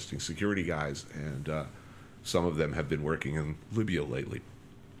very interesting security guys, and some of them have been working in Libya lately.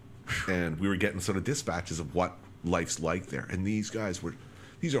 And we were getting sort of dispatches of what life's like there. And these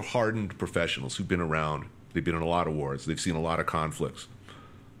are hardened professionals who've been around. They've been in a lot of wars. They've seen a lot of conflicts.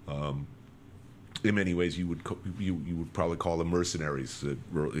 In many ways, you would probably call them mercenaries in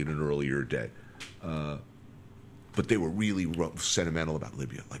an earlier day, but they were really sentimental about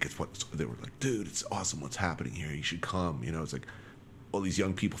Libya. Like they were like, dude, it's awesome what's happening here. You should come. It's like all these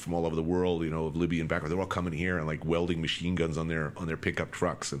young people from all over the world, of Libyan background. They're all coming here and like welding machine guns on their pickup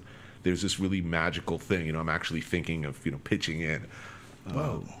trucks. And there's this really magical thing. I'm actually thinking of pitching in.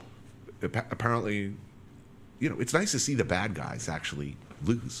 Whoa. Apparently, it's nice to see the bad guys actually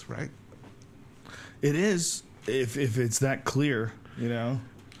lose, right? It is, if it's that clear, Yeah,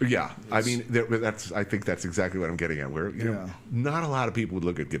 I mean, I think that's exactly what I'm getting at. Where not a lot of people would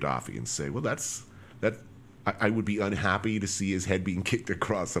look at Gaddafi and say, "Well, that." I would be unhappy to see his head being kicked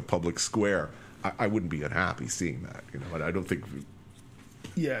across a public square. I wouldn't be unhappy seeing that. But I don't think.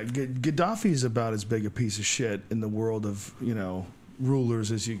 Yeah, Gaddafi is about as big a piece of shit in the world of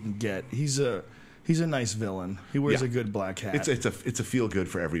rulers as you can get. He's a nice villain. He wears a good black hat. It's a feel good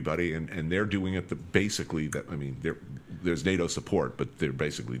for everybody, and they're doing it basically. There's NATO support, but they're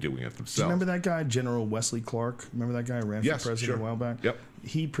basically doing it themselves. Do you remember that guy, General Wesley Clark? Remember that guy who ran for president a while back? Yep.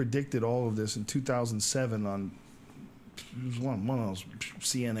 He predicted all of this in 2007 on it was one of those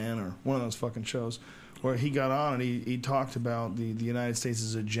CNN or one of those fucking shows where he got on and he talked about the United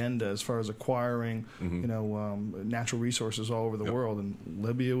States' agenda as far as acquiring natural resources all over the world, and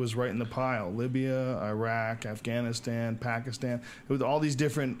Libya was right in the pile. Libya, Iraq, Afghanistan, Pakistan, it was all these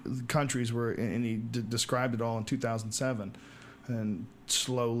different countries and he described it all in 2007. And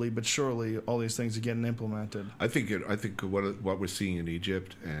slowly but surely, all these things are getting implemented. I think what we're seeing in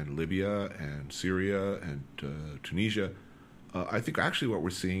Egypt and Libya and Syria and Tunisia, I think actually what we're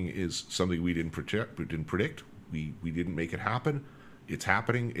seeing is something we didn't predict. we didn't make it happen. It's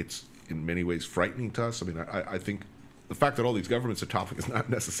happening. It's in many ways frightening to us. I mean, I think the fact that all these governments are toppling is not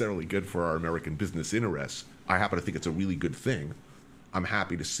necessarily good for our American business interests. I happen to think it's a really good thing. I'm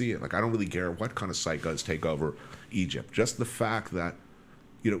happy to see it. Like, I don't really care what kind of psychos take over Egypt. Just the fact that,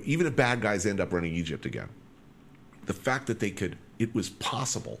 even if bad guys end up running Egypt again, the fact that it was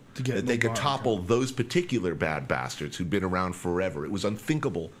possible that they could topple those particular bad bastards who'd been around forever. It was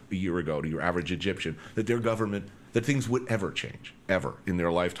unthinkable a year ago to your average Egyptian that their government, that things would ever change, ever, in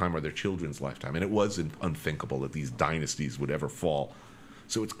their lifetime or their children's lifetime. And it was unthinkable that these dynasties would ever fall.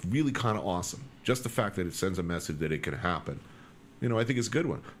 So it's really kind of awesome. Just the fact that it sends a message that it can happen, I think it's a good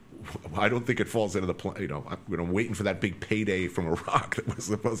one. I don't think it falls into the plan. I'm waiting for that big payday from Iraq that was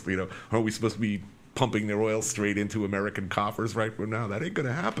supposed to, are we supposed to be pumping their oil straight into American coffers right now? That ain't going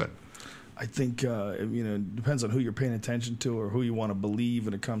to happen. I think, it depends on who you're paying attention to or who you want to believe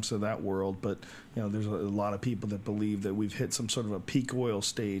when it comes to that world. But, there's a lot of people that believe that we've hit some sort of a peak oil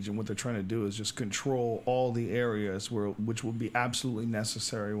stage, and what they're trying to do is just control all the areas which will be absolutely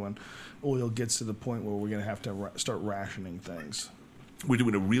necessary when oil gets to the point where we're going to have to start rationing things. We're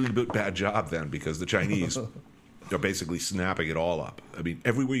doing a really bad job then, because the Chinese are basically snapping it all up. I mean,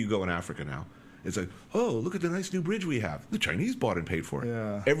 everywhere you go in Africa now, it's like, oh, look at the nice new bridge we have. The Chinese bought and paid for it.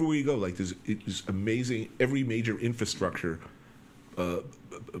 Yeah. Everywhere you go, like, it's amazing. Every major infrastructure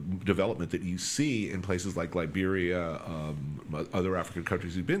development that you see in places like Liberia, other African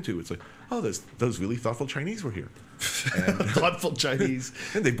countries you've been to, it's like, oh, those really thoughtful Chinese were here. And, thoughtful Chinese.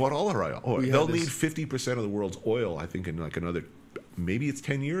 And they bought all our oil. They'll need 50% of the world's oil, I think, in like another, maybe it's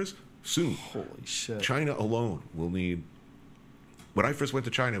 10 years, soon. Holy shit. China alone will need... When I first went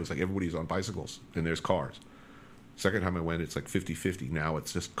to China, it was like everybody's on bicycles and there's cars. Second time I went, it's like 50-50. Now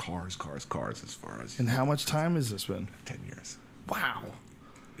it's just cars as far as... And how much time has this been? 10 years. Wow.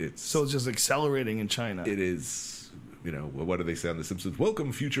 So it's just accelerating in China. It is, what do they say on The Simpsons?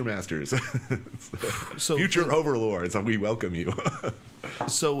 Welcome, future masters. Future overlords, we welcome you.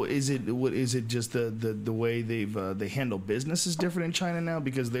 So is it just the way they handle business is different in China now?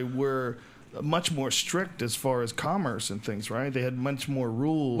 Because they were much more strict as far as commerce and things, right? They had much more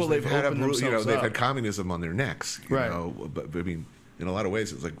rules. Well, they've had communism on their necks, right? But I mean, in a lot of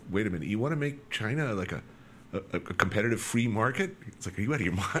ways, it's like, wait a minute, you want to make China like a competitive free market? It's like, are you out of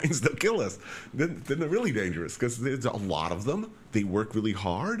your minds? They'll kill us. Then they're really dangerous, because there's a lot of them. They work really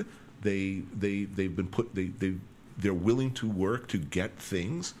hard. They're willing to work to get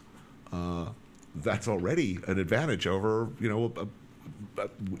things. That's already an advantage over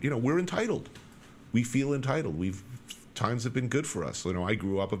we're entitled. We feel entitled. Times have been good for us. I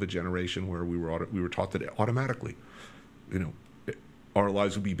grew up of a generation where we were taught that automatically, our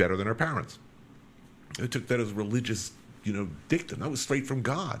lives would be better than our parents. I took that as religious, dictum. That was straight from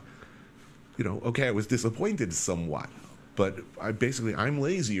God. Okay, I was disappointed somewhat, but I'm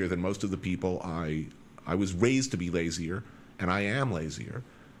lazier than most of the people. I was raised to be lazier, and I am lazier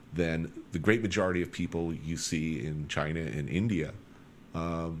than the great majority of people you see in China and India,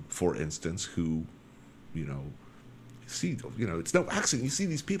 for instance, who, see, it's no accident. You see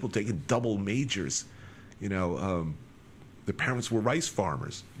these people taking double majors, the parents were rice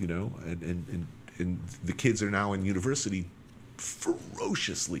farmers, and the kids are now in university,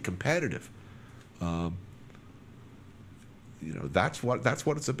 ferociously competitive. That's what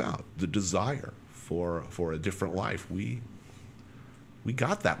it's about. The desire for a different life. We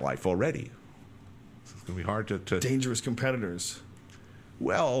got that life already. So it's going to be hard to dangerous competitors.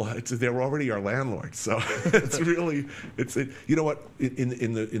 Well, they're already our landlords, so it's really you know what,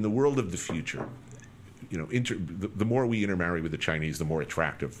 in the world of the future, the more we intermarry with the Chinese, the more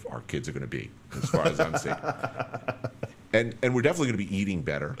attractive our kids are going to be, as far as I'm saying. And we're definitely going to be eating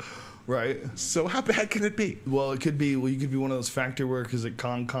better. Right. So how bad can it be? Well, it could be. Well, you could be one of those factory workers at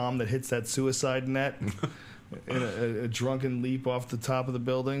Concom that hits that suicide net in a drunken leap off the top of the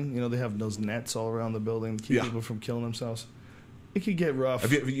building. They have those nets all around the building to keep people from killing themselves. It could get rough.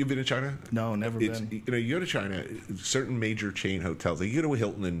 Have you been to China? No, never been. You go to China, certain major chain hotels. Like you go to a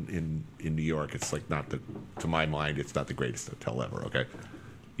Hilton in New York. It's like to my mind, it's not the greatest hotel ever. Okay,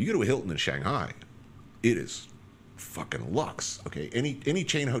 you go to a Hilton in Shanghai, it is fucking luxe. Okay, any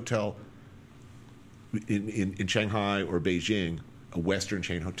chain hotel in Shanghai or Beijing, a Western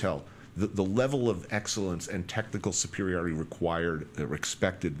chain hotel, the level of excellence and technical superiority required or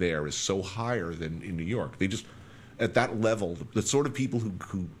expected there is so higher than in New York. They just at that level, the sort of people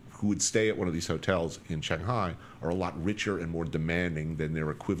who would stay at one of these hotels in Shanghai are a lot richer and more demanding than their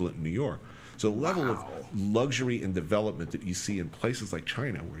equivalent in New York. So the level of luxury and development that you see in places like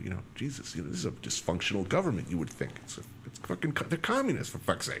China, where Jesus, this is a dysfunctional government, you would think it's fucking they're communists, for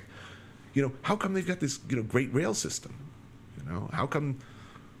fuck's sake. how come they've got this, great rail system? How come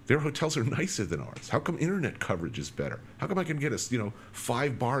their hotels are nicer than ours? How come internet coverage is better? How come I can get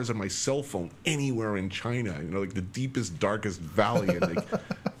 5 bars on my cell phone anywhere in China? Like the deepest, darkest valley and like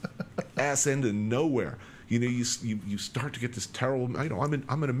ass end of nowhere. You start to get this terrible.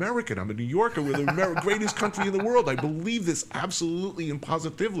 I'm an American. I'm a New Yorker. We're the greatest country in the world. I believe this absolutely and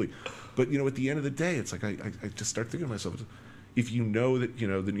positively. But at the end of the day, it's like I just start thinking to myself, if you know that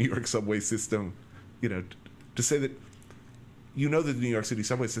the New York subway system, to say that that the New York City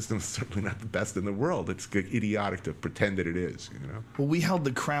subway system is certainly not the best in the world. It's idiotic to pretend that it is. Well, we held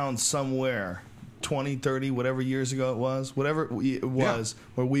the crown somewhere 20, 30, whatever years ago it was, whatever it was,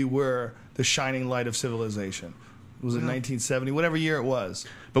 where we were the shining light of civilization. Was it 1970? Whatever year it was.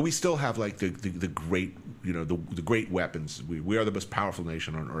 But we still have like the great, the great weapons. We are the most powerful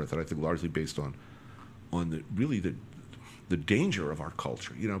nation on earth, and I think largely based on the danger of our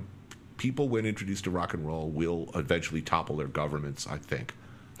culture. People, when introduced to rock and roll, will eventually topple their governments, I think.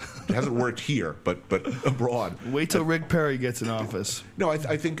 It hasn't worked here, but abroad. Wait till Rick Perry gets in office. No, I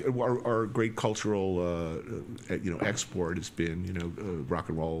think our great cultural export has been rock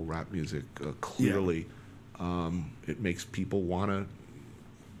and roll, rap music. Clearly, it makes people want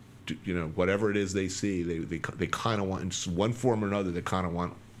to, whatever it is they see, they kind of want, in one form or another, they kind of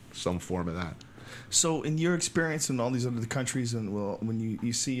want some form of that. So, in your experience in all these other countries, and when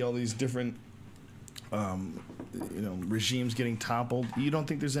you see all these different regimes getting toppled, you don't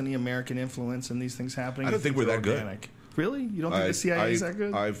think there's any American influence in these things happening? I don't think we're that organic. Good. Really? You don't think the CIA is that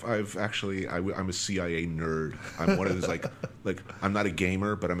good? I've actually, I'm a CIA nerd. I'm one of those like I'm not a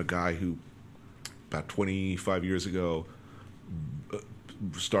gamer, but I'm a guy who about 25 years ago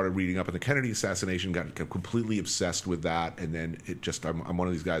started reading up on the Kennedy assassination, got completely obsessed with that, and then I'm one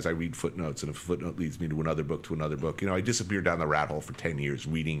of these guys, I read footnotes, and if a footnote leads me to another book. I disappeared down the rat hole for 10 years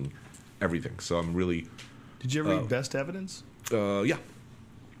reading everything. So I'm really... Did you ever read Best Evidence? Yeah.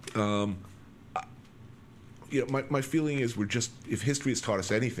 My feeling is if history has taught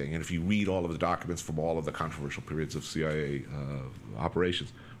us anything, and if you read all of the documents from all of the controversial periods of CIA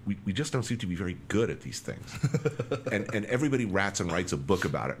operations, we just don't seem to be very good at these things. and everybody rats and writes a book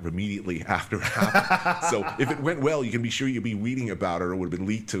about it immediately after it happened. So if it went well, you can be sure you'll be reading about it, or it would have been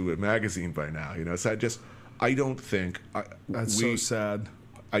leaked to a magazine by now. So I don't think... That's so sad.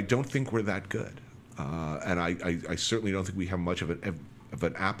 I don't think we're that good. And I certainly don't think we have much of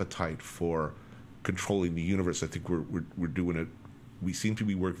an appetite for controlling the universe. I think we're doing it. We seem to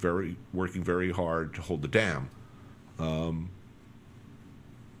be working very hard to hold the dam.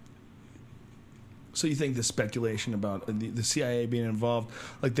 So you think the speculation about the CIA being involved,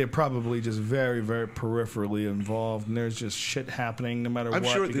 like they're probably just very, very peripherally involved, and there's just shit happening no matter what? I'm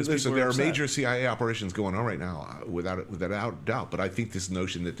sure there are major CIA operations going on right now, without doubt. But I think this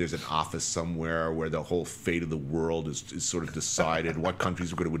notion that there's an office somewhere where the whole fate of the world is sort of decided, what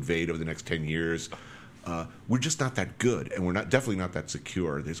countries are going to invade over the next 10 years, we're just not that good, and we're definitely not that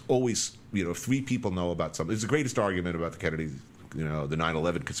secure. There's always, if 3 people know about something. It's the greatest argument about the Kennedys. The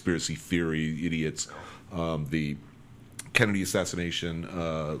 9/11 conspiracy theory idiots, the Kennedy assassination,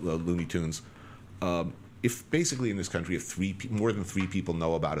 Looney Tunes. If basically in this country, if more than 3 people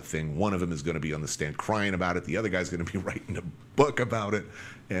know about a thing, one of them is going to be on the stand crying about it, the other guy's going to be writing a book about it,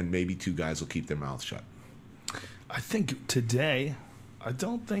 and maybe 2 guys will keep their mouths shut. I think today, I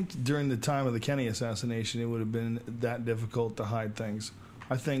don't think during the time of the Kennedy assassination it would have been that difficult to hide things.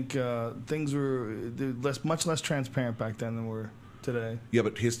 I think things were much less transparent back then than were today. Yeah,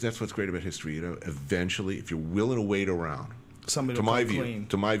 but that's what's great about history. Eventually, if you're willing to wait around, somebody to my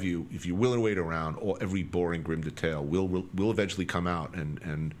view, if you're willing to wait around, every boring, grim detail will eventually come out.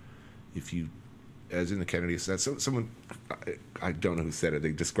 And if you, as in the Kennedy assassination, someone, I don't know who said it,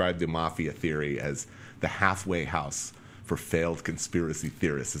 they described the mafia theory as the halfway house for failed conspiracy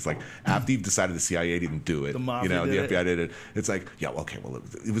theorists. It's like, after you've decided the CIA didn't do it, the mafia the FBI did it. It's like, yeah, okay, well,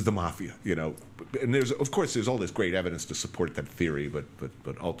 it was the mafia, And there's all this great evidence to support that theory, but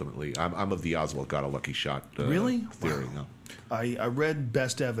ultimately, I'm of the Oswald got a lucky shot really? Theory. Wow. No. I read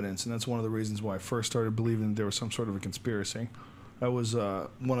Best Evidence, and that's one of the reasons why I first started believing that there was some sort of a conspiracy. That was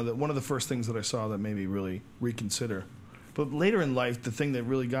one of the first things that I saw that made me really reconsider. But later in life, the thing that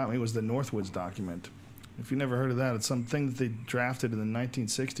really got me was the Northwoods document. If you never heard of that, it's something that they drafted in the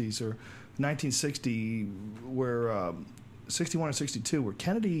 1960s or 1960, where 61 or 62, where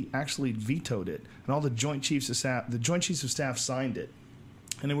Kennedy actually vetoed it, and all the Joint Chiefs of Staff signed it,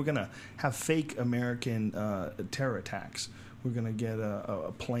 and they were going to have fake American terror attacks, we're going to get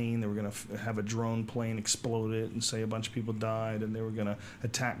a plane. They were going to have a drone plane explode it and say a bunch of people died. And they were going to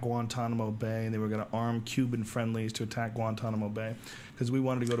attack Guantanamo Bay. And they were going to arm Cuban friendlies to attack Guantanamo Bay because we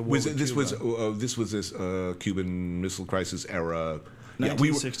wanted to go to war with Cuba. This was this Cuban Missile Crisis era.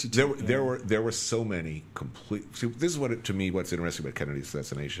 1962. There were so many complete. See, this is to me what's interesting about Kennedy's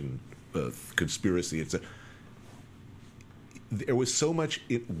assassination conspiracy. There was so much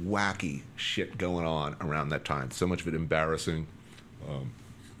wacky shit going on around that time. So much of it embarrassing,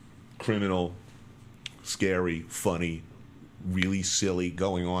 criminal, scary, funny, really silly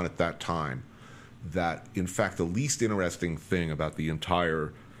going on at that time. That, in fact, the least interesting thing about the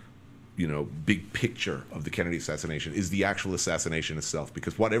entire, big picture of the Kennedy assassination is the actual assassination itself.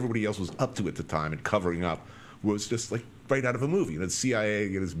 Because what everybody else was up to at the time and covering up was just like right out of a movie. The CIA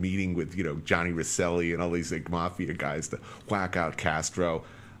in his meeting with Johnny Rosselli and all these like mafia guys to whack out Castro.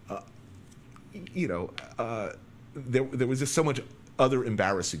 There was just so much other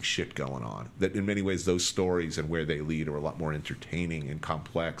embarrassing shit going on that in many ways those stories and where they lead are a lot more entertaining and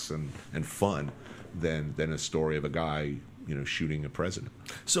complex and fun than a story of a guy shooting a president.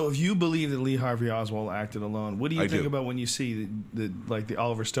 So if you believe that Lee Harvey Oswald acted alone, what do you think about when you see the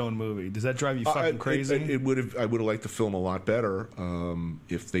Oliver Stone movie? Does that drive you fucking crazy? I would have liked the film a lot better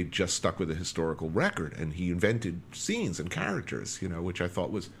if they just stuck with a historical record and he invented scenes and characters, which I thought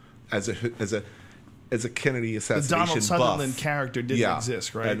was as a Kennedy assassination the Donald Sutherland buff, character didn't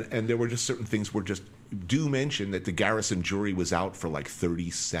exist, right? And there were just certain things where do mention that the Garrison jury was out for like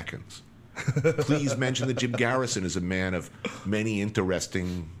 30 seconds. Please mention that Jim Garrison is a man of many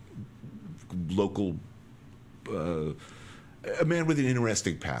interesting local, a man with an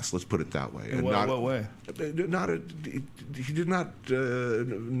interesting past. Let's put it that way. In what way? He did not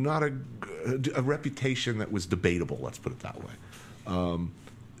a reputation that was debatable. Let's put it that way.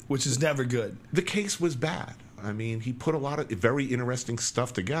 Which is never good. The case was bad. I mean, he put a lot of very interesting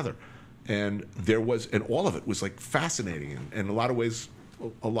stuff together, and all of it was like fascinating, and in a lot of ways.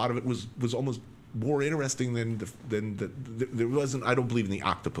 A lot of it was almost more interesting than there wasn't. I don't believe in the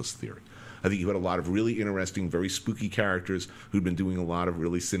octopus theory. I think you had a lot of really interesting, very spooky characters who'd been doing a lot of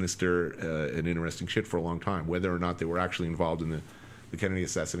really sinister and interesting shit for a long time. Whether or not they were actually involved in the Kennedy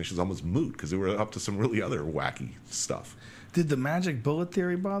assassination is almost moot because they were up to some really other wacky stuff. Did the magic bullet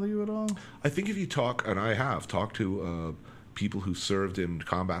theory bother you at all? I think if you talk, and I have talked to people who served in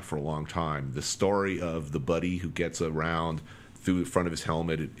combat for a long time, the story of the buddy who gets around through the front of his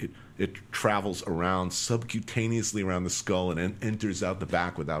helmet, it travels around subcutaneously around the skull and enters out the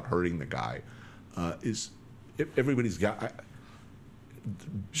back without hurting the guy. Everybody's got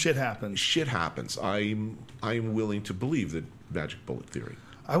shit happens. Shit happens. I'm willing to believe the magic bullet theory.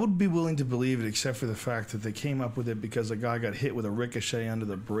 I would be willing to believe it, except for the fact that they came up with it because a guy got hit with a ricochet under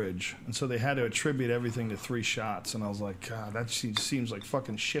the bridge, and so they had to attribute everything to 3 shots. And I was like, God, that seems like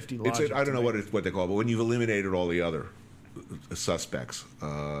fucking shifty logic. I don't know what they call it, but when you've eliminated all the other suspects,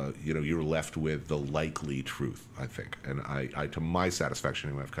 you're left with the likely truth, I think. And I to my satisfaction,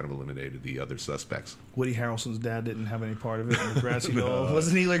 anyway, I've kind of eliminated the other suspects. Woody Harrelson's dad didn't have any part of it in the grassy knoll.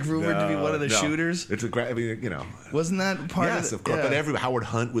 Wasn't he rumored to be one of the shooters? It's Wasn't that part of it? Yes, of course. Yeah. But Howard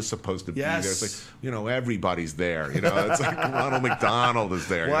Hunt was supposed to be there. It's like, everybody's there. It's like Ronald McDonald is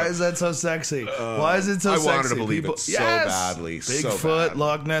there. Why is that so sexy? Why is it so sexy? I wanted to believe it so badly. Bigfoot,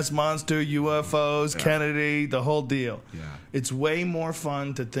 Loch Ness Monster, UFOs, Kennedy, the whole deal. Yeah. It's way more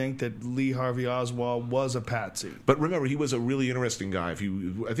fun to think that Lee Harvey Oswald was a patsy. But remember, he was a really interesting guy. I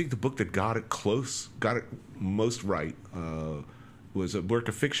think the book that got it most right, was a work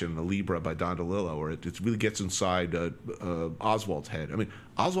of fiction, A Libra by Don DeLillo, where it really gets inside Oswald's head. I mean,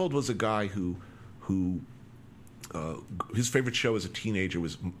 Oswald was a guy who his favorite show as a teenager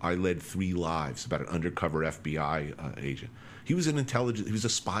was I Led 3 Lives, about an undercover FBI agent. He was he was a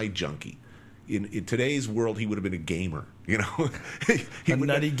spy junkie. In today's world, he would have been a gamer, a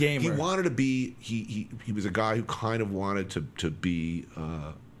nutty gamer. He wanted to be. He was a guy who kind of wanted to be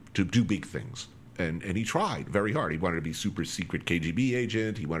to do big things, and he tried very hard. He wanted to be super secret KGB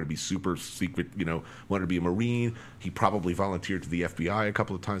agent. He wanted to be super secret. Wanted to be a Marine. He probably volunteered to the FBI a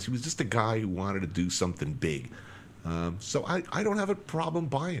couple of times. He was just a guy who wanted to do something big. So I don't have a problem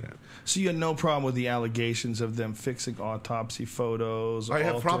buying it. So you had no problem with the allegations of them fixing autopsy photos? I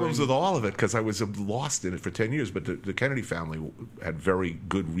have problems with all of it because I was lost in it for 10 years. But the Kennedy family had very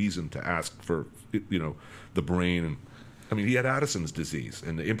good reason to ask for, the brain. And I mean, he had Addison's disease,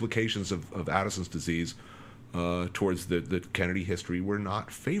 and the implications of Addison's disease towards the Kennedy history were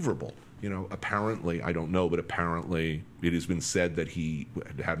not favorable. Apparently, I don't know, but apparently it has been said that he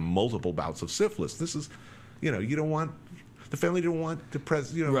had multiple bouts of syphilis. This is... you don't want the family didn't want the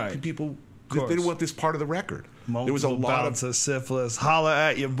right. people course. They didn't want this part of the record. There was a lot of syphilis. Holla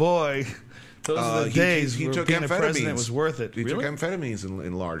at your boy. Those are the days he where took being amphetamines. a president was worth it. He Really? took amphetamines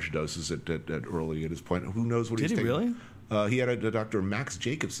in large doses at early at his point. Who knows what Did he's he taking? really? He had a Dr. Max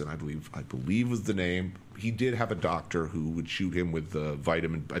Jacobson, I believe was the name. He did have a doctor who would shoot him with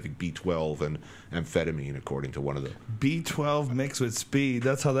vitamin, I think B12 and amphetamine, according to one of the B12 mixed with speed.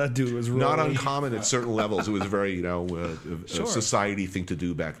 That's how that dude was rolling. not uncommon at certain levels. It was a very a society thing to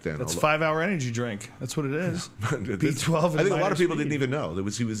do back then. That's 5-hour energy drink. That's what it is. B12. I think a lot of people didn't even know.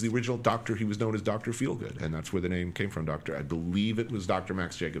 He was the original doctor. He was known as Dr. Feelgood, and that's where the name came from. I believe it was Dr.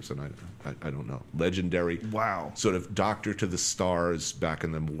 Max Jacobson. I don't know. Legendary. Wow. Sort of doctor to the stars back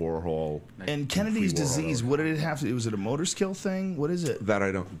in the Warhol. And Kennedy's disease. What did it have to? Was it a motor skill thing? What is it? That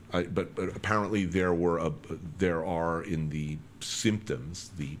I don't. But apparently there are in the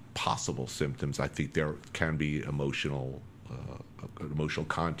symptoms, the possible symptoms. I think there can be emotional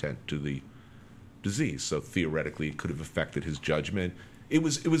content to the disease. So theoretically, it could have affected his judgment. It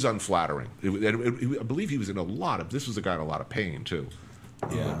was unflattering. I believe he was in a lot of. This was a guy in a lot of pain too.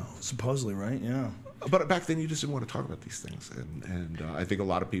 Yeah, supposedly, right? Yeah. But back then, you just didn't want to talk about these things, and I think a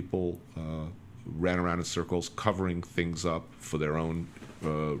lot of people ran around in circles covering things up for their own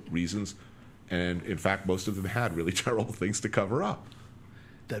reasons, and in fact, most of them had really terrible things to cover up.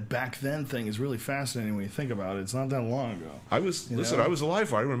 That back then thing is really fascinating when you think about it. It's not that long ago. I was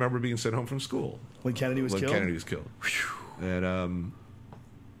alive. I remember being sent home from school when Kennedy was killed. And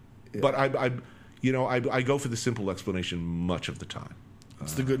but I go for the simple explanation much of the time.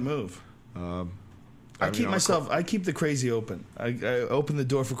 It's the good move. I keep the crazy open. I open the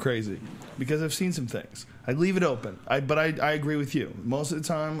door for crazy because I've seen some things. I leave it open. But I agree with you. Most of the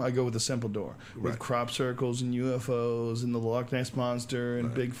time, I go with a simple door with crop circles and UFOs and the Loch Ness Monster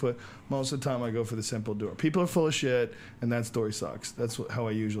and Bigfoot. Most of the time, I go for the simple door. People are full of shit, and that story sucks. That's how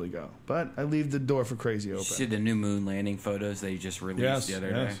I usually go. But I leave the door for crazy open. You see the new moon landing photos they just released the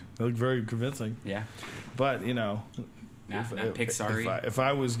other day? They look very convincing. Yeah. But, not Pixar-y. If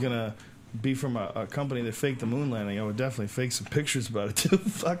I was going to be from a company that faked the moon landing, I would definitely fake some pictures about it too.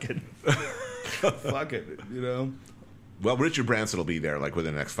 Fuck it. Fuck it, Well, Richard Branson will be there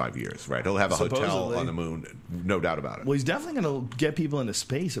within the next 5 years, right? He'll have a hotel on the moon, no doubt about it. Well, he's definitely going to get people into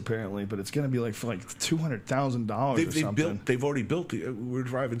space, apparently, but it's going to be for $200,000 or something. They've already built we're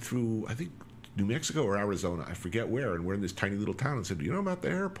driving through, I think, New Mexico or Arizona, I forget where, and we're in this tiny little town and said, about the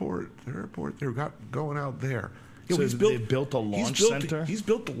airport they've got going out there. So they built a launch center? He's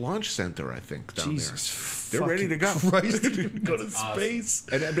built the launch center, I think, down Jesus there. They're ready to go. Christ, go to space.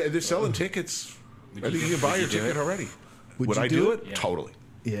 And they're selling tickets. I think you can buy your ticket already. Would I do it? Yeah. Totally.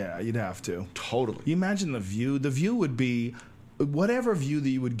 Yeah, you'd have to. Totally. You imagine the view. The view would be whatever view that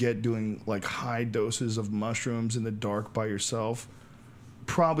you would get doing high doses of mushrooms in the dark by yourself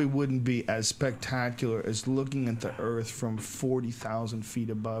probably wouldn't be as spectacular as looking at the Earth from 40,000 feet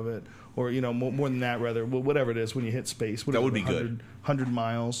above it. Or, more than that, rather. Well, whatever it is when you hit space. That would be good. 100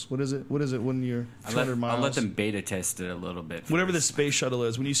 miles. What is it when you're 200 miles? I'll let them beta test it a little bit. Whatever the space shuttle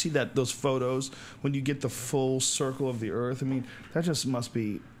is, when you see those photos, when you get the full circle of the Earth, that just must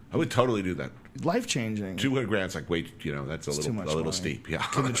be... I would totally do that. Life-changing. $200,000, wait, that's a little steep. Yeah.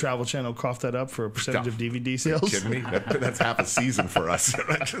 Can the Travel Channel cough that up for a percentage of DVD sales? Are you kidding me? That's half a season for us.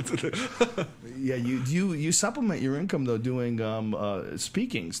 Yeah, you supplement your income though doing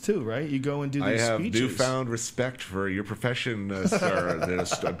speakings too, right? You go and do these speeches. I have newfound respect for your profession, sir.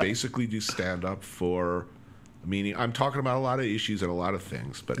 I basically do stand up for. Meaning, I'm talking about a lot of issues and a lot of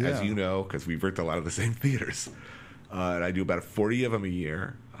things, but as you know, because we've worked a lot of the same theaters, and I do about 40 of them a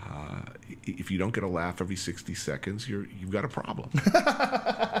year. If you don't get a laugh every 60 seconds, you've got a problem.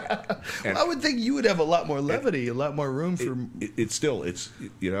 Well, I would think you would have a lot more levity, a lot more room for.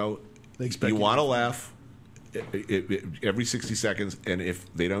 You want to laugh every 60 seconds, and if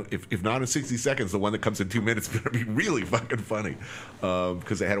not in 60 seconds, the one that comes in 2 minutes better be really fucking funny,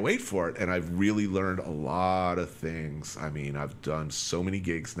 because they had to wait for it. And I've really learned a lot of things. I've done so many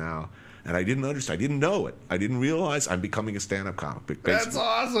gigs now. And I didn't understand. I didn't know it. I didn't realize I'm becoming a stand-up comic. That's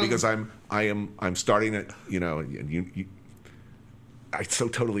awesome. Because I'm starting to, I so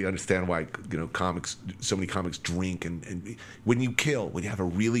totally understand why so many comics drink, and when you have a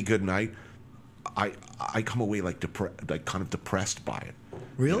really good night, I come away kind of depressed by it.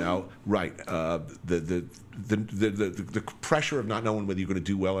 Really? Right. The pressure of not knowing whether you're going to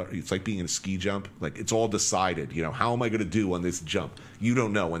do well. It's like being in a ski jump. It's all decided. How am I going to do on this jump? You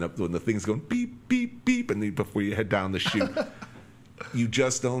don't know when the thing's going beep beep beep, and before you head down the chute, you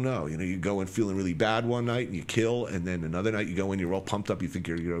just don't know. You go in feeling really bad one night and you kill, and then another night you go in, you're all pumped up. You think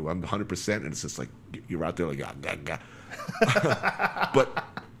I'm 100%, and it's just you're out there but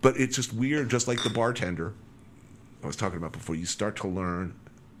But it's just weird, just like the bartender I was talking about before. You start to learn,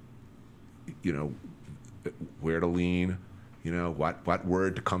 where to lean, what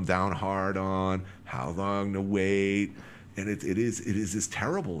word to come down hard on, how long to wait. And it is this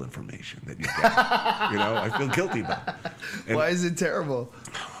terrible information that you get. I feel guilty about it. And why is it terrible?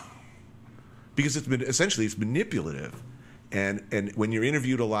 because it's manipulative, and when you're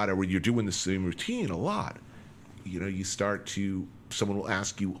interviewed a lot or when you're doing the same routine a lot, you start to, someone will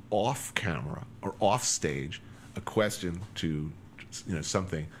ask you off camera or off stage a question to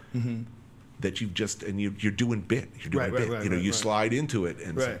something that you've just, and you're doing bit, you slide into it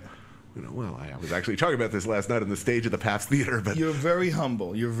and say, well, I was actually talking about this last night on the stage of the Pabst Theater. But you're very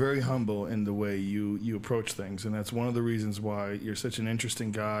humble. You're very humble in the way you approach things, and that's one of the reasons why you're such an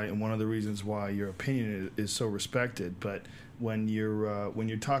interesting guy, and one of the reasons why your opinion is so respected. But when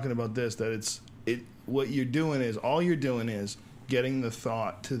you're talking about this, what you're doing is getting the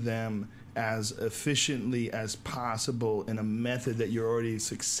thought to them as efficiently as possible in a method that you're already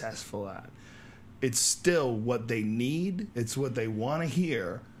successful at. It's still what they need. It's what they want to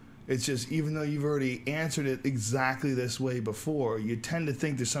hear. It's just, even though you've already answered it exactly this way before, you tend to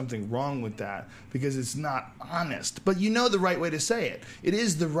think there's something wrong with that because it's not honest. But you know the right way to say it. It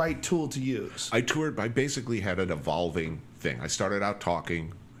is the right tool to use. I basically had an evolving thing. I started out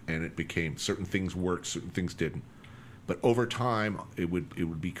talking, and it became certain things worked, certain things didn't. But over time, it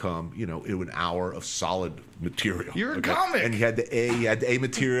would become, an hour of solid material. You're a comic. And you had the A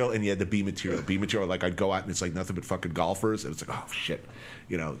material, and you had the B material. B material, like I'd go out and it's like nothing but fucking golfers. And it's like, oh shit,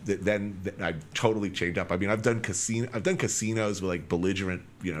 Then I totally changed up. I mean, I've done casinos with like belligerent,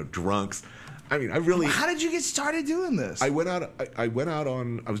 drunks. I mean, I really. How did you get started doing this? I went out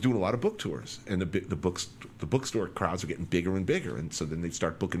on. I was doing a lot of book tours, and the bookstore crowds are getting bigger and bigger, and so then they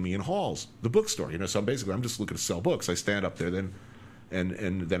start booking me in halls. The bookstore, So I'm just looking to sell books. I stand up there, then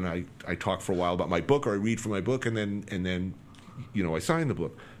I talk for a while about my book, or I read from my book, and then I sign the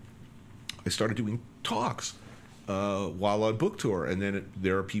book. I started doing talks while on book tour, and then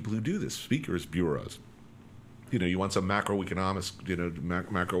there are people who do this, speakers bureaus. You want some macroeconomics,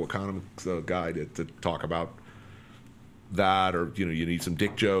 macroeconomics guy to talk about that, or you need some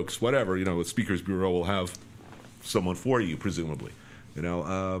dick jokes, whatever. A speakers bureau will have someone for you, presumably.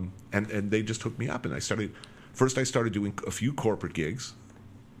 And they just hooked me up, and I started doing a few corporate gigs,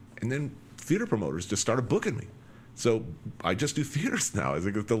 and then theater promoters just started booking me. So I just do theaters now. I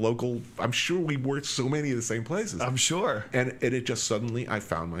think at the local. I'm sure we worked so many of the same places. I'm sure. And it just suddenly I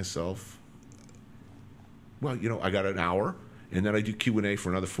found myself. Well, I got an hour, and then I do Q&A for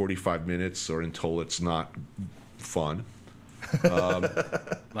another 45 minutes, or until it's not fun. A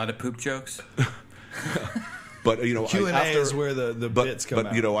lot of poop jokes. But Q&A is where the bits come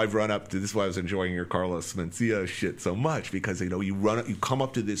out. But I've run up to this. Is why I was enjoying your Carlos Mencia shit so much, because you come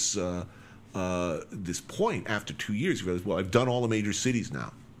up to this this point after 2 years. You realize, well, I've done all the major cities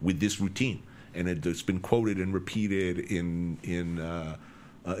now with this routine, and it's been quoted and repeated in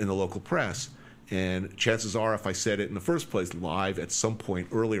the local press. And chances are, if I said it in the first place live at some point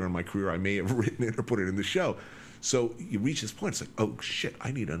earlier in my career, I may have written it or put it in the show. So you reach this point, it's like, oh shit,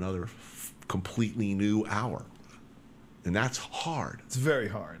 I need another completely new hour. And that's hard. It's very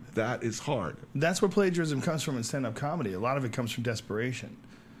hard. That is hard. That's where plagiarism comes from in stand-up comedy. A lot of it comes from desperation.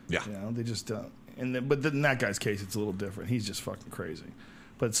 Yeah. They just don't. But in that guy's case, it's a little different. He's just fucking crazy.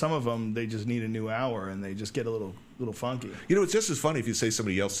 But some of them, they just need a new hour, and they just get a little funky. It's just as funny if you say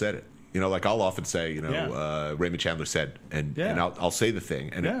somebody else said it. Like I'll often say, Raymond Chandler said, and I'll say the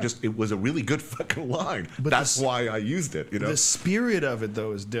thing, and it was a really good fucking line. But that's why I used it. The spirit of it,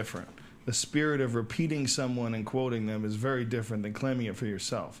 though, is different. The spirit of repeating someone and quoting them is very different than claiming it for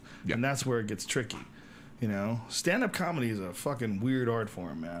yourself, and that's where it gets tricky. Stand-up comedy is a fucking weird art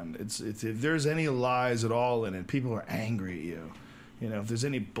form, man. It's if there's any lies at all in it, people are angry at you. If there's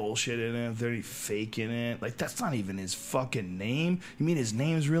any bullshit in it, if there's any fake in it, like that's not even his fucking name. You mean his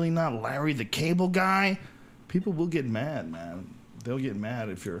name's really not Larry the Cable Guy? People will get mad, man. They'll get mad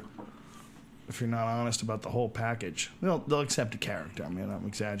if you're not honest about the whole package. They'll accept a character. I mean, I'm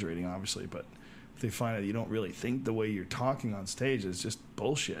exaggerating, obviously, but if they find that you don't really think the way you're talking on stage, it's just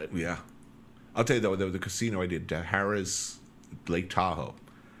bullshit. Yeah. I'll tell you, though, the casino I did, Harrah's Lake Tahoe.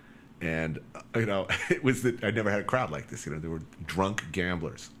 And, it was that I never had a crowd like this. There were drunk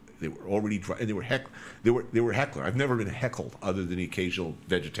gamblers. They were already drunk, and they were heckler. I've never been heckled other than the occasional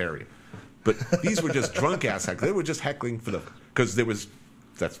vegetarian. But these were just drunk ass hecklers. They were just heckling because they were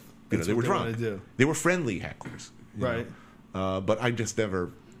drunk. They were friendly hecklers. Right. But I just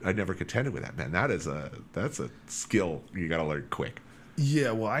never contended with that, man. That's a skill you got to learn quick.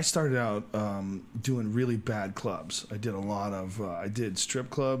 Yeah, well, I started out doing really bad clubs. I did a lot of I did strip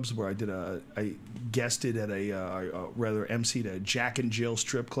clubs where I guested at rather emceed a Jack and Jill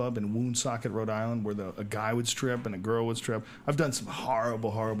strip club in Woonsocket, Rhode Island, where a guy would strip and a girl would strip. I've done some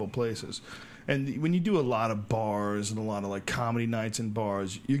horrible places. And when you do a lot of bars and a lot of like comedy nights in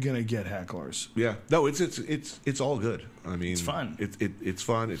bars, you're gonna get hecklers. Yeah, no, it's all good. I mean, it's fun. It's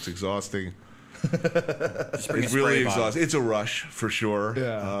fun. It's exhausting. It's really exhausting. It's a rush for sure.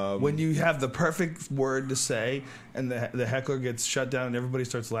 Yeah. When you have the perfect word to say and the heckler gets shut down and everybody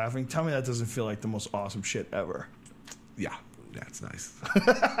starts laughing, tell me that doesn't feel like the most awesome shit ever. Yeah, that's nice.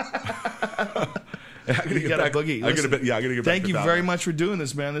 You got a boogie. I gotta get back. Thank you very much for doing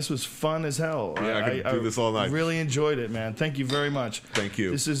this, man. This was fun as hell. Yeah, I could do this all night. Really enjoyed it, man. Thank you very much. Thank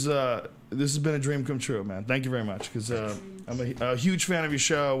you. This has been a dream come true, man. Thank you very much, because I'm a huge fan of your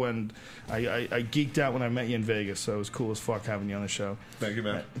show, and I geeked out when I met you in Vegas, so it was cool as fuck having you on the show. Thank you,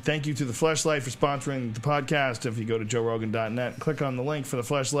 man. Thank you to the Fleshlight for sponsoring the podcast. If you go to joerogan.net, click on the link for the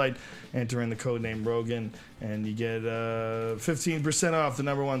Fleshlight, enter in the code name Rogan, and you get 15% off the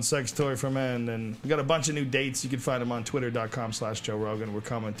 #1 sex toy for men. And we got a bunch of new dates. You can find them on twitter.com/Joe Rogan. We're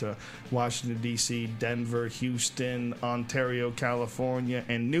coming to Washington, D.C., Denver, Houston, Ontario, California,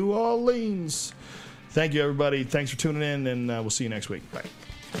 and New Orleans. Thank you, everybody. Thanks for tuning in, and we'll see you next week. Bye.